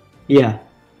little bit. Yeah.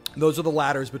 Those are the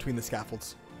ladders between the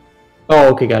scaffolds.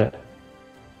 Oh, okay, got it.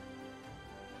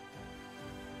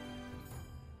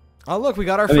 Oh, look, we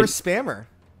got our first spammer.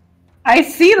 I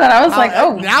see that. I was like,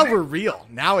 oh. Now we're real.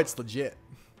 Now it's legit.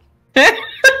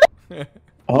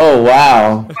 Oh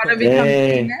wow! Want to become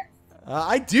famous?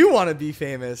 I do want to be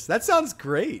famous. That sounds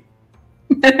great.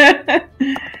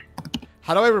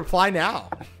 How do I reply now?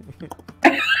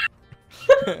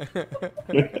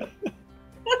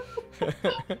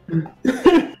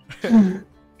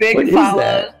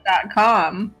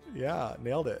 Bigfollows.com. Yeah,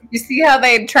 nailed it. You see how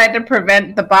they tried to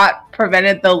prevented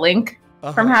the link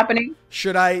from happening?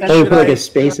 Should I? Oh, you put like a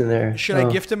space in there. Should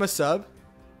I gift him a sub?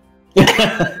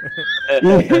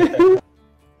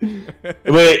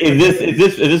 Wait,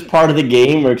 is this part of the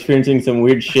game? We're experiencing some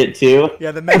weird shit too.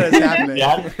 Yeah, the meta is happening.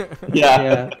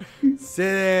 Yeah.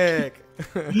 Sick.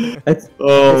 It's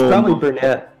probably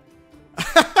Burnett.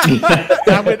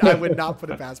 I would not put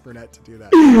it past Burnett to do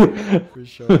that for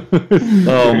sure.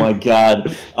 Oh my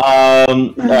god.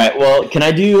 All right. Well, can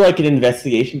I do like an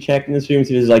investigation check in this room?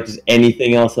 See if there's like just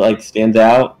anything else that like stands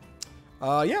out.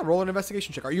 Yeah. Roll an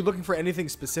investigation check. Are you looking for anything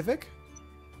specific?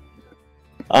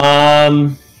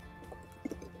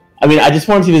 I mean, I just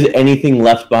want to see if there's anything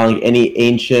left behind, like any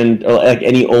ancient or like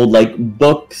any old like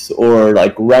books or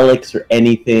like relics or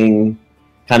anything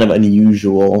kind of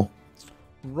unusual.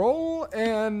 Roll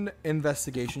an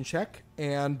investigation check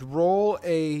and roll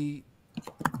a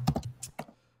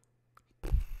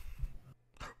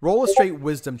straight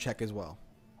wisdom check as well.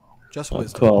 Just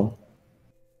wisdom. Cool.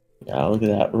 Yeah, look at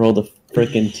that. Roll the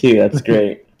freaking 2. That's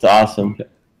great. It's awesome.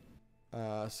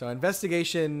 So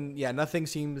investigation, yeah, nothing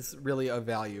seems really of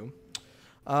value.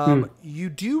 You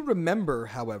do remember,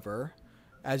 however,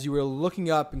 as you were looking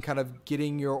up and kind of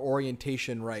getting your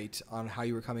orientation right on how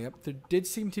you were coming up, there did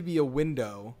seem to be a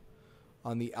window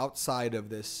on the outside of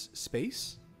this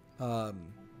space that,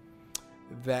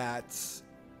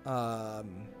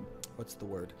 what's the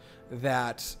word?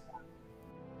 That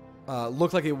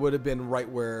looked like it would have been right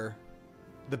where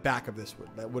the back of this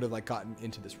would have like gotten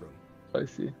into this room. I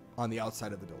see. On the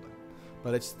outside of the building,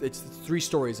 but it's 3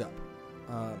 stories up.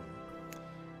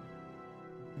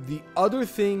 The other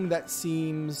thing that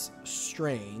seems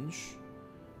strange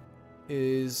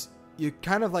is you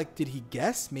kind of like, did he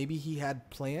guess? Maybe he had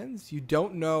plans. You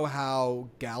don't know how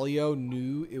Galio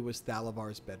knew it was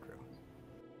Thalavar's bedroom.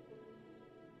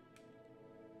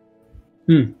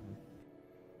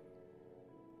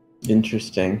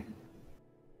 Interesting.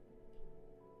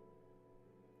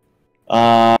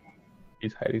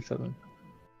 He's hiding something.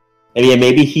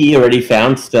 Maybe he already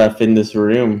found stuff in this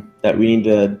room that we need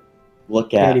to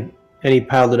look at. And he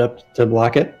piled it up to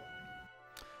block it?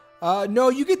 No,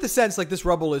 you get the sense like this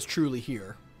rubble is truly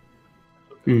here.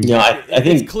 No, I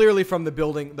think it's clearly from the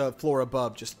building, the floor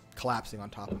above, just collapsing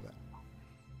on top of it.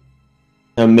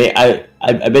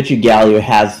 I bet you Galio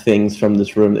has things from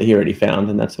this room that he already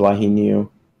found, and that's why he knew.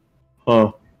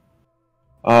 Huh.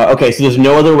 Okay, so there's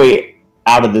no other way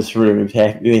out of this room.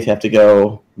 We have to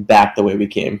go back the way we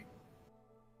came.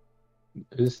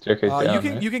 There's a staircase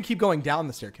down, you can keep going down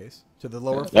the staircase to the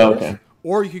lower floors, okay.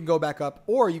 Or you can go back up,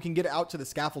 or you can get out to the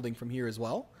scaffolding from here as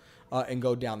well. and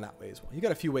go down that way as well. You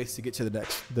got a few ways to get to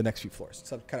the next few floors. It's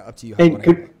kind of up to you how you want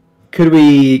to. Could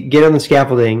we get on the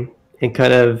scaffolding and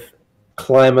kind of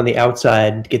climb on the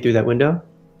outside to get through that window?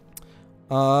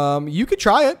 You could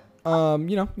try it.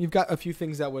 You've got a few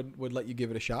things that would let you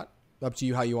give it a shot. Up to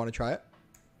you how you want to try it.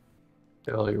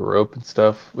 Got like rope and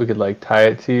stuff. We could like tie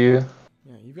it to you.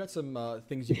 Yeah, you've got some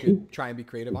things you could try and be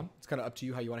creative on. It's kind of up to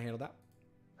you how you want to handle that.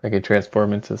 I could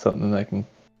transform into something that can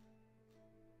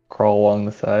crawl along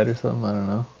the side or something. I don't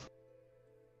know.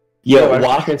 Yeah,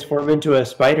 watch transform into a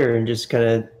spider and just kind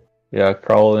of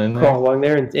crawl along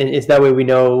there, and it's that way we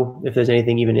know if there's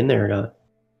anything even in there or not.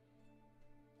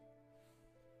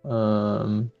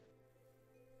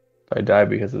 If I die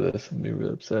because of this, I'd be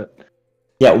really upset.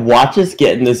 Yeah, watch us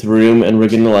get in this room, and we're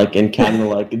gonna like encounter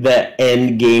like the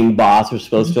end game boss. We're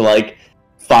supposed to like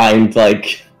find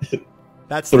like.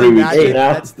 That's the magic.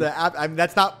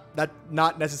 That's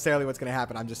not necessarily what's gonna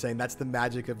happen. I'm just saying that's the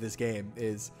magic of this game.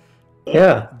 Is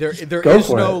there is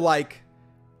no like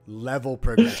level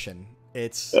progression.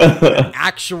 It's an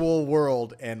actual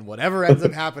world, and whatever ends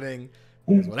up happening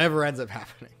is whatever ends up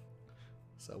happening.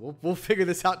 So we'll figure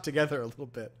this out together a little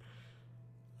bit.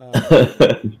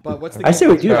 But what's the? I say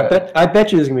we do. I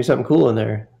bet you there's gonna be something cool in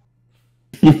there.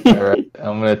 All right,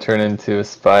 I'm gonna turn into a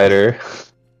spider.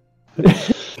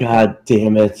 God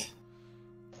damn it!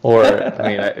 Or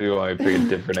you want me to pick a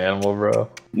different animal, bro?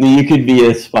 You could be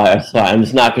a spy. I'm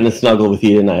just not gonna snuggle with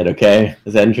you tonight, okay?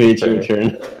 Zendry, it's your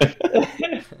turn.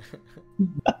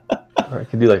 Or I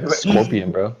could do like a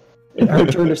scorpion, bro. Our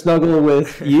turn to snuggle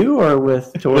with you or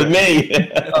with Tor? With me.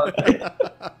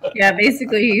 Yeah,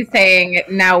 basically he's saying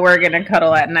now we're gonna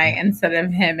cuddle at night instead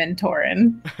of him and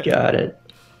Torin. Got it.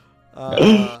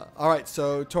 All right,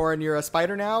 so Torin, you're a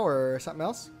spider now, or something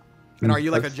else? And are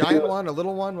you like a giant one, a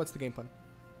little one? What's the game plan?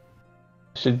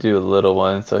 I should do a little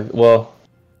one. So,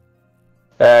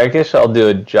 I guess I'll do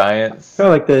a giant. Kind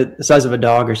of like the size of a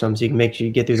dog or something, so you can make sure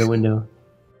you get through the window.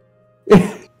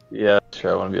 Yeah,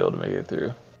 sure. I want to be able to make it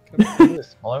through. Can I do a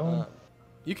smaller one?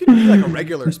 You can be like a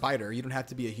regular spider. You don't have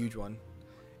to be a huge one.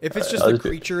 If it's just a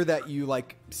creature that you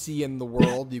like see in the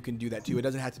world, you can do that too. It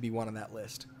doesn't have to be one on that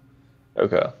list.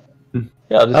 Okay.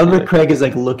 Yeah, I'll just Craig is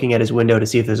like looking at his window to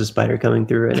see if there's a spider coming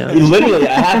through right now. Literally,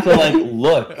 I have to like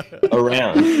look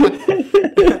around.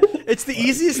 It's the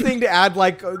easiest thing to add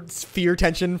like fear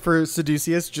tension for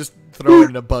Seducius. Just throw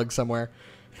in a bug somewhere.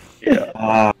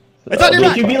 Yeah. It's on your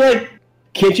back.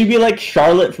 Can't you be like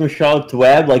Charlotte from Charlotte's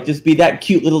Web? Like, just be that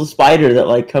cute little spider that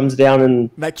like comes down and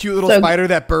that cute little spider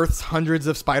that births hundreds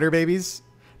of spider babies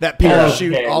that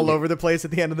parachute all over the place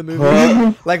at the end of the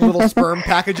movie, like little sperm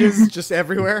packages just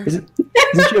everywhere. Isn't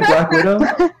she a Black Widow?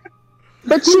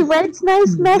 But she writes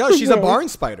nice messages. No, she's a barn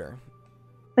spider.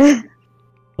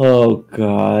 Oh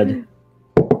God!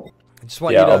 I just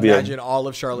want you to imagine all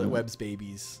of Charlotte Webb's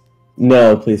babies.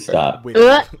 No, please stop.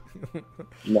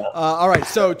 No. All right,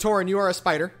 so Torin, you are a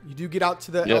spider. You do get out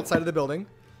to the outside of the building,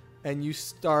 and you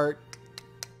start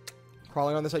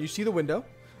crawling on the side. You see the window,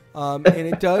 and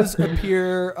it does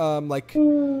appear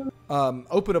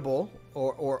openable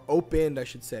or opened, I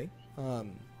should say.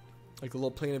 Like a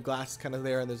little pane of glass kind of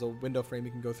there, and there's a window frame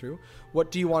you can go through. What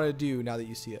do you want to do now that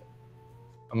you see it?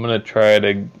 I'm gonna try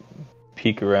to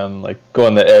peek around, like go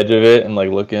on the edge of it and like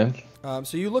look in.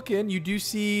 So you look in. You do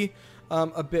see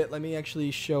a bit. Let me actually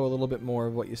show a little bit more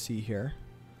of what you see here,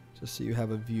 just so you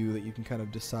have a view that you can kind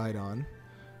of decide on.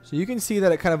 So you can see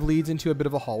that it kind of leads into a bit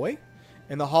of a hallway,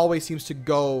 and the hallway seems to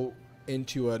go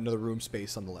into another room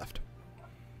space on the left.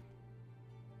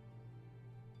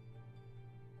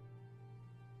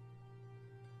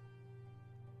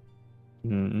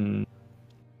 Mm-mm.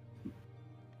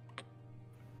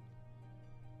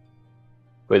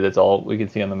 Wait, that's all we can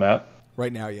see on the map?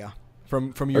 Right now, yeah.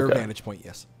 From your vantage point,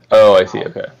 yes. Oh, I see.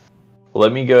 Okay. Well,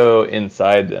 let me go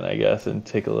inside then, I guess, and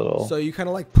take a little... So you kind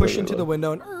of like push into the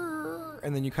window,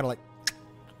 and then you kind of like...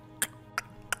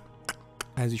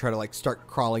 As you try to like start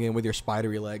crawling in with your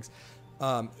spidery legs.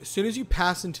 As soon as you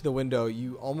pass into the window,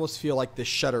 you almost feel like this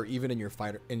shudder even in your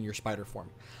spider form.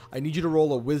 I need you to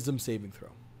roll a wisdom saving throw.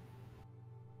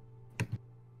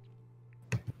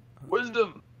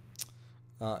 Wisdom!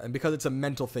 And because it's a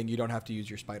mental thing, you don't have to use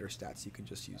your spider stats. You can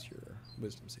just use your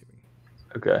wisdom saving.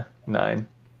 Okay, 9.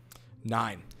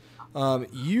 9.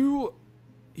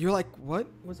 You're like, what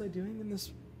was I doing in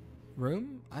this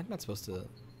room? I'm not supposed to.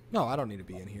 No, I don't need to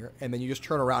be in here. And then you just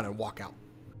turn around and walk out,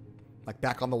 like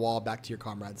back on the wall, back to your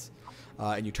comrades,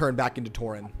 and you turn back into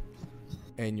Torin,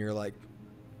 and you're like,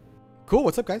 cool.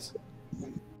 What's up, guys?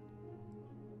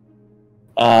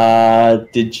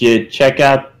 Did you check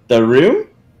out the room?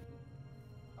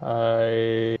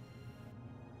 I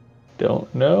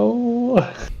don't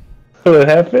know. What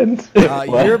happened?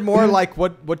 You're more like,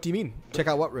 what do you mean? Check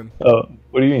out what room? Oh,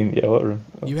 what do you mean? Yeah, what room?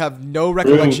 Oh. You have no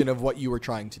recollection of what you were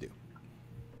trying to do.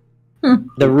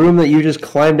 The room that you just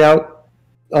climbed out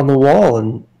on the wall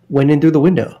and went in through the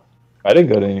window. I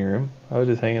didn't go to any room. I was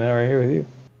just hanging out right here with you.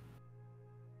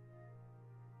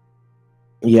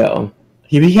 Yo.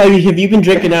 Have you been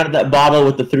drinking out of that bottle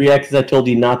with the 3X's I told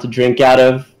you not to drink out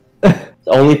of? It's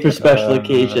only for special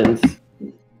occasions.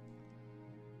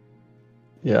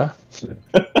 Yeah.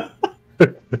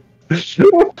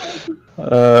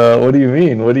 What do you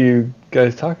mean? What are you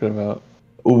guys talking about?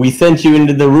 We sent you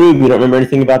into the room. You don't remember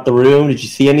anything about the room? Did you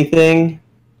see anything?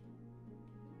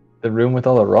 The room with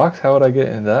all the rocks? How would I get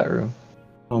in that room?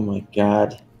 Oh my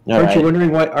god. Aren't you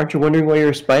wondering why you're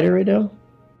a spider right now?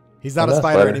 He's not a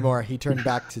spider anymore. He turned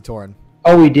back to Torin.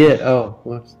 Oh, we did. Oh,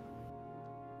 whoops.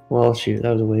 Well, shoot,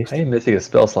 that was a waste. I am missing a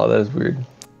spell slot. That is weird.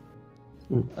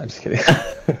 I'm just kidding.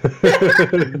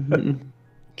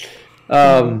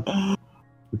 Okay.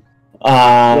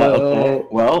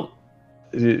 Well,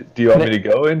 do you want me to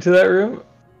go into that room?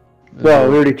 Well,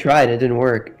 we already tried. It didn't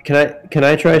work. Can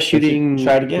I try shooting?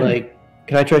 Try it again.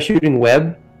 Can I try shooting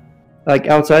web,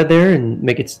 outside there, and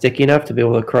make it sticky enough to be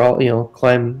able to crawl?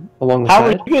 Climb along the how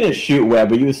side. are you gonna shoot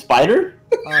web? Are you a spider?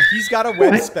 He's got a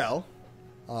web spell.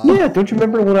 Yeah, don't you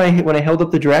remember when I held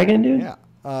up the dragon, dude?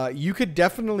 Yeah. You could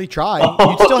definitely try.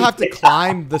 You'd still have to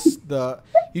climb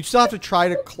you'd still have to try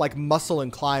to muscle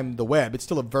and climb the web. It's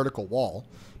still a vertical wall,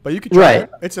 but you could try it.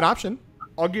 It's an option.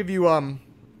 I'll give you an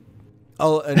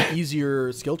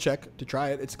easier skill check to try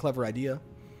it. It's a clever idea.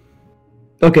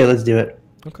 Okay, let's do it.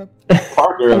 Okay.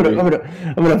 I'm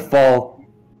gonna fall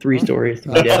 3 stories.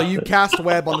 So you cast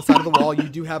web on the side of the wall. You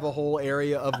do have a whole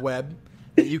area of web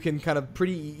that you can kind of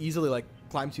pretty easily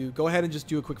climb to. Go ahead and just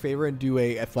do a quick favor and do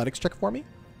a athletics check for me.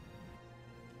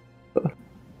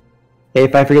 Hey,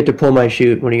 if I forget to pull my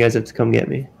chute, one of you guys have to come get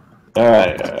me. All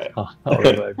right.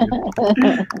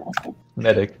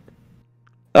 Medic.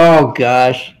 Oh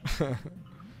gosh.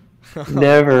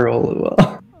 Never roll it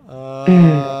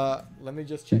well. Let me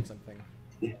just check something.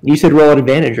 You said roll at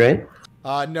advantage, right?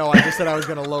 No, I just said I was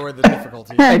going to lower the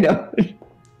difficulty. I know.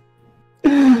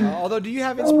 Although, do you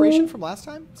have inspiration from last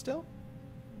time still?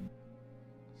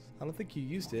 I don't think you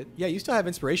used it. Yeah, you still have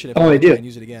inspiration. If I do. You can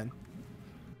use it again.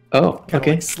 Oh, kinda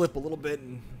okay. Slip a little bit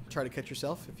and try to catch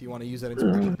yourself if you want to use that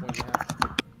inspiration point you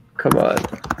have. Come on.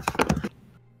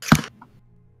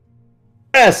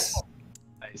 Yes.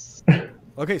 Nice.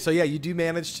 Okay, so yeah, you do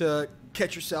manage to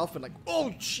catch yourself and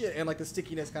oh shit, and the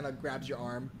stickiness kind of grabs your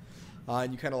arm,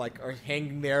 and you kind of are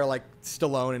hanging there like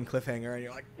Stallone and Cliffhanger, and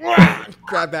you're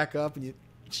grab back up and you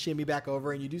shimmy back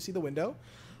over, and you do see the window.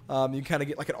 You kind of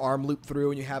get an arm loop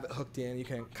through, and you have it hooked in. You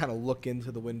can kind of look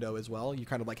into the window as well. You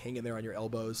kind of hanging there on your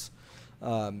elbows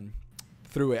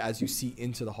through it as you see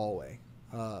into the hallway.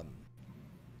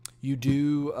 You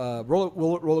do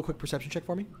roll a quick perception check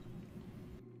for me.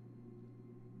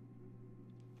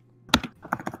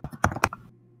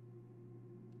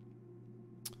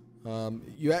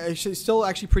 It's still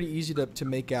actually pretty easy to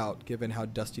make out given how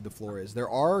dusty the floor is. There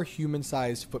are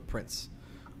human-sized footprints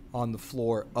on the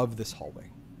floor of this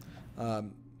hallway.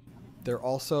 They're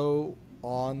also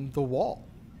on the wall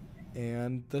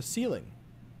and the ceiling.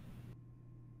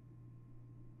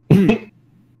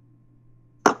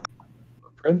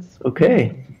 Footprints?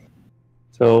 Okay.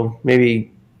 So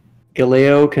maybe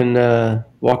Galileo can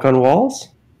walk on walls?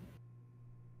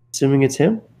 Assuming it's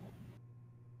him?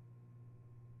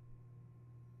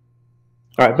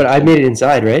 All right, but I made it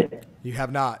inside, right? You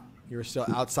have not. You're still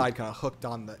outside, kind of hooked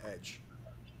on the edge.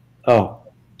 Oh.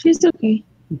 She's okay.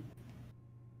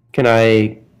 Can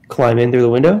I climb in through the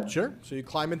window? Sure. So you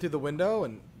climb in through the window,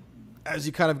 and as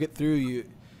you kind of get through,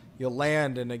 you'll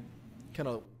land and kind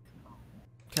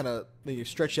of you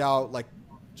stretch out,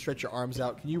 stretch your arms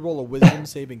out. Can you roll a wisdom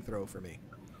saving throw for me?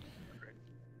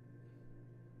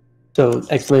 So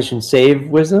exclamation save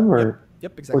wisdom, or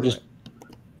yep, exactly. Or just.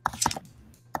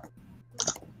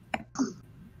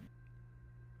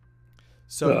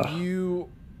 So you're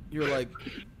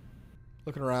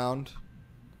looking around.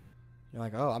 You're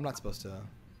like, oh, I'm not supposed to.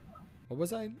 What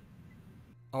was I?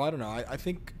 Oh, I don't know. I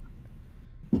think.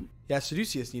 Yeah,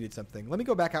 Seducius needed something. Let me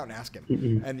go back out and ask him.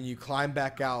 Mm-mm. And then you climb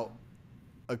back out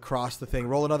across the thing.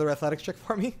 Roll another athletics check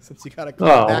for me, since you gotta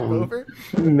climb back over.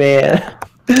 Man.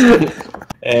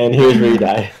 And here's where you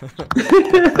die.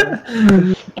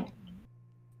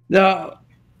 No.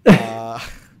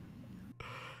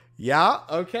 Yeah.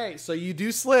 Okay. So you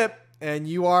do slip, and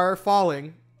you are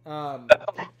falling.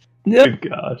 Good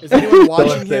gosh. Is anyone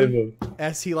watching him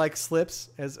as he slips?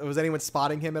 Was anyone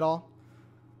spotting him at all?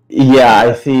 Yeah,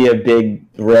 I see a big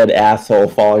red asshole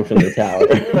falling from the tower.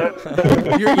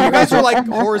 You guys are like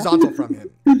horizontal from him.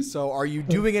 So are you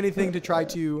doing anything to try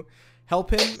to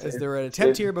help him? Is there an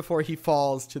attempt here before he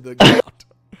falls to the ground?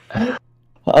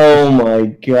 Oh my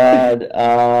god.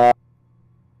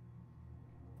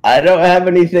 I don't have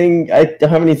anything. I don't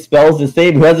have any spells to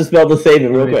save. Who has a spell to save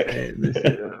him real quick?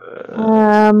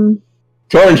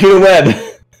 Torn, shoot a web.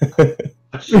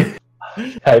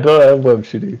 I don't have web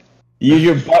shooting. Use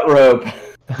your butt rope.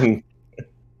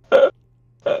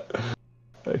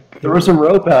 Throw some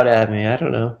rope out at me. I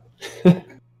don't know.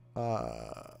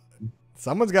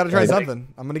 Someone's got to try something.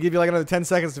 I'm going to give you like another 10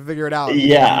 seconds to figure it out.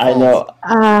 Yeah, I know.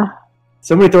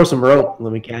 Somebody throw some rope.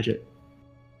 Let me catch it.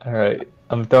 All right.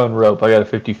 I'm throwing rope. I got a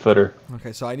 50-footer.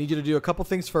 Okay, so I need you to do a couple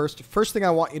things first. First thing I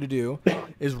want you to do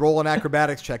is roll an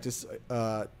acrobatics check.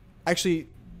 Actually,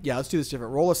 yeah, let's do this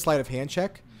different. Roll a sleight of hand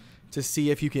check to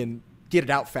see if you can get it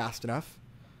out fast enough.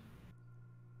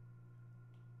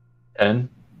 10.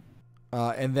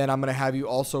 And then I'm going to have you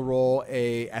also roll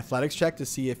a athletics check to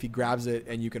see if he grabs it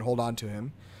and you can hold on to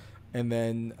him. And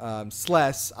then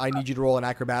Sless, I need you to roll an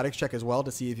acrobatics check as well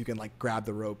to see if you can like grab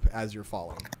the rope as you're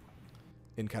falling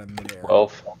in kind of midair.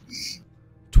 12.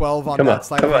 12 on that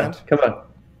sleight of hand? Come on.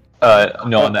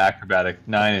 No, on the acrobatic.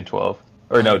 9 and 12.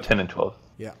 Or no, 10 and 12.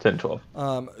 Yeah. 10 and 12.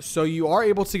 So you are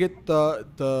able to get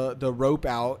the rope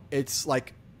out. It's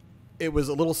like it was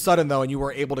a little sudden though, and you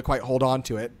were able to quite hold on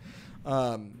to it.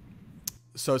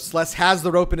 So Sless has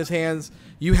the rope in his hands.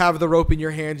 You have the rope in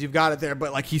your hands. You've got it there,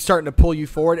 but like he's starting to pull you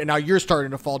forward, and now you're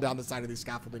starting to fall down the side of the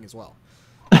scaffolding as well.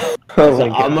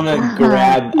 I'm gonna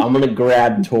grab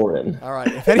Torin. All right.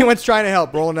 If anyone's trying to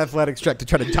help, roll an athletics check to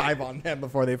try to dive on them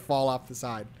before they fall off the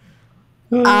side.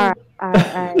 All right.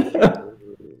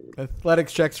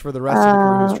 Athletics checks for the rest of the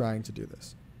crew who's trying to do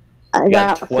this. I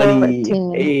got 20.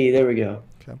 14. Hey, there we go.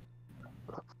 Okay.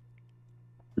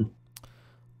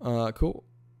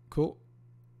 Cool.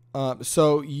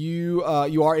 So you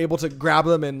are able to grab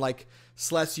them, and like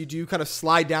Sless, you do kind of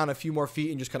slide down a few more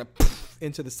feet and just kind of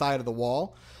into the side of the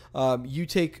wall. You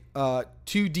take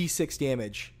 2d6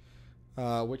 damage,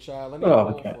 which let me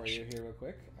roll for you here real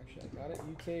quick. Actually, I got it.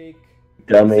 You take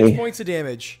 6 points of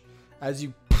damage as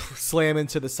you slam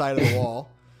into the side of the wall.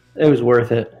 It was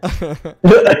worth it. Was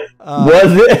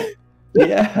it?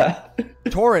 Yeah.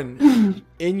 Torin,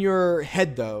 in your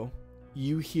head though,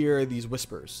 you hear these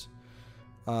whispers.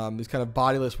 These kind of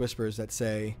bodiless whispers that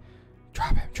say,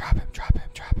 "Drop him, drop him, drop him,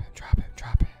 drop him, drop him,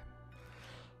 drop him."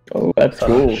 Oh, that's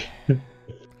cool.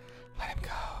 Let him go.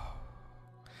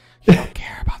 You don't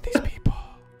care about these people.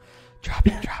 Drop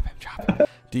him, drop him, drop him.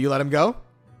 Do you let him go?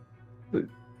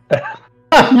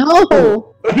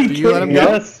 No. Do you let him go?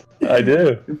 Yes, I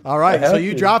do. All right, so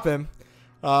you drop him.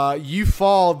 You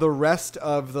fall the rest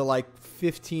of the like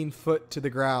 15 foot to the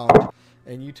ground,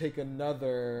 and you take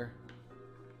another.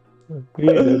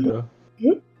 Torin,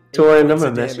 I'm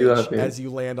gonna mess you up here. As you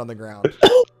land on the ground.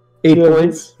 8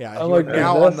 points. Yeah, you're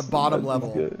now on the bottom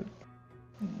level.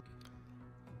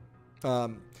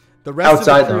 The rest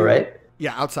Outside of the crew, though, right?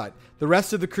 Yeah, outside. The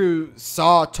rest of the crew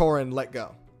saw Torin let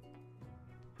go.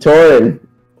 Torin,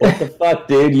 what the fuck,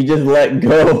 dude? You just let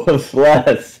go of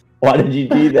Sless. Why did you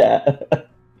do that?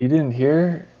 You didn't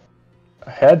hear?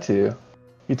 I had to.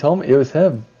 He told me it was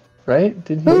him, right?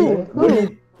 Didn't he?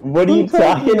 What are you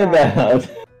talking about?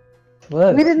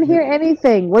 Celeste. We didn't hear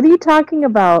anything. What are you talking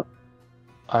about?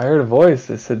 I heard a voice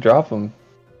that said drop him.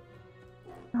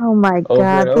 Oh my Over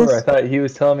god. and over. I thought he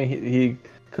was telling me he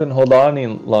couldn't hold on any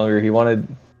longer. He wanted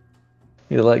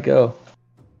me to let go.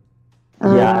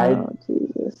 Yeah,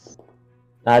 Jesus.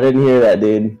 I didn't hear that,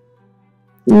 dude.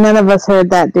 None of us heard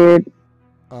that, dude.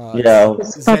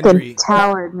 This fucking Zendri,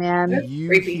 tower, man. you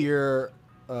Creepy. hear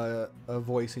a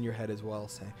voice in your head as well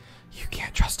say, "You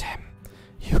can't trust him.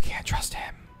 You can't trust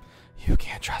him. You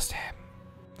can't trust him.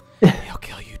 He'll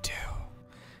kill you too.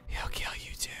 He'll kill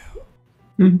you too."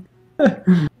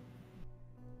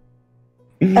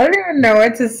 I don't even know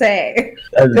what to say.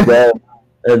 That's dope.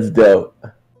 That's dope.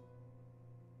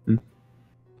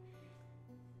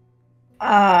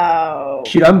 Oh.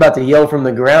 Shoot, I'm about to yell from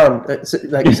the ground. Like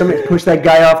somebody push that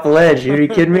guy off the ledge. Are you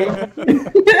kidding me?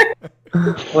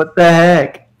 What the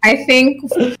heck? I think.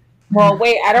 Well,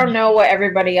 wait. I don't know what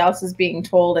everybody else is being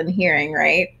told and hearing,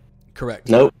 right? Correct.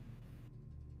 Nope.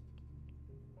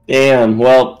 Damn.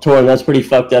 Well, Torin, that's pretty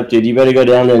fucked up, dude. You better go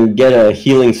down and get a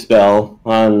healing spell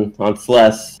on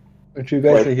Sless Aren't you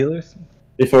guys the healers?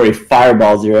 before he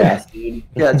fireballs your ass, dude.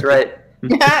 Yeah, that's right.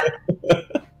 I'm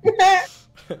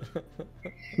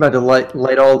about to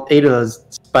light all 8 of those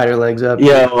spider legs up.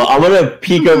 Yo, I'm gonna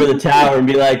peek over the tower and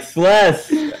be like,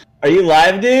 Sless, are you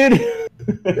live, dude?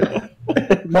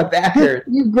 My back hurts.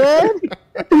 You good?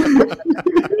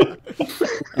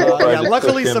 Yeah,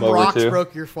 luckily some rocks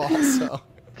broke your fall, so.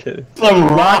 Some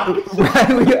rock.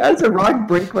 How does a rock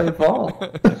break my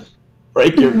fall?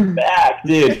 Break your back,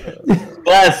 dude.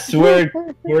 Bless, we're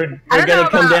gonna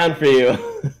come down for you.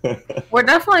 We're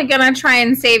definitely gonna try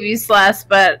and save you, Celeste,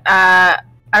 but I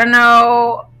don't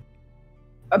know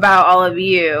about all of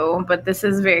you, but this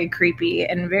is very creepy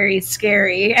and very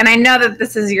scary. And I know that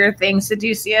this is your thing,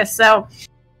 Seducia, so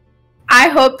I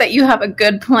hope that you have a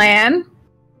good plan,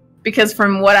 because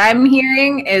from what I'm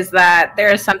hearing is that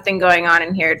there is something going on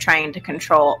in here trying to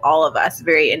control all of us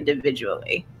very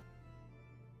individually.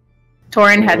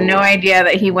 Torin had no idea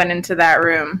that he went into that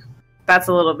room. That's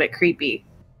a little bit creepy.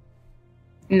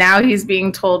 Now he's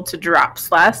being told to drop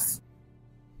Celeste.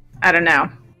 I don't know.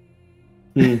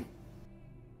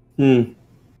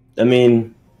 I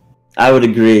mean, I would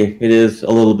agree. It is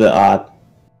a little bit odd.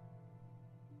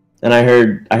 And I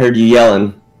heard you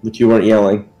yelling, but you weren't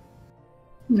yelling.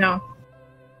 No.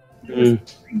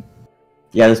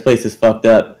 Yeah, this place is fucked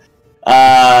up.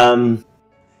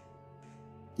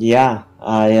 Yeah,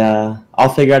 I'll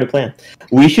figure out a plan.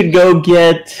 We should go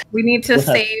get. We need to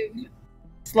save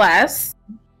Celeste.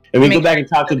 And we go back and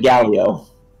talk to Galio.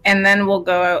 And then we'll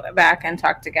go back and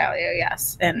talk to Galio,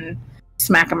 yes, and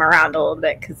smack him around a little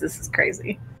bit, because this is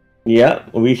crazy. Yeah,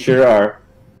 we sure are.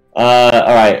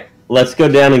 Alright, let's go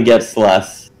down and get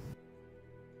Celeste.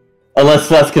 Unless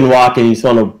Celeste can walk and you just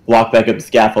want to walk back up the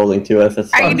scaffolding to us. That's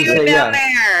How fine. you doing down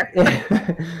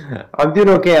there? I'm doing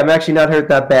okay. I'm actually not hurt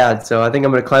that bad, so I think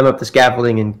I'm going to climb up the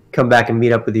scaffolding and come back and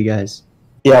meet up with you guys.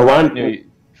 Yeah, why don't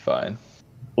Fine.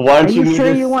 Why Are don't you meet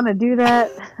sure us? you want to do that?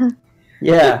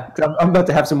 Yeah, 'cause I'm about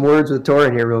to have some words with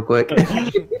Torin here real quick.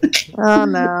 Oh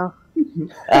no.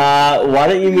 Why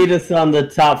don't you meet us on the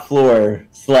top floor,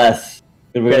 Celeste?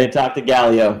 And we're going to talk to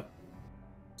Galio.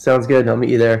 Sounds good. I'll meet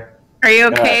you there. Are you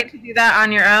okay to do that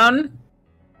on your own?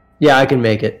 Yeah, I can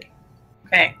make it.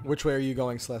 Okay. Which way are you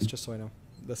going, Celeste, just so I know?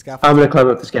 The scaffolding? I'm going to climb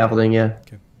up the scaffolding, yeah.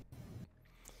 Okay.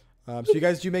 So you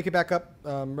guys do make it back up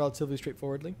relatively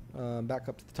straightforwardly. Back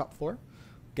up to the top floor.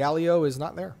 Galio is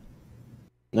not there.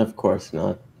 Of course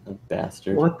not. A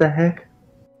bastard. What the heck?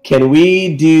 Can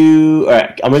we do...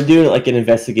 Alright, I'm going to do like an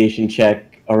investigation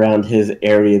check around his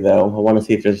area, though. I want to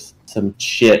see if there's some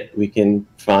shit we can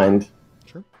find.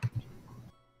 Sure. Yeah.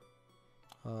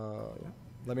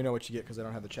 Let me know what you get, because I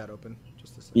don't have the chat open.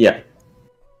 Just a second. Yeah.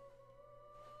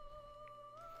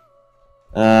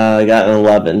 I got an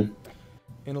 11.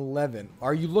 An 11.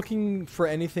 Are you looking for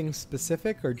anything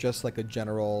specific, or just like a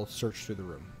general search through the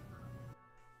room?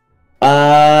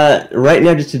 Right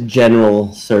now, just a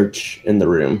general search in the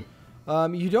room.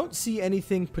 You don't see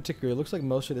anything particular. It looks like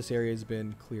most of this area has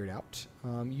been cleared out.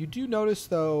 You do notice,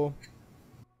 though,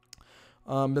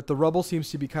 that the rubble seems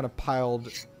to be kind of piled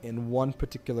in one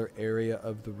particular area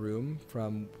of the room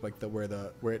from like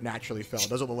where it naturally fell. It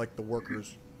doesn't look like the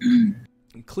workers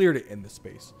cleared it in this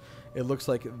space. It looks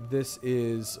like this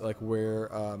is like where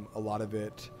a lot of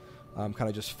it kind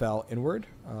of just fell inward,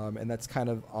 and that's kind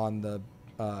of on the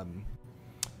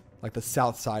like the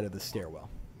south side of the stairwell.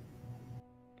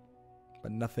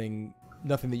 But nothing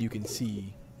that you can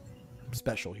see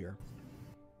special here.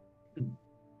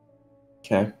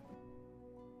 Okay.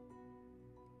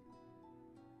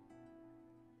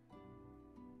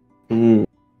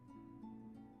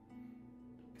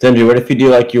 Sandra, what if you do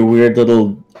like your weird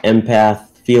little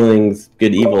empath feelings,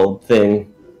 good evil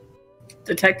thing?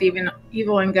 Detect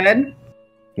evil and good?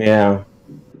 Yeah.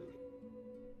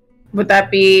 Would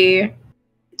that be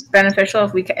beneficial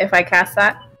if I cast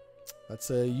that?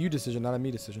 That's a you decision, not a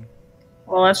me decision.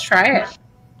 Well, let's try it.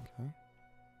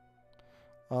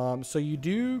 Okay. So you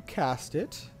do cast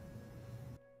it.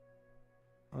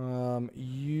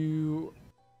 You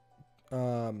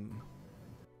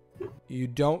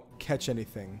don't catch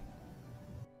anything.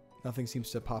 Nothing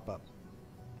seems to pop up.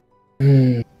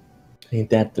 Ain't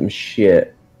that some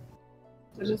shit?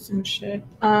 That is some shit.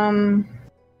 I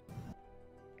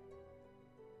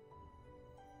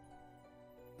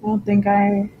don't think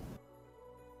I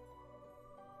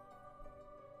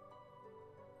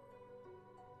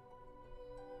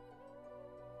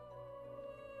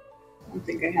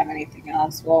have anything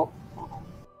else. Well,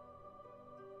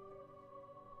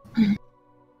 I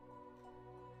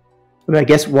mean, I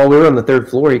guess while we were on the third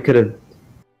floor, he could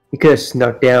have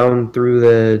snuck down through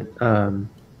the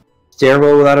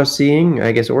stairwell without us seeing.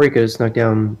 I guess, or he could have snuck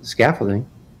down the scaffolding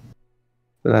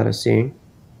without us seeing.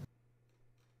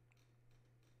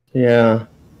 Yeah.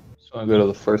 So I go to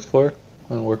the first floor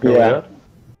and work our way up?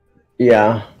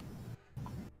 Yeah.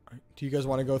 Do you guys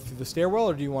want to go through the stairwell,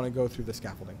 or do you want to go through the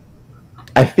scaffolding?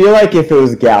 I feel like if it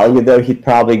was Gallagher, though, he'd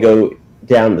probably go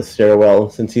down the stairwell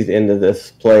since he's into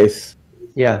this place.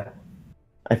 Yeah.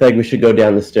 I feel like we should go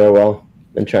down the stairwell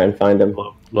and try and find him.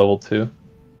 Level 2.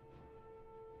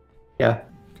 Yeah.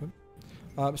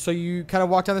 So you kind of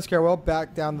walk down the stairwell,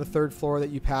 back down the 3rd floor that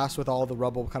you passed with all the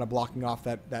rubble kind of blocking off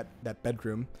that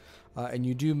bedroom. And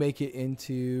you do make it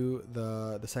into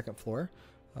the 2nd floor.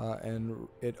 And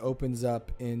it opens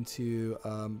up into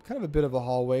kind of a bit of a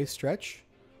hallway stretch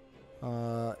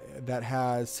that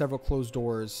has several closed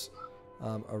doors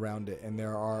around it. And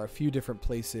there are a few different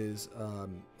places,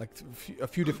 a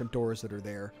few different doors that are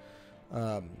there.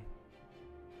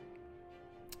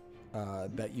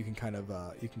 That you can kind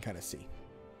of see.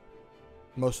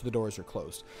 Most of the doors are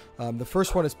closed. The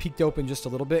first one is peeked open just a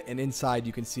little bit, and inside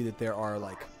you can see that there are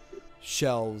like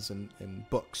shelves and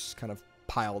books kind of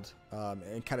piled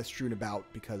and kind of strewn about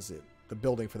because the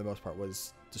building for the most part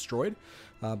was destroyed.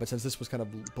 But since this was kind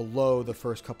of below the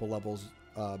first couple levels,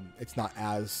 it's not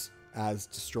as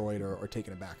destroyed or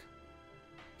taken aback.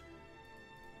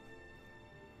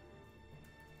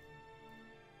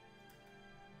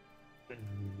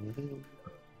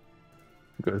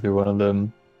 Go through one of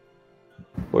them,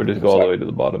 or just go all the way to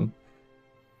the bottom.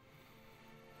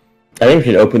 I think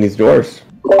we should open these doors.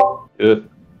 Good.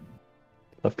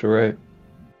 Left to right.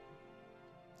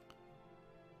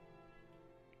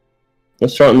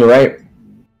 Let's start on the right.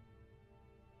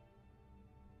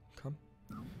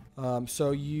 Okay.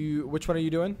 So which one are you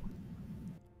doing?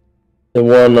 The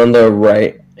one on the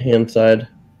right hand side.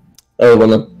 Oh, the one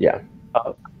that, yeah.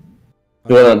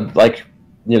 The one on, like,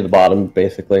 near the bottom,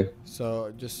 basically.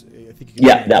 So just, I think you can.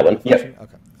 Yeah, that one. Yep.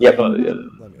 Okay. Yep.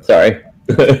 Sorry.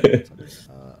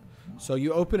 So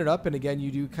you open it up, and again, you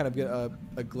do kind of get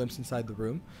a glimpse inside the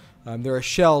room. There are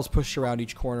shelves pushed around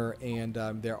each corner, and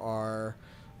there are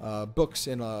books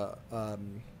and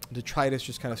detritus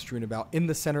just kind of strewn about. In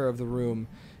the center of the room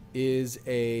is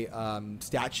a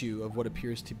statue of what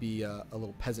appears to be a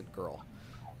little peasant girl.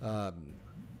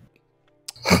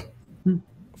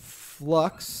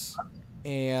 Flux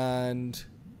and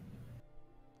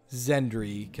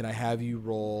Zendri, can I have you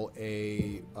roll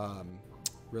a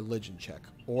religion check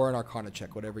or an arcana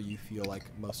check, whatever you feel like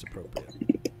most appropriate?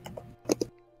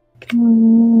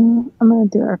 I'm gonna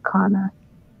do arcana.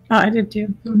 Oh, I did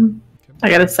too. Mm-hmm. I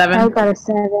got a 7. I got a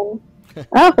 7.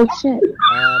 Oh shit!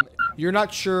 You're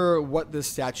not sure what this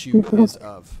statue is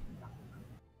of.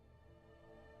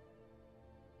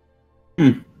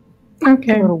 Okay.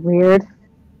 A little weird.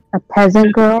 A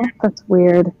peasant girl? That's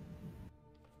weird.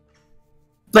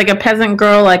 Like a peasant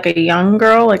girl, like a young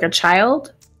girl, like a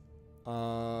child?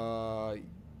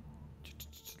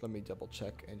 Let me double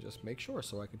check and just make sure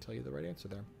so I can tell you the right answer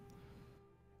there.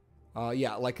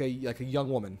 Yeah, like a young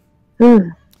woman.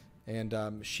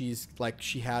 And she's like,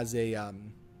 she has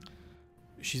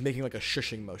she's making like a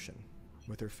shushing motion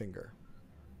with her finger.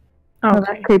 Oh,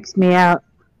 that creeps me out.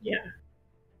 Yeah.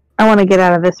 I want to get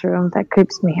out of this room. That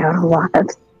creeps me out a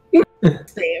lot.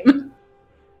 Same.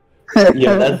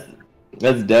 Yeah,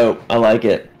 that's dope. I like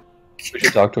it. We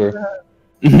should talk to her.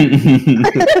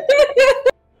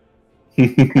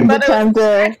 Time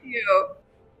to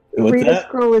What's read that? a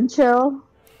scroll and chill.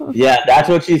 Yeah, that's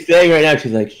what she's saying right now.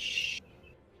 She's like, shh.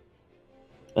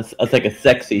 That's like a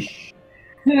sexy shh.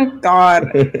 Oh,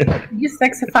 God. You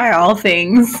sexify all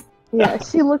things. Yeah,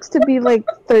 she looks to be like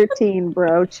 13,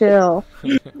 bro. Chill.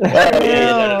 No,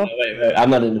 wait.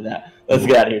 I'm not into that. Let's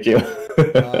get out of here, too.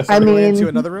 So I mean, into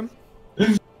another room?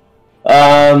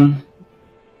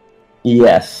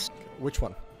 Yes. Which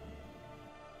one?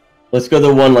 Let's go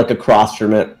the one like across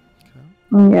from it.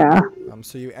 Okay. Yeah.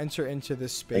 So you enter into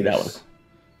this space, like that one.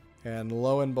 And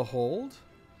lo and behold,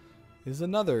 is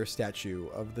another statue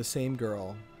of the same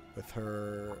girl with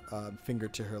her finger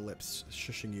to her lips,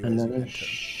 shushing you. Another as you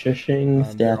shushing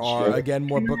statue. There are again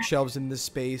more bookshelves in this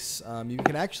space. You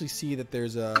can actually see that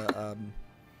there's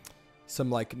some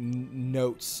like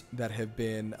notes that have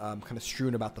been kind of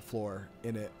strewn about the floor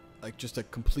in it, like just a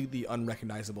completely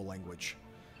unrecognizable language.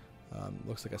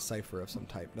 Looks like a cipher of some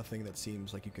type. Nothing that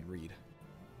seems like you can read.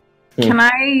 Can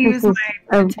I use my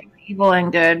detect evil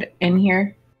and good in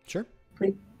here? Sure.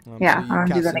 Please. So Yeah, you I'll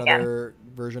do cast that another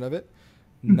version of it.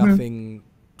 Nothing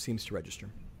seems to register.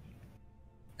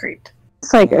 Great.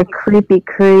 It's like a creepy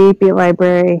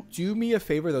library. Do me a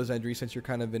favor, though, Zendri, since you're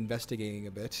kind of investigating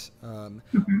a bit.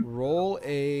 Roll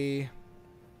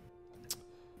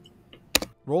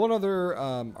another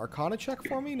Arcana check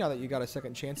for me now that you got a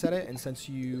second chance at it, and since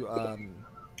you've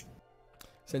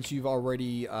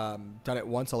already done it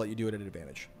once, I'll let you do it at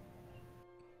advantage.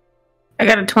 I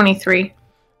got a 23.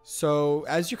 So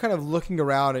as you're kind of looking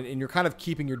around and you're kind of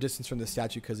keeping your distance from the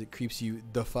statue because it creeps you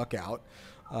the fuck out,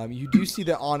 you do see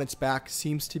that on its back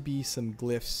seems to be some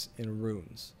glyphs and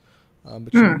runes.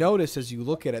 But you notice as you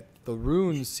look at it, the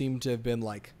runes seem to have been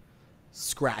like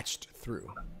scratched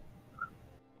through.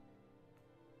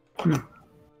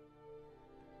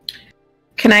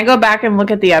 Can I go back and look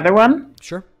at the other one?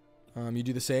 Sure. You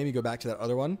do the same. You go back to that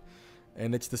other one,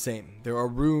 and it's the same. There are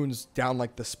runes down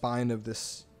like the spine of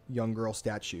this young girl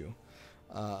statue,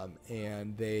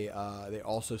 and they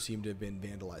also seem to have been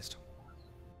vandalized.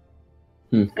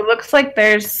 It looks like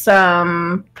there's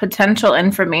some potential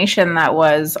information that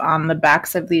was on the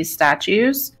backs of these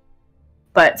statues,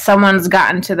 but someone's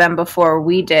gotten to them before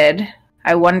we did.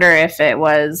 I wonder if it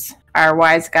was our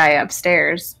wise guy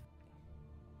upstairs,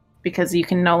 because you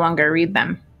can no longer read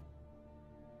them.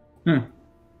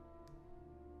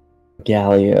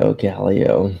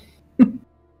 Galio.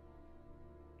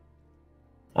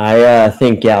 I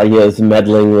think Galio's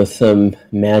meddling with some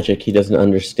magic he doesn't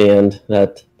understand.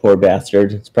 That poor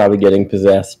bastard. It's probably getting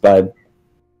possessed by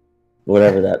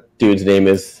whatever that dude's name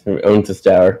is who owns this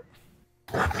tower.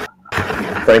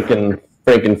 Frankenforth.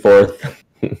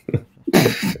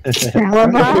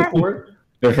 Thalavar?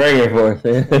 Frankenforth.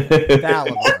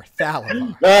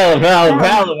 Thalavar.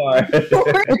 Thalavar.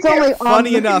 It's only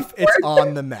Funny enough, it's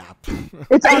on the map.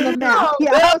 It's on the map.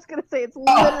 Yeah, I was gonna say it's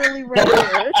literally right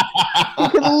here. You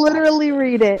can literally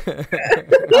read it.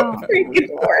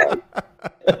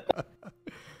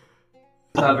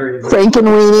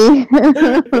 Frankenweenie.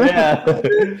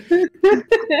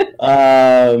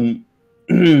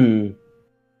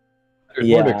 There's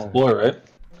more to explore, right?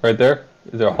 Right there?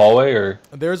 Is there a hallway or?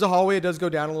 There's a hallway. It does go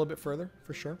down a little bit further,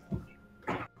 for sure.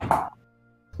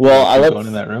 Well, let's going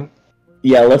in that room.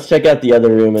 Yeah, let's check out the other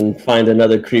room and find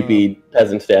another creepy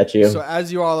peasant statue. So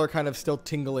as you all are kind of still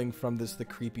tingling from the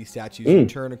creepy statues, you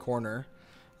turn a corner,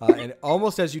 and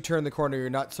almost as you turn the corner, you're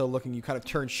not so looking. You kind of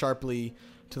turn sharply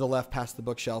to the left past the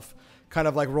bookshelf, kind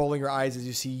of like rolling your eyes as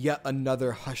you see yet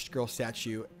another hushed girl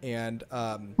statue, and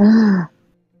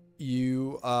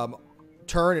you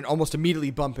turn and almost immediately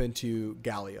bump into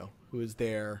Galio, who is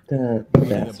there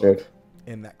reading a book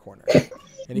in that corner.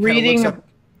 And he reading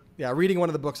reading one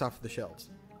of the books off the shelves.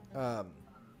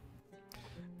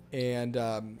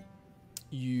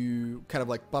 You kind of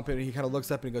like bump into, he kind of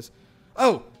looks up and he goes,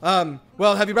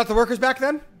 well, have you brought the workers back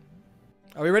then?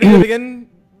 Are we ready to begin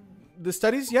the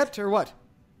studies yet, or what?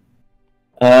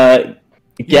 You've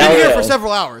been here for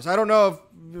several hours. I don't know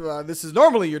if this is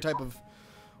normally your type of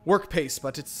work pace,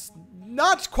 but it's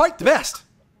not quite the best.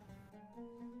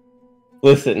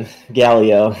 Listen,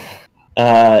 Galio,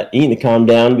 you need to calm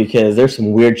down because there's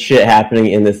some weird shit happening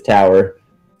in this tower.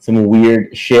 Some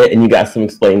weird shit, and you got some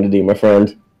explaining to do, my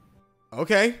friend.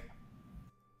 Okay.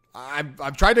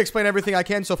 I've tried to explain everything I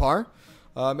can so far.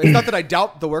 It's not that I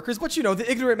doubt the workers, but the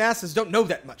ignorant masses don't know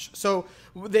that much. So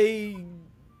they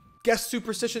guess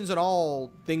superstitions and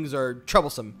all things are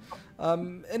troublesome.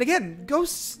 And again,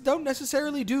 ghosts don't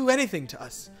necessarily do anything to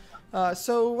us.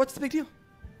 So what's the big deal?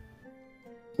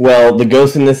 Well, the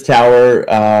ghosts in this tower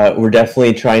were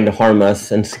definitely trying to harm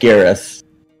us and scare us.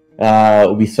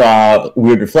 We saw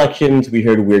weird reflections, we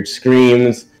heard weird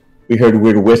screams, we heard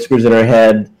weird whispers in our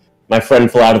head. My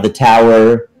friend fell out of the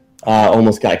tower,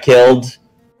 almost got killed.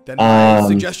 Then my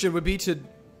suggestion would be to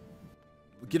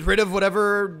get rid of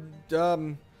whatever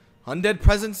undead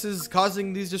presence is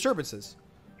causing these disturbances.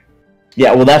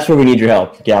 Yeah, well, that's where we need your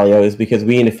help, Galio, is because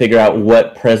we need to figure out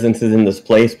what presence is in this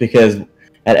place, because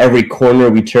at every corner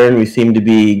we turn, we seem to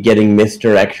be getting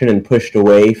misdirection and pushed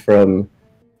away from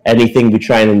anything we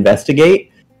try and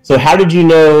investigate. So how did you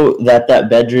know that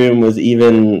bedroom was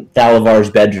even Thalavar's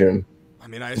bedroom? I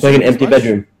mean, it's like an empty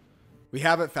bedroom. We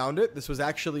haven't found it. This was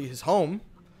actually his home.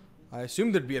 I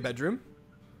assumed there'd be a bedroom.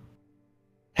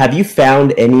 Have you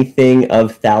found anything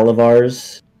of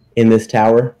Thalavar's in this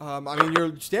tower? I mean,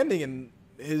 you're standing in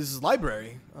his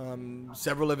library.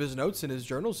 Several of his notes and his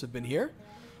journals have been here.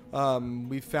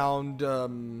 We found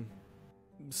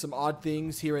some odd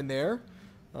things here and there.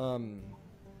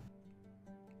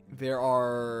 There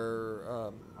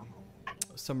are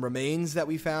some remains that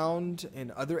we found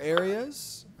in other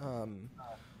areas.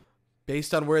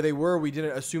 Based on where they were, we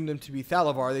didn't assume them to be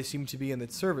Thalavar. They seem to be in the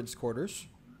servants' quarters.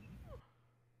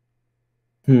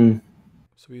 So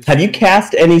have you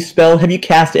cast any spell? Have you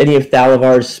cast any of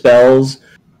Thalavar's spells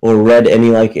or read any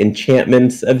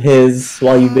enchantments of his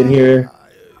while you've been here?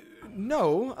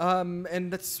 No,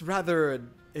 and that's rather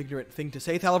an ignorant thing to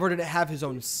say. Thalavar didn't have his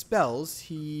own spells.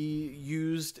 He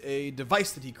used a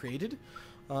device that he created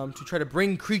to try to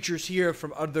bring creatures here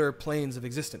from other planes of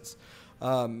existence.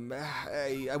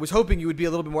 I was hoping you would be a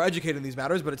little bit more educated in these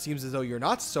matters, but it seems as though you're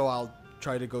not, so I'll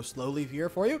try to go slowly here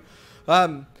for you.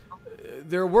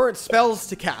 There weren't spells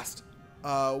to cast.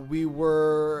 We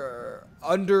were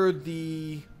under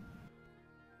the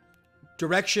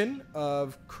direction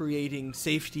of creating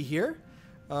safety here,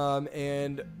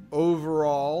 and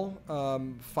overall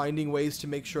finding ways to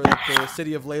make sure that the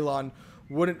city of Leilon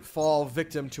wouldn't fall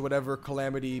victim to whatever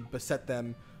calamity beset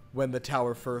them when the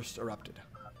tower first erupted.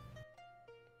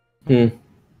 Hmm.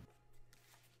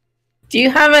 Do you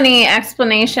have any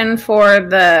explanation for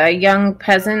the young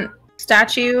peasant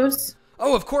statues?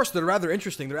 Oh, of course, they're rather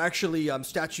interesting. They're actually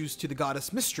statues to the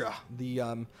goddess Mistra,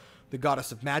 the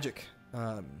goddess of magic.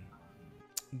 I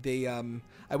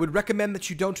would recommend that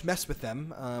you don't mess with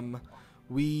them.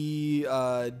 We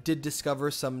did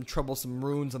discover some troublesome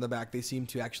runes on the back. They seem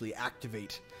to actually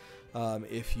activate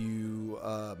if you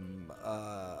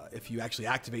actually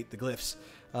activate the glyphs,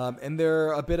 and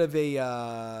they're a bit of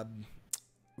a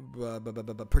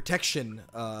protection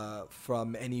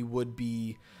from any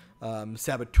would-be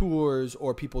saboteurs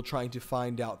or people trying to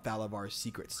find out Thalavar's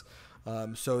secrets.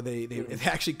 So they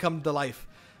actually come to life.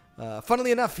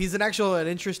 Funnily enough, he's an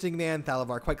interesting man,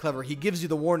 Thalavar, quite clever. He gives you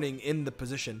the warning in the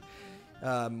position.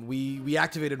 We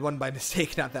activated one by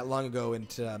mistake not that long ago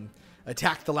and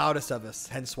attacked the loudest of us,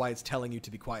 hence why it's telling you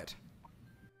to be quiet.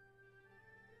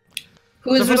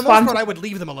 Who's so for the most part, I would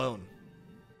leave them alone.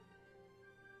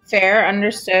 Fair,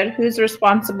 understood. Who's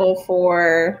responsible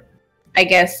for, I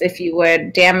guess, if you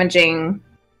would, damaging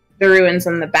the ruins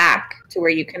in the back to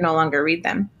where you can no longer read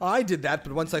them? I did that,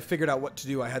 but once I figured out what to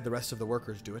do, I had the rest of the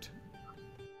workers do it.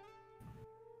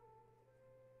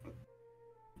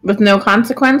 With no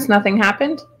consequence? Nothing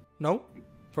happened? No.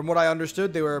 From what I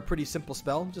understood, they were a pretty simple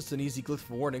spell, just an easy glyph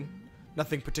of warning.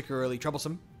 Nothing particularly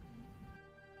troublesome.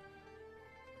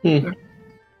 Interesting.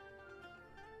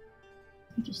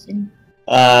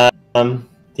 Damn.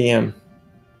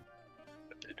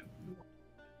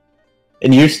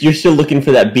 And you're still looking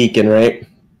for that beacon, right?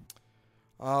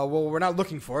 Well, we're not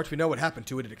looking for it. We know what happened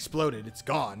to it. It exploded. It's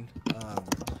gone.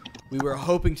 We were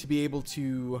hoping to be able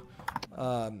to...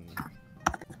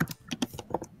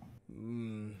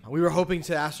 we were hoping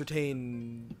to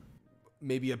ascertain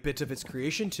maybe a bit of its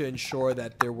creation to ensure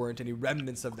that there weren't any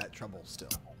remnants of that trouble still.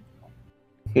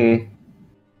 You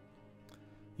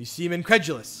seem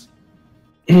incredulous.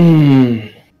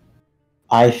 I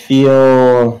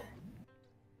feel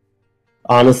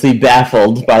honestly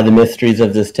baffled by the mysteries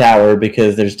of this tower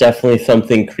because there's definitely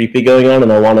something creepy going on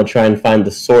and I want to try and find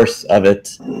the source of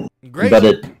it. Great. But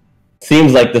it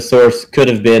seems like the source could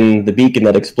have been the beacon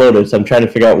that exploded, so I'm trying to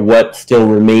figure out what still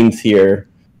remains here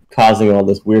causing all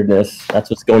this weirdness. That's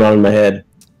what's going on in my head.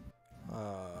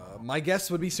 My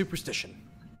guess would be superstition.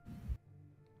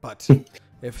 But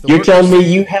if the You're telling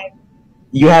me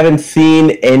you haven't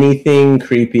seen anything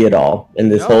creepy at all in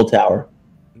this whole tower?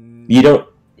 You don't...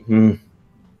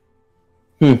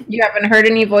 You haven't heard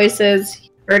any voices,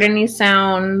 heard any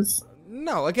sounds?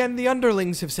 No, again, the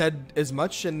underlings have said as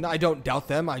much, and I don't doubt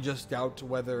them. I just doubt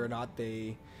whether or not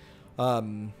they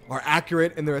are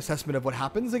accurate in their assessment of what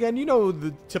happens. Again, you know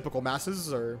the typical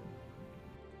masses are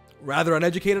rather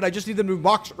uneducated. I just need them to move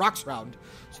rocks around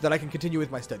so that I can continue with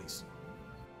my studies.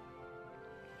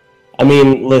 I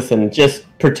mean, listen, just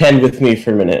pretend with me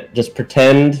for a minute. Just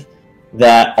pretend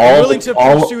that all... I'm willing to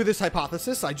pursue this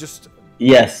hypothesis. I just...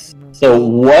 Yes. So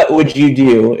what would you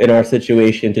do in our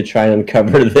situation to try and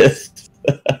uncover this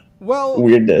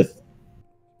weirdness?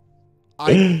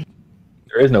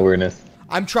 There is no weirdness.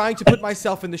 I'm trying to put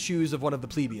myself in the shoes of one of the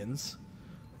plebeians.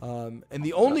 And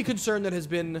the only concern that has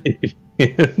been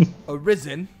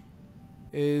arisen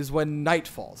is when night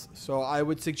falls. So I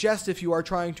would suggest if you are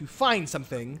trying to find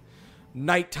something,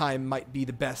 nighttime might be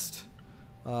the best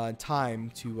time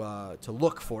to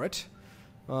look for it.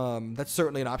 That's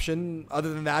certainly an option.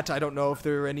 Other than that, I don't know if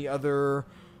there are any other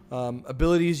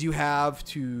abilities you have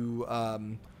to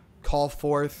call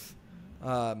forth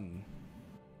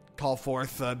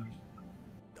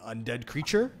undead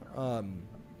creature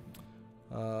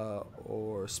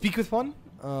or speak with one.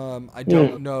 I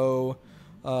don't know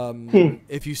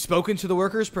if you've spoken to the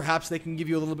workers. Perhaps they can give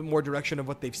you a little bit more direction of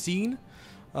what they've seen.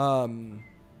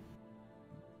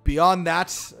 Beyond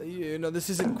that, you know, this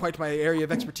isn't quite my area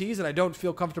of expertise, and I don't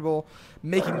feel comfortable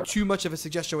making too much of a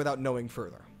suggestion without knowing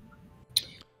further.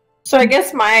 So I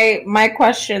guess my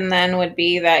question then would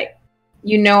be that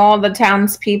you know all the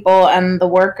townspeople and the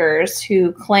workers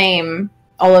who claim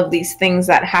all of these things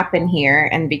that happen here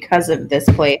and because of this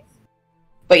place,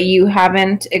 but you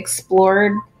haven't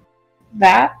explored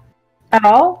that at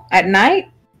all at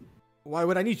night? Why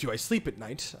would I need to? I sleep at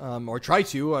night, or try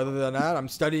to. Other than that, I'm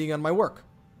studying on my work.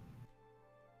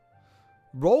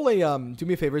 Roll a do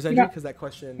me a favor, Zenji, because that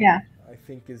question I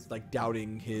think is like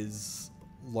doubting his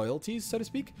loyalties, so to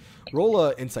speak. Roll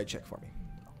a insight check for me.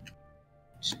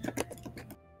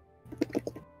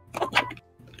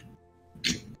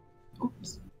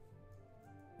 Oops.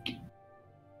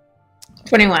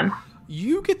 21.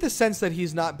 You get the sense that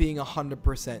he's not being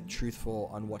 100%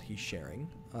 truthful on what he's sharing.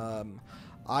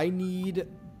 I need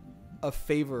a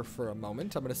favor for a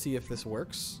moment. I'm going to see if this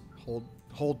works.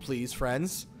 Hold, please,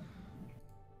 friends.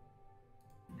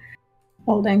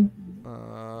 Holding.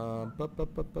 Diffin.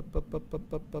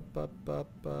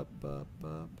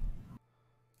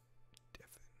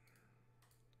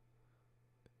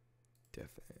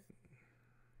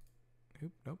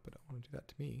 Oop, nope, I don't want to do that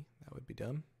to me. That would be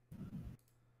dumb.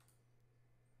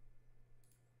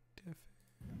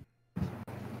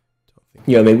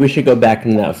 Yeah, maybe we should go back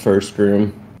in that first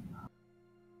room,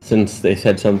 since they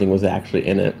said something was actually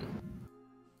in it.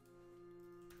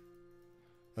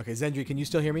 Okay, Zendri, can you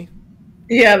still hear me?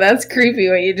 Yeah, that's creepy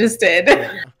what you just did.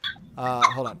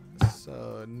 Hold on.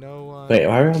 So no one. Wait,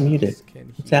 why are we muted?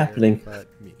 What's happening? But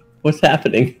me. What's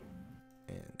happening?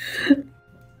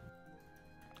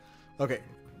 Okay.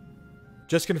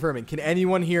 Just confirming. Can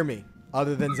anyone hear me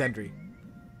other than Zendri?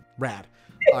 Rad.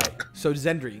 All right. So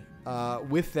Zendri,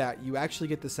 with that, you actually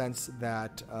get the sense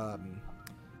that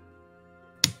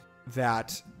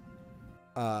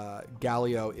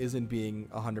Galio isn't being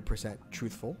 100%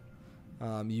 truthful.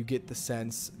 You get the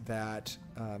sense that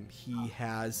he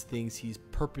has things he's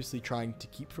purposely trying to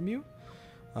keep from you.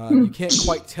 You can't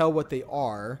quite tell what they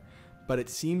are, but it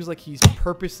seems like he's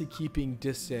purposely keeping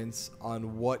distance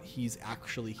on what he's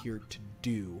actually here to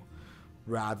do,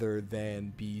 rather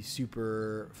than be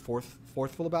super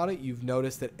forthful about it. You've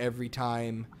noticed that every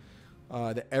time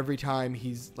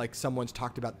he's like someone's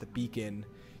talked about the beacon,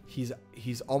 he's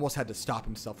almost had to stop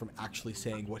himself from actually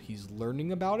saying what he's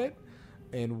learning about it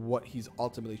and what he's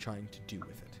ultimately trying to do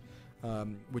with it,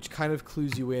 which kind of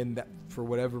clues you in that for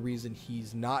whatever reason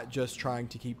he's not just trying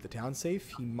to keep the town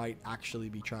safe, he might actually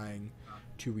be trying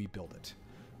to rebuild it.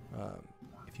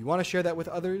 If you want to share that with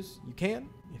others, you can.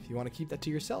 If you want to keep that to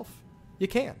yourself, you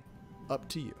can. Up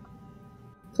to you.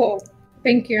 Cool.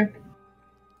 Thank you.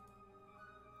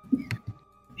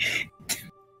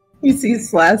 You see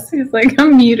Slash, he's like,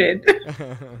 I'm muted.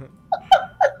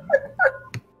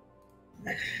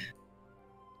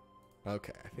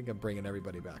 Okay, I think I'm bringing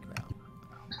everybody back now.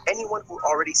 Anyone who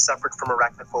already suffered from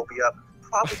arachnophobia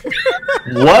probably...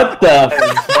 What the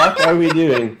fuck are we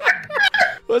doing?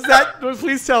 Was that?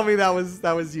 Please tell me that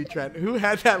was you, Trent. Who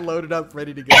had that loaded up,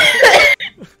 ready to go?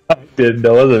 I didn't.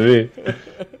 That wasn't me.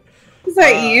 Is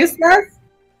that you, Slash?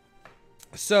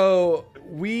 So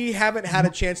we haven't had a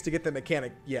chance to get the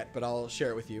mechanic yet, but I'll share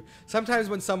it with you. Sometimes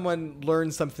when someone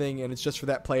learns something and it's just for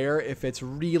that player, if it's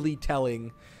really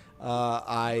telling,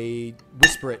 I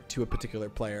whisper it to a particular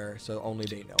player so only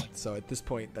they know it. So at this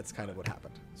point, that's kind of what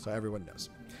happened. So everyone knows.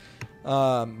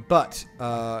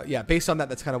 Yeah, based on that,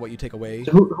 that's kind of what you take away.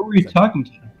 So who are you talking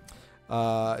to?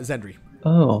 Zendri.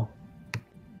 Oh.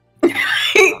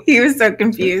 He was so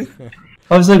confused.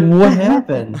 I was like, what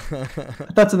happened? I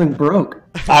thought something broke.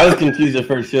 I was confused at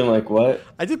first too. I'm like, what?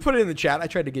 I did put it in the chat. I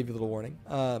tried to give you a little warning.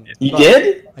 You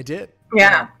did? I did.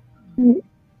 Yeah.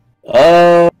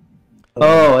 Oh,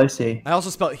 I see. I also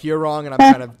spelled here wrong, and I'm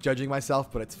kind of judging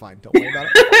myself, but it's fine. Don't worry about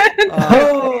it.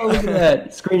 Oh, look at that.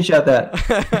 Screenshot that.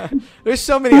 There's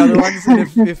so many other ones, and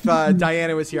if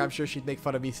Diana was here, I'm sure she'd make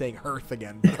fun of me saying Hearth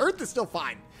again. But Hearth is still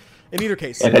fine. In either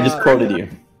case. Like I just quoted you.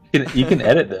 You can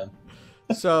edit them.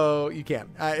 So you can.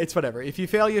 It's whatever. If you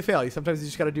fail, you fail. Sometimes you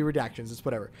just got to do redactions. It's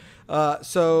whatever.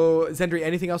 So, Zendri,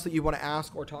 anything else that you want to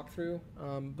ask or talk through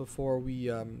before we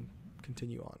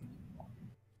continue on?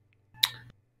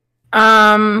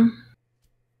 Am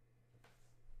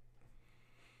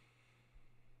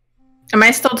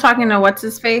I still talking to what's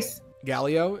his face?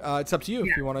 Galio, it's up to you.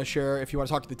 If you want to share, if you want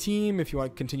to talk to the team, if you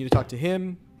want to continue to talk to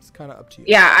him, it's kind of up to you.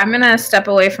 Yeah, I'm gonna step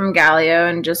away from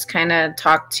Galio and just kind of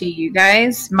talk to you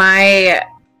guys. My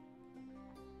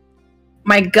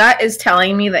gut is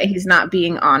telling me that he's not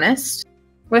being honest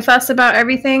with us about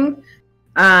everything.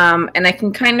 And I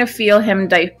can kind of feel him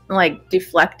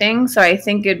deflecting. So I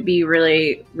think it'd be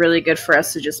really, really good for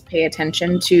us to just pay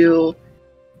attention to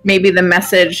maybe the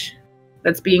message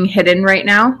that's being hidden right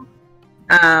now.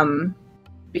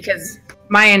 Because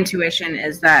my intuition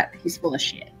is that he's full of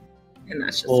shit. And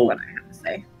that's just what I have to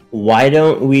say. Why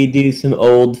don't we do some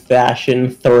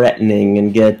old-fashioned threatening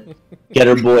and get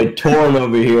our boy Torn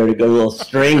over here to go a little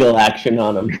strangle action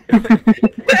on him?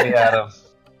 Adam.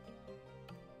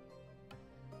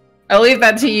 I'll leave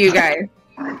that to you guys.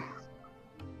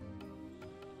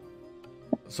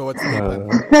 So what's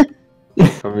the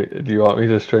plan? Do you want me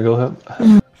to strangle him?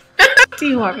 Do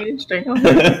you want me to strangle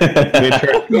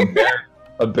him?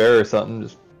 A bear or something.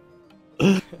 Just.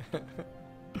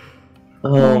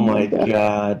 Oh my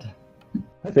god.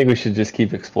 I think we should just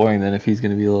keep exploring then if he's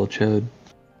going to be a little chode.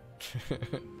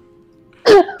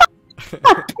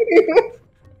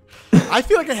 I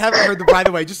feel like I haven't heard the. By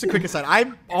the way, just a quick aside,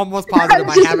 I'm almost positive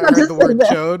I haven't heard the word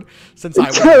chode since I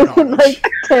was in college.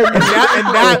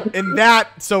 And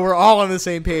that, so we're all on the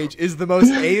same page, is the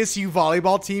most ASU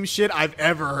volleyball team shit I've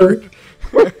ever heard.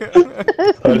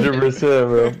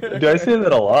 100%, bro. Do I say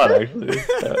that a lot, actually?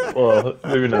 Well,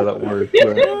 maybe not that word.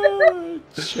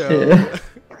 Chode.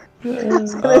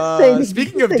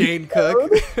 Speaking of Dane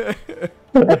Cook.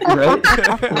 Right?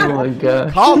 Oh my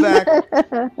god. Call back.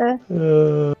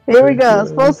 Here we go.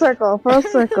 Full circle. Full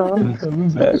circle.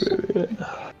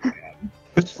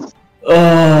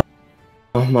 Oh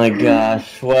my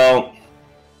gosh. Well,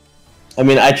 I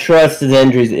mean, I trust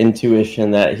Zendri's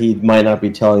intuition that he might not be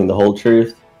telling the whole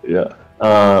truth. Yeah.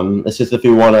 It's just if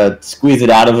we want to squeeze it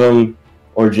out of him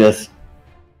or just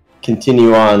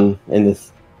continue on in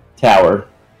this tower.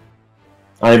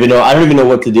 I don't even know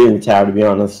what to do in the tower, to be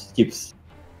honest.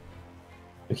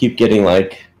 I keep getting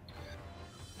like,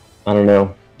 I don't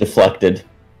know, deflected.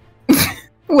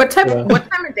 What time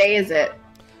of day is it?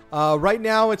 Right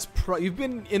now, you've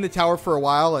been in the tower for a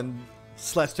while, and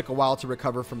Sless took a while to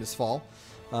recover from his fall,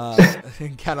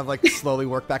 and kind of like slowly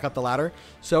work back up the ladder.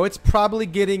 So it's probably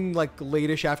getting like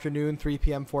late-ish afternoon, 3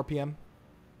 p.m., 4 p.m.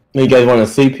 You guys want to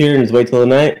sleep here and just wait till the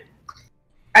night?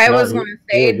 I was going to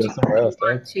say, do you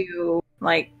want to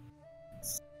like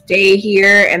stay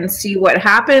here and see what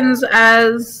happens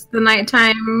as the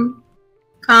nighttime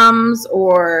comes,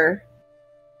 or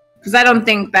because I don't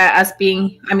think that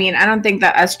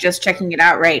us just checking it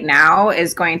out right now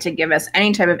is going to give us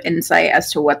any type of insight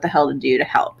as to what the hell to do to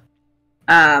help.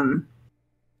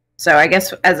 So I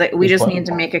guess we just need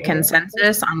to make a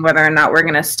consensus on whether or not we're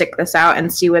going to stick this out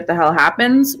and see what the hell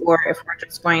happens, or if we're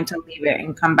just going to leave it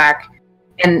and come back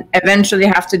and eventually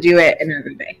have to do it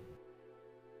another day.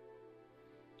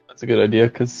 That's a good idea,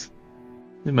 because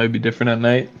it might be different at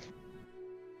night.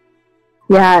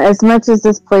 Yeah, as much as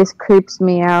this place creeps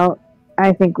me out,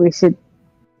 I think we should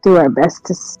do our best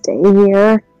to stay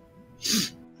here.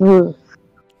 Ooh.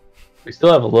 We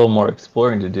still have a little more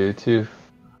exploring to do, too.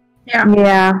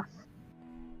 Yeah.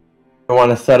 I want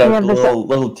to set up a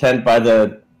little tent by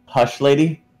the hush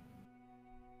lady.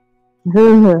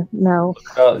 No.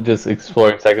 Just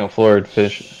exploring second floor and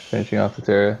finishing off this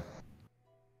area.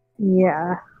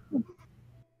 Yeah.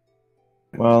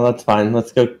 Well, that's fine.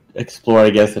 Let's go explore, I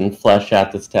guess, and flesh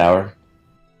out this tower.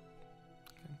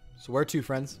 So where to,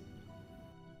 friends?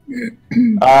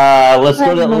 Let's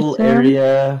go to that little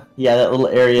area. Yeah, that little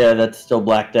area that's still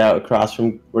blacked out across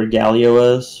from where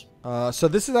Galio is. So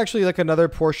this is actually like another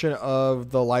portion of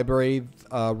the library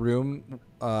room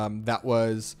that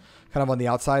was kind of on the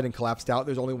outside and collapsed out.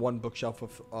 There's only one bookshelf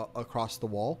across the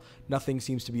wall. Nothing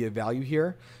seems to be of value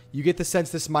here. You get the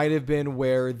sense this might have been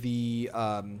where the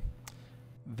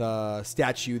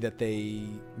statue that they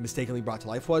mistakenly brought to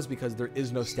life was, because there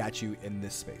is no statue in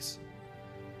this space.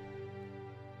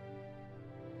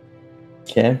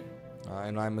 Okay.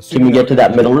 And I'm assuming. Can we get to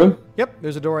that middle room? Yep,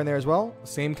 there's a door in there as well.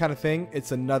 Same kind of thing.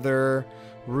 It's another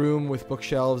room with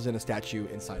bookshelves and a statue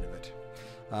inside of it.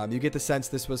 You get the sense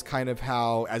this was kind of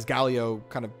how, as Galio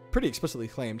kind of pretty explicitly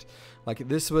claimed, like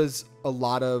this was a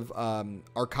lot of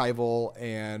archival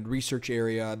and research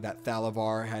area that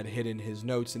Thalavar had hidden his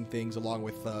notes and things, along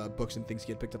with books and things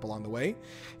he had picked up along the way,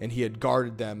 and he had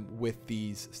guarded them with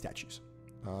these statues.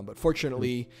 But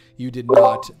fortunately, you did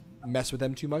not mess with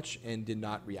them too much and did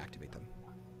not reactivate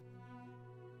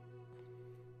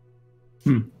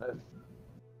them.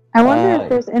 I wonder if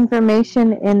there's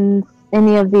information in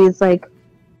any of these like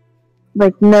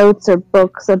notes or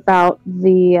books about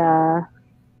the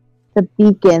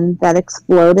beacon that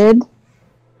exploded.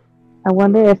 I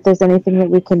wonder if there's anything that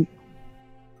we can,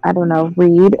 I don't know,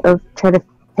 read or try to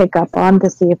pick up on to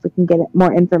see if we can get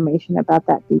more information about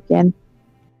that beacon.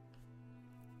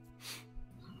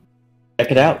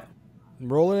 Check it out.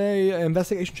 Roll a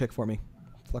investigation check for me,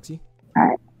 Flexi. All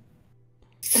right.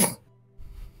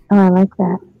 Oh, I like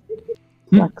that.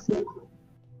 Flexi.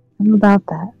 I'm about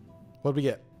that. What did we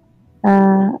get?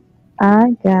 I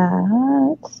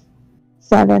got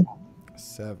 7.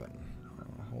 7.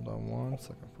 Hold on one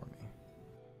second for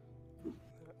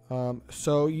me.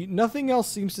 So nothing else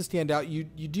seems to stand out. You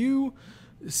do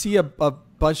see a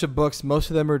bunch of books.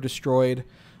 Most of them are destroyed.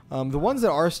 The ones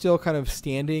that are still kind of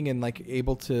standing and like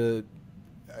able to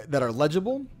that are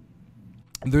legible.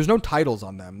 There's no titles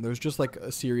on them. There's just like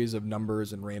a series of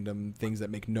numbers and random things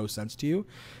that make no sense to you.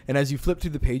 And as you flip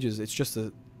through the pages, it's just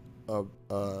a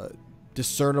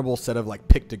discernible set of like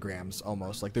pictograms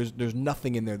almost. Like there's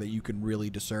nothing in there that you can really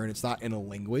discern. It's not in a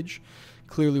language.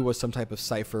 Clearly was some type of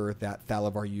cipher that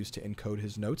Thalavar used to encode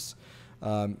his notes.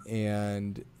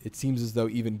 And it seems as though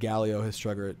even Galio has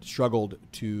struggled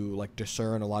to like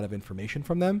discern a lot of information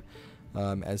from them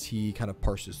as he kind of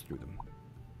parses through them.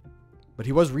 But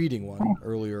he was reading one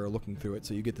earlier, looking through it,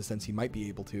 so you get the sense he might be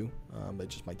able to. But it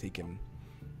just might take him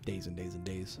days and days and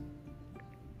days.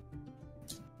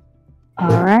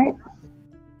 All right.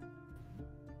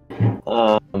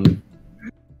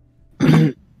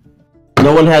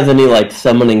 No one has any like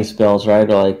summoning spells, right?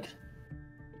 Or like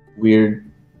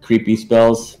weird, creepy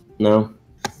spells? No.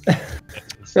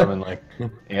 Summon like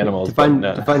animals. To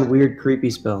find weird,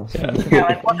 creepy spells. Yeah. Yeah,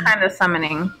 like what kind of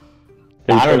summoning?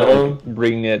 I don't know.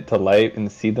 Bring it to light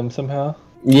and see them somehow.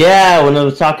 Yeah, when I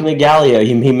was talking to Galio,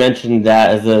 he mentioned that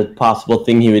as a possible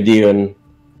thing he would do, and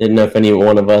didn't know if any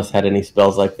one of us had any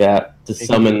spells like that to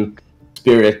summon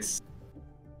spirits.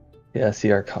 Yeah,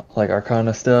 see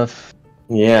Arcana stuff.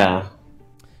 Yeah.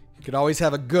 You could always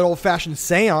have a good old-fashioned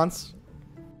seance.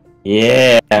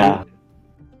 Yeah.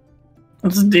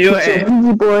 Let's do Get it. your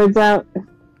Ouija boards out.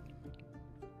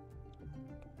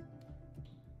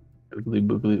 Boogly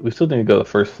boogly. We still need to go to the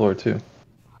first floor too.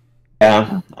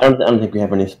 Yeah, I don't think we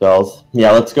have any spells.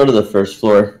 Yeah, let's go to the first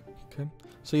floor. Okay.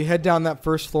 So you head down that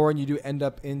first floor and you do end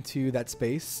up into that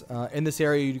space. In this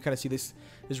area, you kind of see this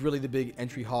is really the big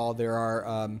entry hall. There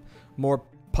are more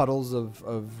puddles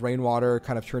of rainwater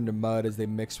kind of turned to mud as they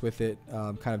mix with it,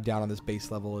 kind of down on this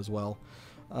base level as well.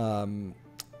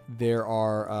 There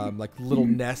are like little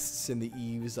nests in the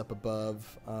eaves up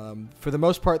above. For the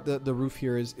most part, the roof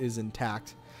here is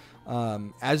intact.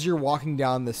 As you're walking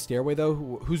down the stairway,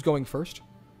 though, who's going first?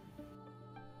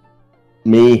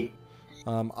 Me.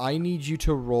 I need you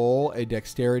to roll a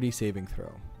dexterity saving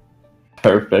throw.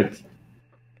 Perfect.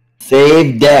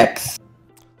 Save Dex.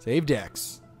 Save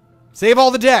dex. Save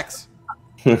all the dex.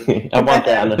 I want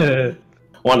that. I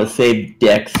want a Save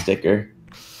Dex sticker.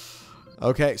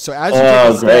 Okay, so as you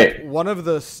take a step, great. one of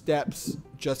the steps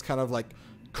just kind of like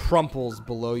crumples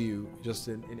below you, just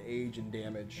in age and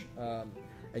damage.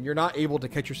 And you're not able to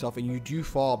catch yourself, and you do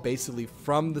fall basically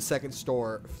from the second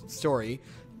story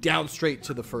down straight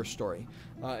to the first story.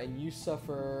 And you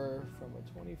suffer from a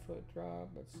 20-foot drop.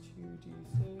 That's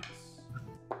 2d6.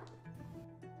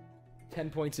 10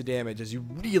 points of damage as you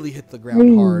really hit the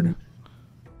ground hard.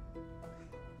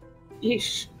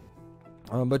 Yeesh.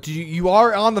 But you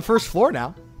are on the first floor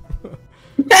now.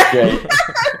 Great.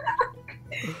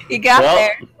 You got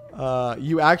there.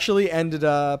 You actually ended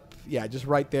up, just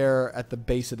right there at the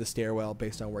base of the stairwell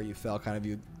based on where you fell. Kind of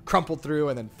you crumpled through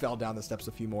and then fell down the steps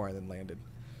a few more and then landed.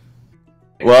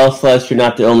 Well, Celeste, you're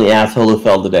not the only asshole who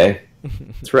fell today.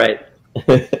 That's right.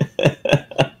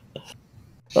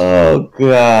 Oh,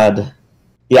 God.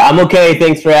 Yeah, I'm okay.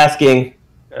 Thanks for asking.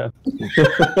 Yeah.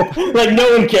 Like,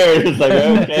 no one cares. It's like,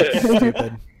 okay.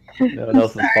 Stupid. No one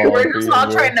else is Sorry, falling we're for just you, all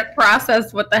bro. trying to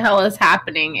process what the hell is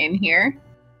happening in here.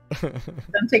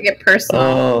 Don't take it personal.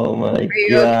 Oh, my Are you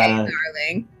God. okay,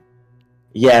 darling?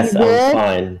 Yes, You I'm good?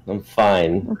 fine. I'm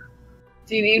fine.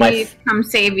 Do you need My me to come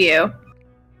save you?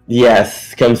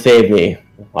 Yes, come save me.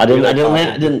 I didn't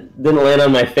land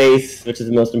on my face, which is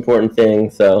the most important thing,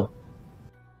 so...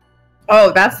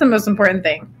 Oh, that's the most important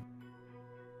thing.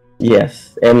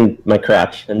 Yes, and my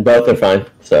crotch, and both are fine.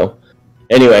 So,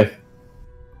 anyway,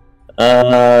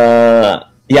 yeah,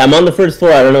 I'm on the first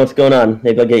floor. I don't know what's going on.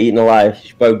 Maybe I'll get eaten alive.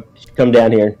 You should come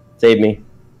down here, save me.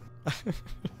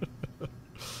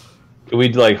 Do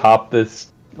we like hop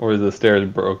this, or is the stairs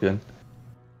broken?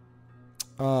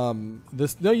 You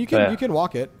can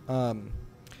walk it.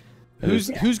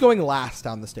 Who's going last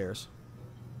down the stairs?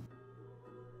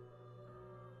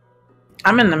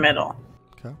 I'm in the middle.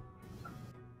 Okay.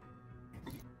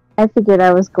 I figured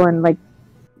I was going like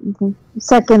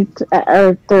second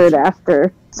or third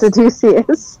after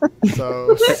Seducius.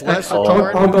 So Celeste, I'll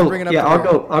Torrin, go. bring it up Yeah, to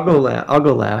you. I'll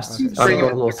go last. Okay. I'll So go a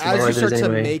little as slower you start to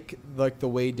anyway. make like the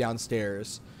way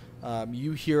downstairs,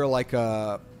 you hear like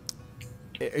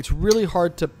it's really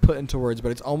hard to put into words,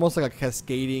 but it's almost like a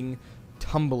cascading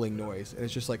tumbling noise, and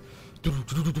it's just like,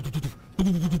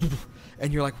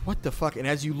 and you're like, what the fuck? And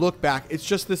as you look back, it's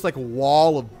just this like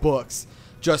wall of books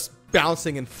just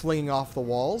bouncing and flinging off the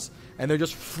walls, and they're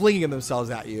just flinging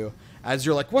themselves at you as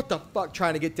you're like, what the fuck,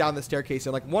 trying to get down the staircase.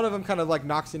 And like one of them kind of like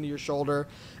knocks into your shoulder,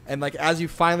 and like as you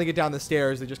finally get down the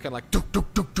stairs, they just kind of like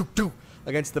do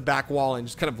against the back wall and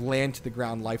just kind of land to the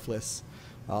ground lifeless.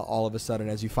 all of a sudden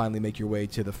as you finally make your way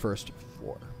to the first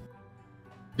floor.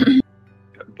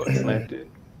 Book slam, dude.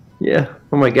 Yeah.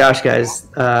 Oh my gosh, guys.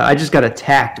 I just got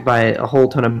attacked by a whole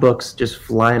ton of books just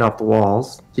flying off the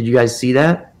walls. Did you guys see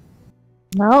that?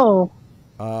 No.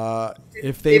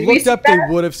 If they looked up, they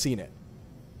would have seen it.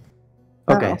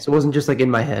 Okay, so it wasn't just like in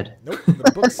my head. Nope.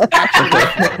 The books actually.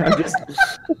 I'm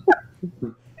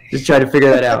just trying to figure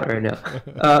that out right now.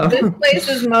 This place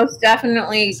is most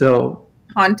definitely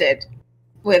haunted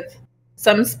with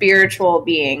some spiritual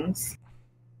beings.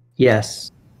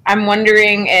 Yes. I'm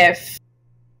wondering if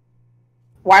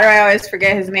why do I always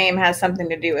forget his name has something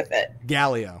to do with it.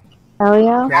 Galio.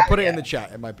 Galio? Here, I'll put it in the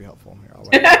chat. It might be helpful. Here, I'll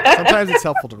write it. Sometimes it's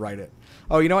helpful to write it.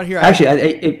 Oh, you know what? Here, actually, I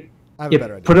have a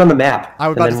better idea. Put it on the map. I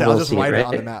was about to say, I'll just write it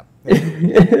on the map.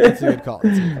 That's a good call.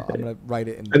 I'm going to write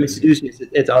it in.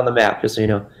 It's on the map, just so you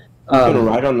know. You're going to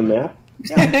write on the map?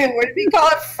 What did he call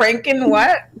it? Franken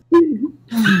what?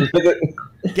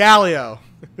 Galio.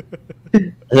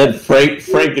 And then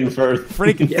Frankenfurth.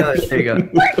 Frankenfurth. Yeah, there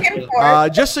you go.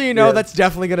 Just so you know, that's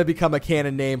definitely going to become a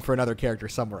canon name for another character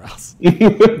somewhere else.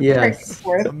 Yes.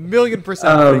 1,000,000%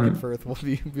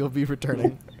 Frankenfurth will be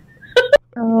returning.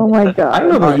 Oh my god. I don't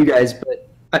know about you guys, but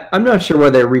I'm not sure why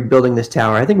they're rebuilding this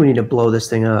tower. I think we need to blow this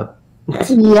thing up.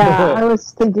 Yeah, I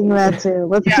was thinking that too.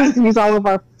 Let's just use all of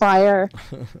our fire.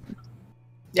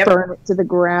 Burn it to the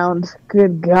ground.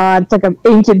 Good God. It's like an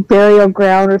ancient burial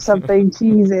ground or something.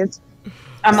 Jesus.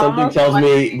 Something tells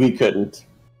me we couldn't.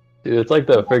 Dude, it's like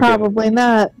the freaking Probably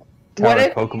not. What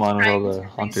if Pokemon with all the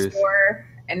hunters. Restore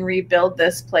and rebuild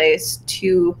this place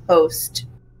to host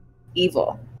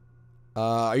evil?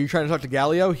 Are you trying to talk to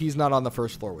Galio? He's not on the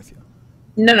first floor with you.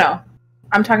 No.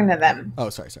 I'm talking to them. Oh,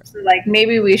 sorry. So, like,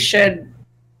 maybe we should...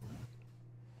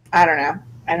 I don't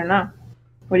know.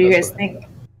 What do you guys think?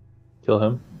 Kill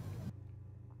him.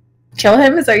 Kill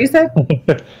him? Is that what you said?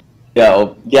 Yeah,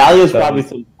 well, Galio's probably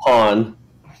some pawn.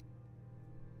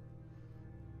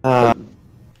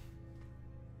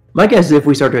 My guess is if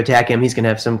we start to attack him, he's going to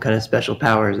have some kind of special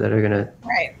powers that are going to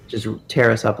just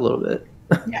tear us up a little bit.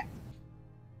 Yeah.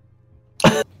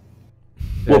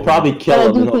 We'll probably kill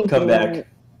him and he'll come back. Right.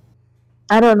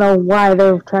 I don't know why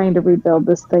they're trying to rebuild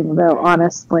this thing, though,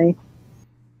 honestly.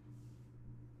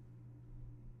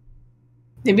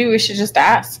 Maybe we should just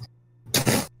ask.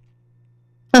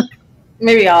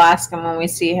 Maybe I'll ask him when we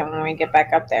see him when we get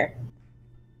back up there.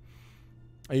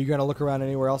 Are you going to look around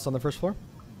anywhere else on the first floor?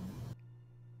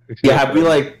 Yeah, have we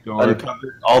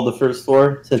uncovered all the first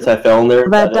floor since I fell in there?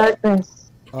 That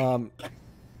darkness.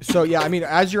 So yeah, I mean,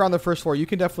 as you're on the first floor, you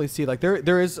can definitely see like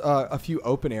there is a few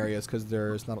open areas because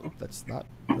there's not. That's not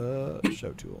the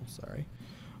show tool. Sorry.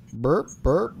 Burp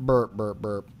burp burp burp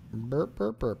burp burp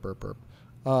burp burp burp burp.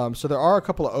 So there are a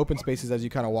couple of open spaces as you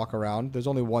kind of walk around. There's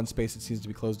only one space that seems to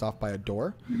be closed off by a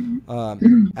door.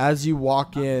 As you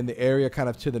walk in, the area kind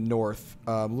of to the north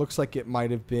looks like it might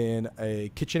have been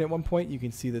a kitchen at one point. You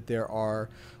can see that there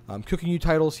are cooking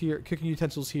utensils here.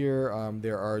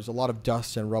 There's a lot of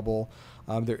dust and rubble.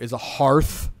 There is a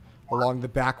hearth along the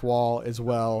back wall as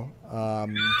well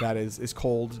that is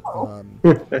cold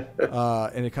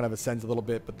and it kind of ascends a little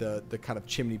bit, but the kind of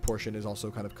chimney portion is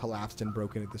also kind of collapsed and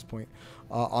broken at this point.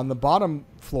 On the bottom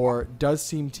floor does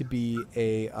seem to be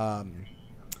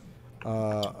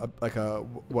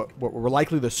what were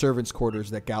likely the servants' quarters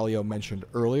that Galio mentioned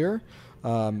earlier.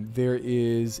 There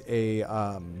is a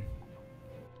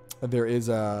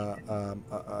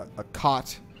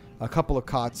cot, a couple of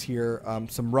cots here,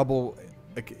 some rubble.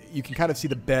 Like you can kind of see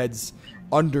the beds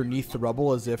underneath the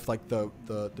rubble as if like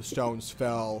the stones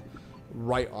fell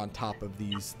right on top of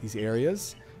these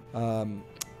areas.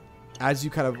 As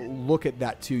you kind of look at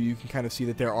that too, you can kind of see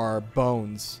that there are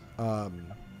bones kind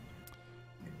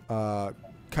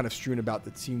of strewn about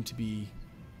that seem to be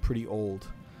pretty old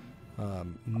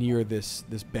near this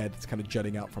bed that's kind of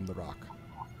jutting out from the rock.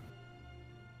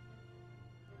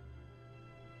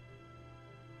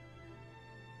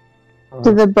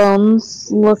 Do the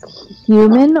bones look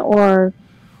human, or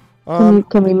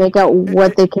can we make out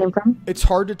what they came from? It's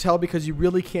hard to tell because you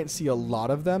really can't see a lot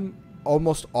of them.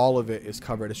 Almost all of it is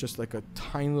covered. It's just like a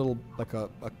tiny little, like a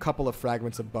couple of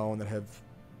fragments of bone that have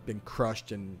been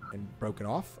crushed and broken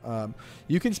off.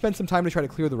 You can spend some time to try to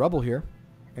clear the rubble here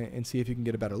and see if you can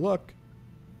get a better look.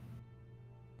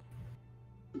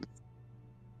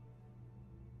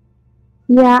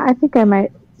 Yeah, I think I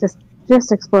might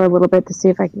just explore a little bit to see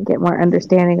if I can get more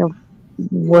understanding of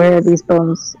where these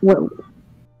bones,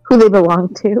 who they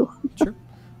belong to. Sure.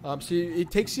 So it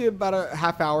takes you about a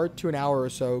half hour to an hour or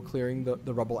so clearing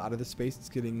the rubble out of the space. It's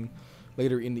getting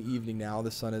later in the evening now.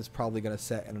 The sun is probably going to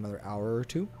set in another hour or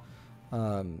two.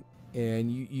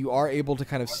 and you are able to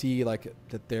kind of see like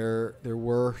that there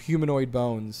were humanoid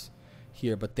bones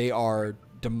here, but they are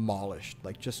demolished,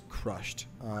 like just crushed.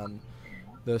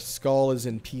 The skull is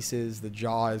in pieces. The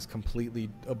jaw is completely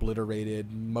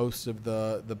obliterated. Most of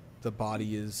the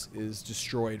body is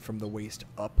destroyed from the waist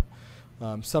up.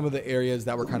 Some of the areas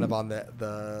that were kind of on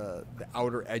the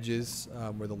outer edges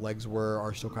where the legs were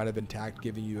are still kind of intact,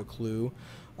 giving you a clue.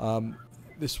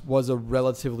 This was a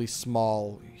relatively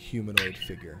small humanoid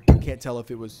figure. You can't tell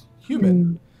if it was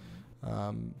human,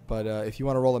 but if you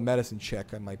want to roll a medicine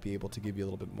check, I might be able to give you a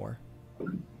little bit more.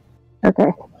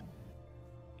 Okay.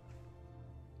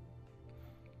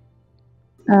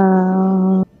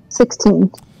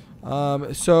 16.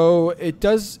 So it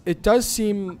does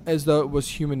seem as though it was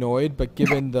humanoid, but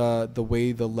given the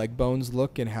way the leg bones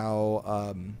look and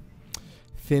how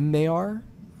thin they are,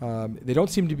 they don't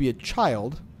seem to be a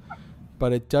child,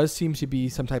 but it does seem to be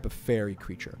some type of fairy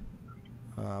creature,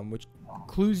 which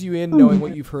clues you in knowing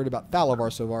what you've heard about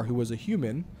Thalavar so far, who was a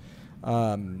human,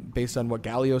 based on what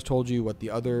Galio's told you, what the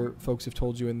other folks have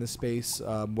told you in this space,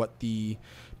 what the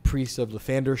priests of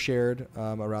Lathander shared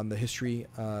around the history.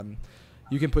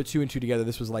 You can put 2 and 2 together.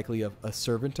 This was likely a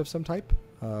servant of some type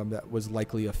that was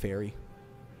likely a fairy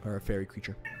or a fairy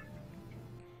creature.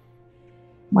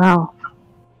 Wow.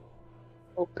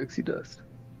 Oh, pixie dust.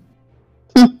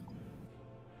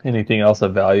 Anything else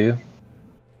of value?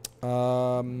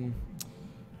 Roll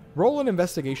an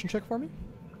investigation check for me.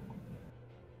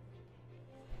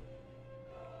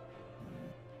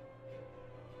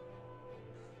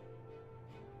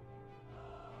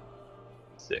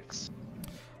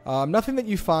 Nothing that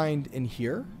you find in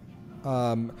here.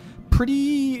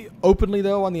 Pretty openly,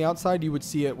 though, on the outside, you would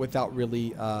see it without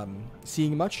really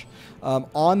seeing much.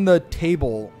 On the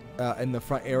table in the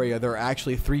front area, there are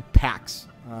actually 3 packs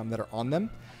that are on them.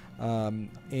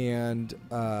 And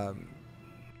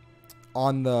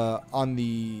on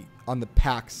the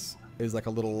packs is like a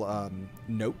little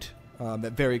note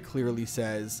that very clearly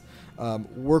says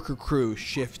worker crew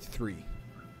shift 3.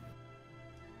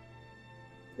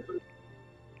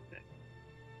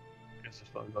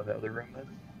 Go to the other room then.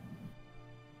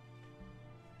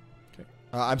 Okay.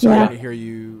 I'm sorry, I didn't hear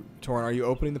you, Torin. Are you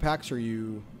opening the packs, or are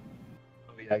you?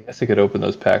 Oh, yeah, I guess I could open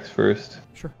those packs first.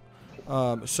 Sure.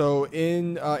 So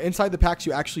inside the packs,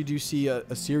 you actually do see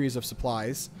a series of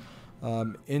supplies.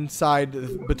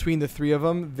 Between the 3 of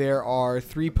them, there are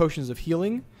 3 potions of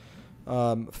healing,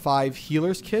 5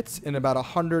 healers kits, and about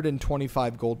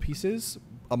 125 gold pieces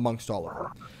amongst all of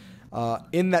them.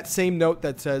 In that same note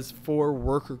that says for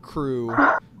worker crew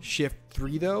shift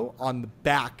 3, though, on the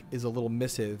back is a little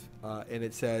missive, and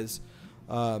it says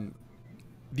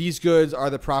these goods are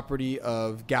the property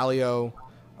of Galio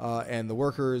and the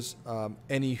workers.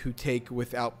 Any who take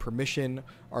without permission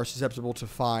are susceptible to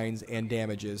fines and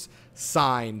damages.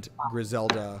 Signed,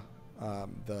 Griselda,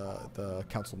 the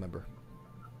council member.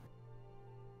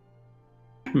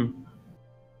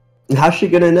 How's she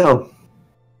gonna know?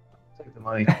 Take the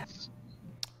money.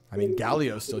 I mean,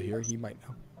 Galio's still here. He might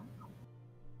know.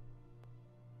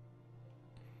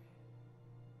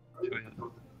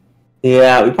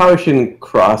 Yeah, we probably shouldn't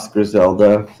cross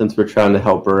Griselda since we're trying to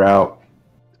help her out.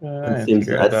 That seems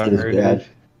bad.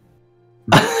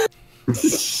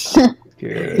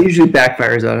 It usually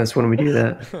backfires on us when we do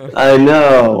that. I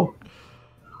know.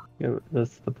 Yeah,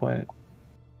 that's the point.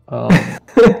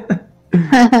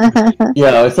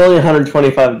 Yeah, it's only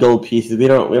 125 gold pieces. We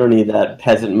don't need that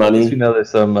peasant money. You know, there's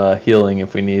some healing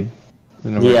if we need.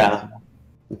 Yeah,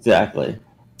 exactly.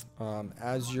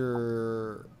 As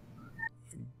you're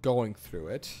going through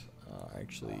it,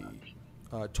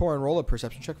 Torin, roll a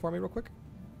perception check for me real quick.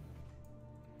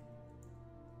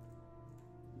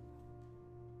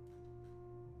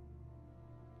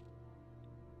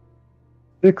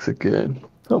 Six again.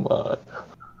 Come on.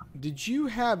 Did you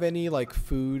have any like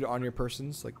food on your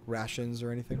persons, like rations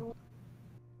or anything?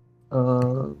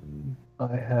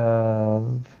 I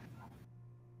have.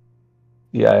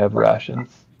 Yeah, I have rations.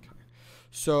 Okay.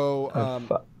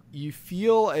 So, you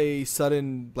feel a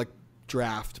sudden like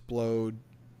draft blow,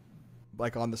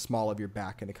 like on the small of your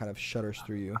back, and it kind of shudders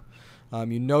through you.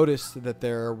 You notice that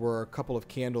there were a couple of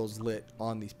candles lit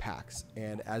on these packs,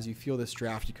 and as you feel this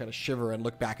draft, you kind of shiver and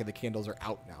look back, and the candles are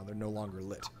out now; they're no longer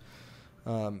lit.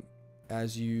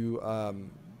 As you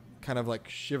kind of like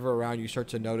shiver around, you start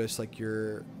to notice like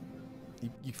you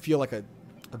feel like a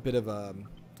bit of a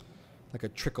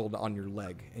trickle on your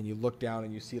leg, and you look down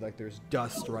and you see like there's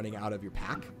dust running out of your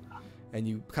pack, and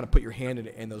you kind of put your hand in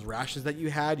it, and those rations that you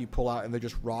had, you pull out, and they're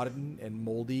just rotten and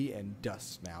moldy and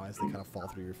dust now as they kind of fall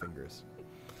through your fingers.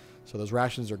 So those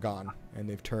rations are gone, and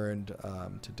they've turned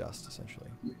to dust essentially.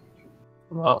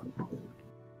 Well,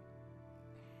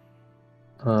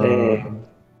 I'm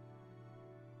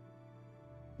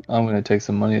gonna take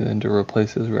some money then to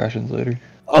replace his rations later.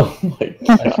 Oh my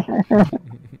god.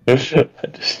 I'm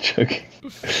just joking.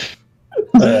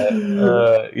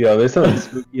 There's something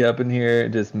spooky up in here.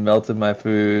 It just melted my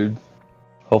food.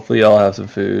 Hopefully y'all have some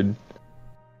food.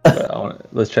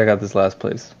 Let's check out this last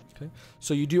place. Okay.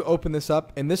 So you do open this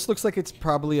up, and this looks like it's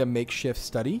probably a makeshift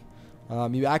study.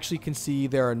 You actually can see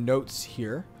there are notes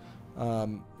here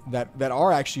that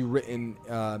are actually written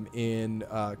in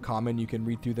common. You can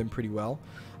read through them pretty well.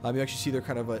 You actually see there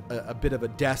kind of a bit of a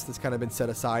desk that's kind of been set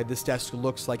aside. This desk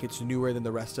looks like it's newer than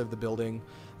the rest of the building.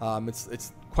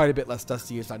 It's quite a bit less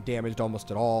dusty. It's not damaged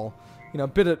almost at all. A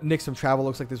bit of nicks from travel.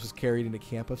 Looks like this was carried in a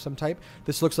camp of some type.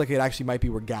 This looks like it actually might be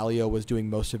where Galio was doing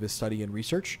most of his study and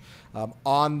research.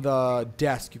 On the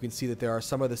desk, you can see that there are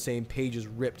some of the same pages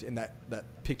ripped in that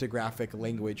pictographic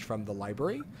language from the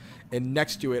library. And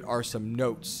next to it are some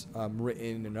notes written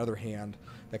in another hand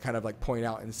that kind of like point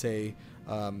out and say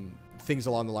things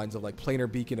along the lines of like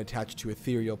planar beacon attached to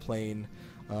ethereal plane,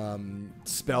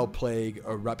 spell plague,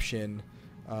 eruption,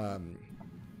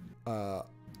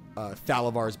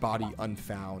 Thalavar's body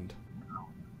unfound.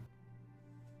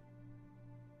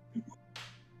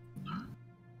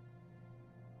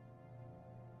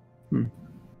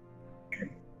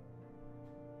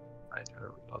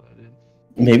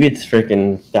 Maybe it's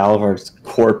freaking Thalavar's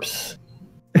corpse.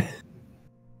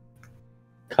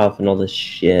 Coughing all this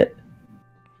shit.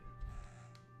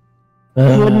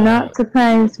 Would not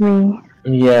surprise me.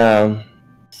 Yeah.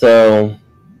 So,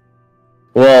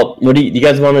 well, what do you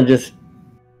guys want to just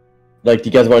do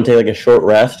you guys want to take like a short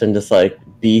rest and just like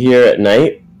be here at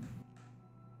night?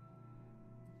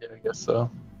 Yeah, I guess so.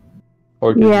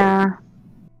 Yeah.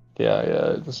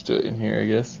 Yeah, let's do it in here, I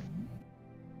guess.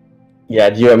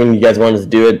 Yeah, you guys want us to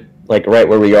do it like right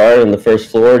where we are on the first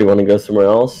floor? Do you want to go somewhere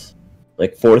else?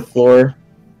 Like fourth floor?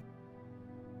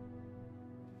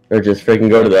 Or just freaking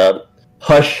go to the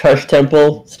Hush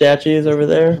Temple statues over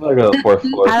there? I'm gonna go to the fourth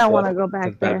floor. I don't want to go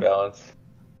back there. Bad balance.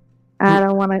 I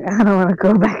don't want to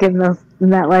go back in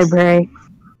that library.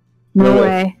 No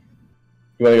way.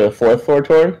 You want to go to the fourth floor,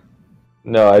 Torn?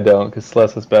 No, I don't, because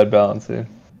Celeste has bad balance here.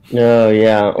 No,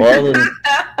 yeah. Well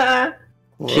then,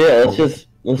 shit.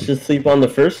 Let's just sleep on the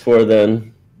first floor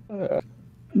then.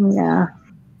 Yeah.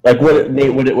 Like,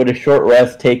 would a short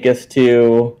rest take us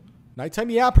to Nighttime?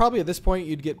 Yeah, probably at this point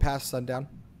you'd get past sundown.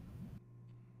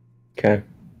 Okay.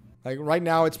 Like right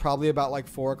now it's probably about like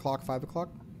 4 o'clock, 5 o'clock.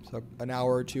 So an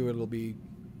hour or two it'll be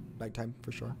nighttime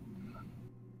for sure.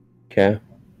 Okay.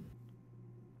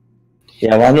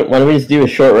 Yeah, why don't we just do a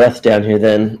short rest down here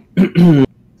then?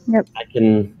 Yep.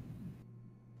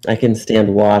 I can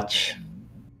stand watch.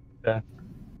 Yeah.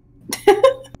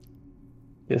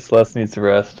 Yes, Celeste needs to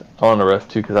rest. I want to rest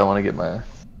too because I want to get my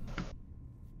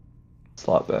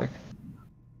slot back.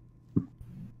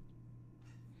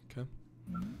 Okay.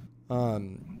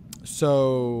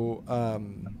 So are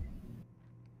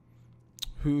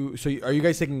you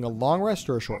guys taking a long rest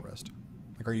or a short rest?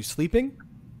 Like, are you sleeping?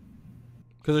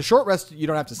 Because a short rest, you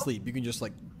don't have to sleep. You can just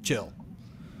like chill.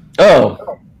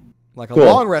 Oh. Like a cool.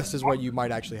 long rest is what you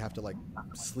might actually have to like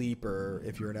sleep, or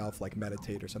if you're an elf, like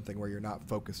meditate or something where you're not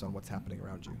focused on what's happening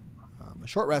around you. A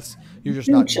short rest, you're just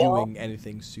not doing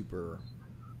anything super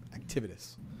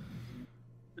activitous.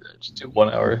 Just do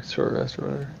 1 hour short rest or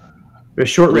whatever. But a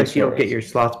short rest, you don't get your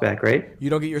slots back, right? You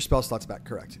don't get your spell slots back,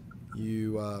 correct?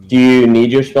 You. Do you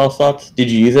need your spell slots? Did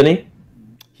you use any?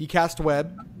 He cast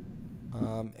web,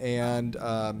 and.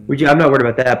 I'm not worried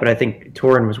about that, but I think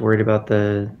Torin was worried about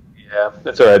the. Yeah,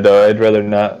 that's alright though. I'd rather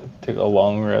not take a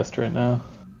long rest right now.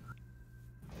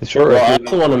 The short rest.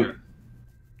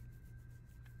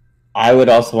 I would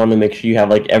also want to make sure you have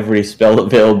like every spell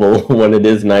available when it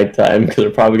is nighttime, because they're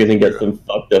probably going to get some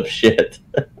fucked up shit.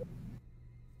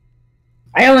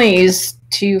 I only use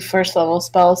 2 first level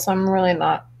spells, so I'm really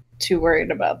not too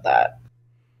worried about that.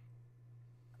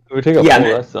 We take a full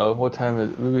rest though. What time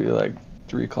is it? Maybe like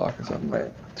 3 o'clock or something,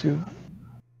 right? 2.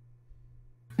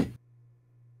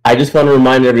 I just want to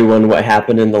remind everyone what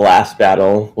happened in the last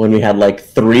battle when we had like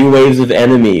 3 waves of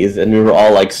enemies and we were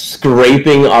all like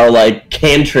scraping our like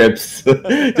cantrips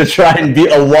to try and beat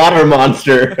a water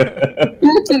monster.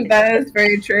 That is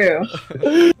very true.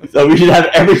 So we should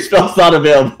have every spell slot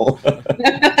available.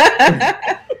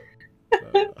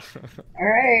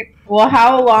 Alright. Well,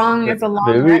 how long is a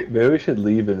long rest? Maybe we should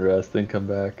leave and rest, then come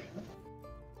back.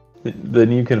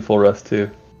 Then you can full rest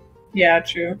too. Yeah,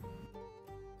 true.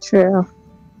 True.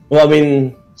 Well, I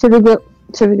mean, should we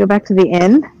go back to the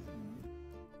inn?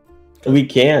 We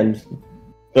can.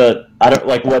 But I don't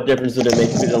like. What difference would it make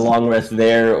if it's a long rest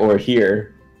there or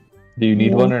here? Do you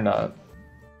need one or not?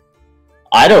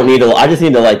 I don't need I just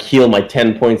need to like heal my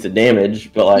 10 points of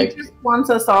damage. But like, He just wants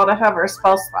us all to have our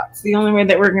spell slots. The only way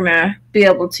that we're gonna be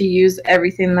able to use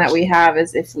everything that we have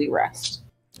is if we rest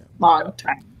long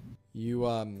time. You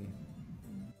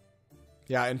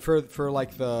yeah, and for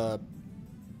like the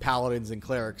paladins and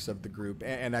clerics of the group,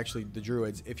 and actually the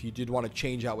druids, if you did want to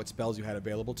change out what spells you had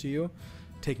available to you,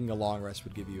 taking a long rest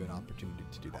would give you an opportunity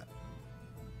to do that.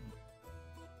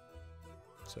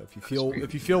 So if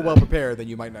you feel well prepared, then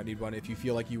you might not need one. If you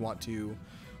feel like you want to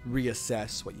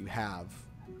reassess what you have,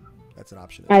 that's an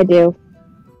option. I do.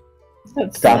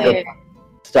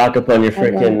 stock up on your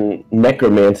freaking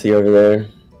necromancy over there.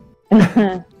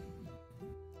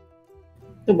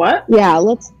 The what? Yeah,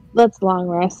 let's long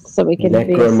rest so we can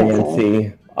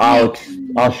necromancy. I'll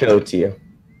show it to you.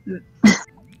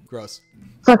 Gross.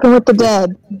 Fucking with the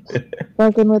dead.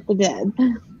 Fucking with the dead.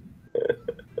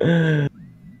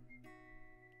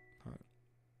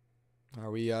 Are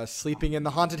we sleeping in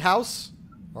the haunted house,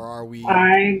 or are we?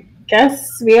 I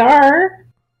guess we are.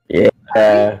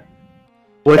 Yeah.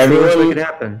 What's the worst that could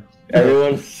happen?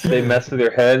 They mess with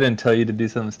your head and tell you to do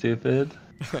something stupid.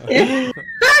 Yeah.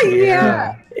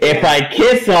 If I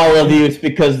kiss all of you, it's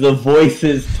because the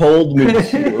voices told me to.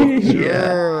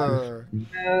 Sure.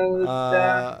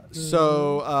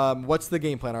 So, what's the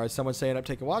game plan? Are someone staying up,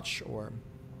 taking watch, or?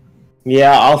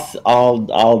 Yeah,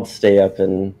 I'll stay up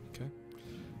and.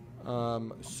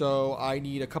 So I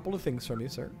need a couple of things from you,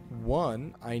 sir.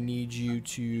 One, I need you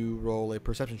to roll a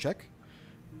perception check.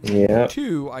 Yeah.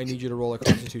 2, I need you to roll a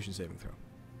Constitution saving throw.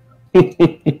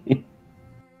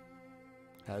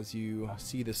 As you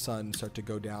see the sun start to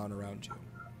go down around you.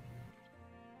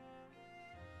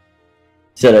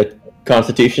 Is that a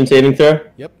Constitution saving throw?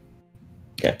 Yep.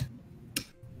 Okay.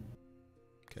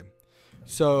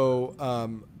 So,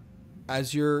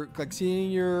 as you're like seeing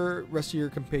your rest of your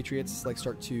compatriots like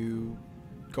start to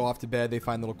go off to bed, they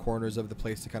find little corners of the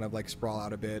place to kind of like sprawl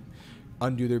out a bit,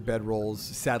 undo their bed rolls.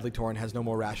 Sadly, Torrin has no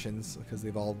more rations because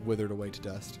they've all withered away to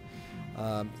dust.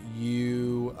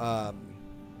 You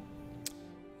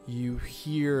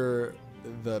hear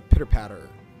the pitter patter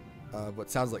of what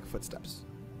sounds like footsteps.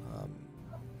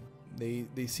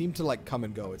 They seem to like come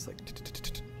and go. It's like.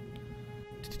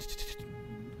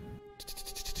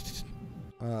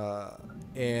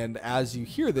 And as you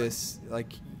hear this,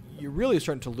 like, you're really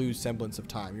starting to lose semblance of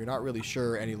time. You're not really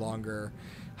sure any longer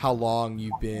how long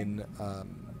you've been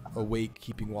awake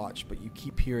keeping watch, but you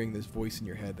keep hearing this voice in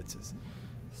your head that says,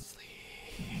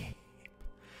 sleep.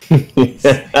 Sleep.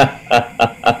 They're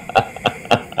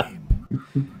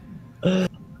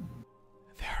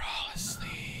all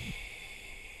asleep.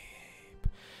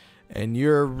 And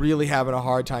you're really having a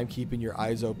hard time keeping your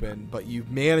eyes open, but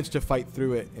you've managed to fight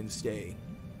through it and stay.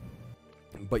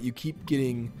 But you keep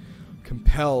getting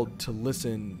compelled to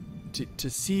listen, to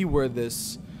see where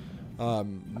this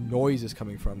noise is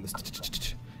coming from.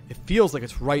 It feels like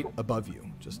it's right above you.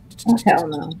 Just hell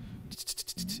no.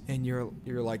 And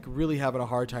you're like really having a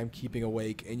hard time keeping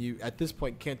awake, and you at this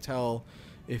point can't tell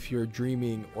if you're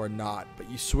dreaming or not. But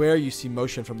you swear you see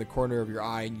motion from the corner of your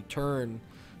eye, and you turn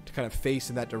to kind of face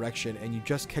in that direction, and you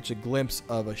just catch a glimpse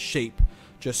of a shape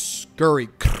just scurry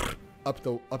up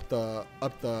the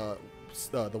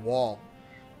wall,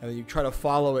 and then you try to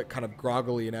follow it kind of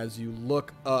groggily, and as you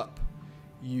look up,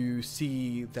 you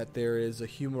see that there is a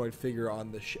humanoid figure on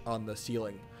the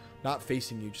ceiling, not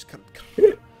facing you, just kind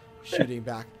of shooting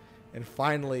back, and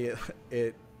finally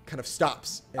it kind of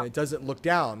stops, and it doesn't look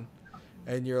down,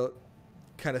 and you're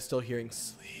kind of still hearing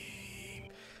sleep,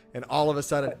 and all of a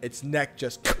sudden its neck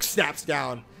just snaps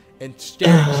down and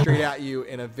staring straight at you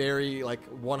in a very like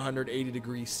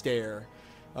 180-degree stare.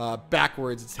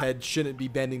 Backwards, its head shouldn't be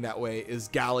bending that way, is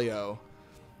Galio,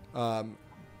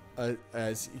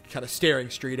 as he kind of staring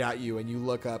straight at you, and you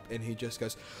look up and he just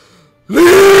goes,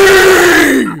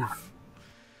 leave!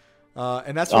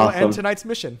 And that's where we'll end tonight's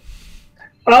mission.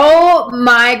 Oh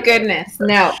my goodness,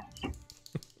 no.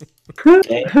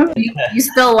 You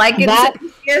still like it?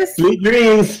 Sweet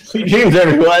dreams,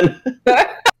 everyone.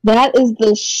 That is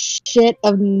the shit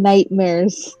of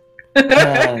nightmares. Dude,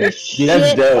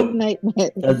 that's dope.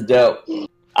 That's dope.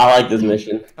 I like this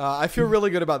mission. I feel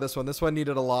really good about this one. This one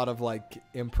needed a lot of like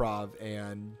improv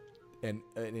and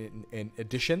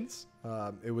additions.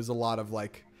 It was a lot of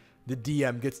like the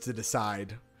DM gets to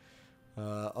decide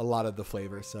a lot of the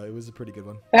flavor, so it was a pretty good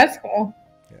one. That's cool.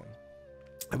 Yeah,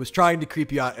 I was trying to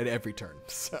creep you out at every turn.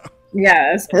 So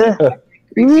yeah, that's cool.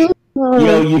 You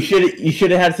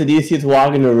should have had Sidicius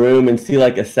walk in the room and see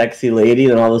like a sexy lady,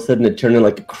 and all of a sudden it turned into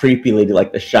like a creepy lady,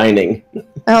 like The Shining.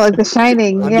 Oh, like The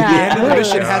Shining. I mean, the Yeah. end of the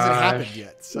mission Gosh. hasn't happened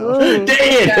yet. So Ooh. Dang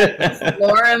it!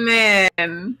 Lure him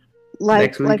in. Like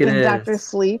Next week like it in is. Doctor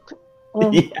Sleep.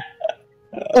 Oh. Yeah.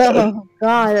 Oh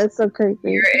God, that's so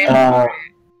creepy. You're in.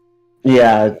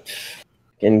 Yeah.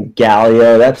 And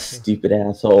Galio, that stupid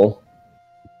asshole.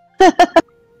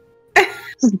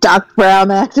 Just Doc Brown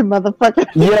acting motherfucker.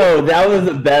 Yo, that was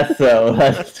the best though.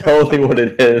 That's totally what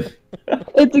it is.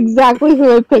 It's exactly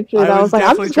who I pictured. I was like, I'm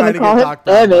definitely just gonna trying to call get him. Doc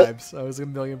Brown Damn it. vibes. I was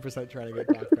 1,000,000% trying to get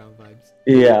Doc Brown vibes.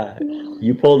 Yeah,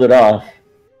 you pulled it off.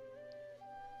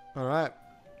 All right.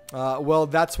 Well,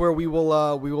 that's where we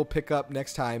will pick up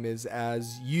next time. Is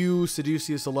as you,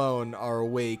 Seducius alone, are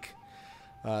awake,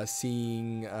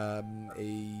 seeing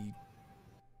a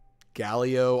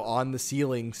Galio on the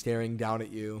ceiling staring down at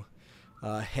you,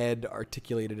 head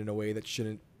articulated in a way that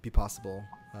shouldn't be possible,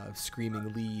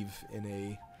 screaming "Leave" in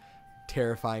a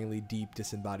terrifyingly deep,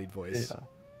 disembodied voice.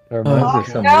 That reminds me of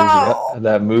some no. movie.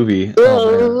 That movie.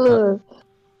 Oh, man.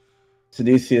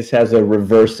 Seducius has a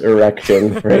reverse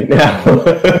erection right now.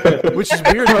 Which is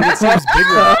weird because it seems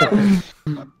bigger.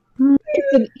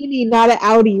 It's an innie, not an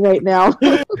outie right now.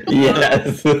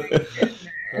 Yes.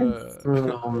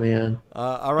 Oh man.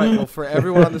 All right. Well, for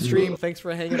everyone on the stream, thanks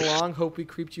for hanging along. Hope we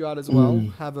creeped you out as well.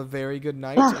 Have a very good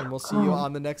night, and we'll see you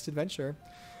on the next adventure.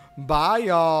 Bye,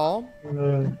 y'all.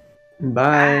 Bye.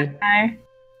 Bye.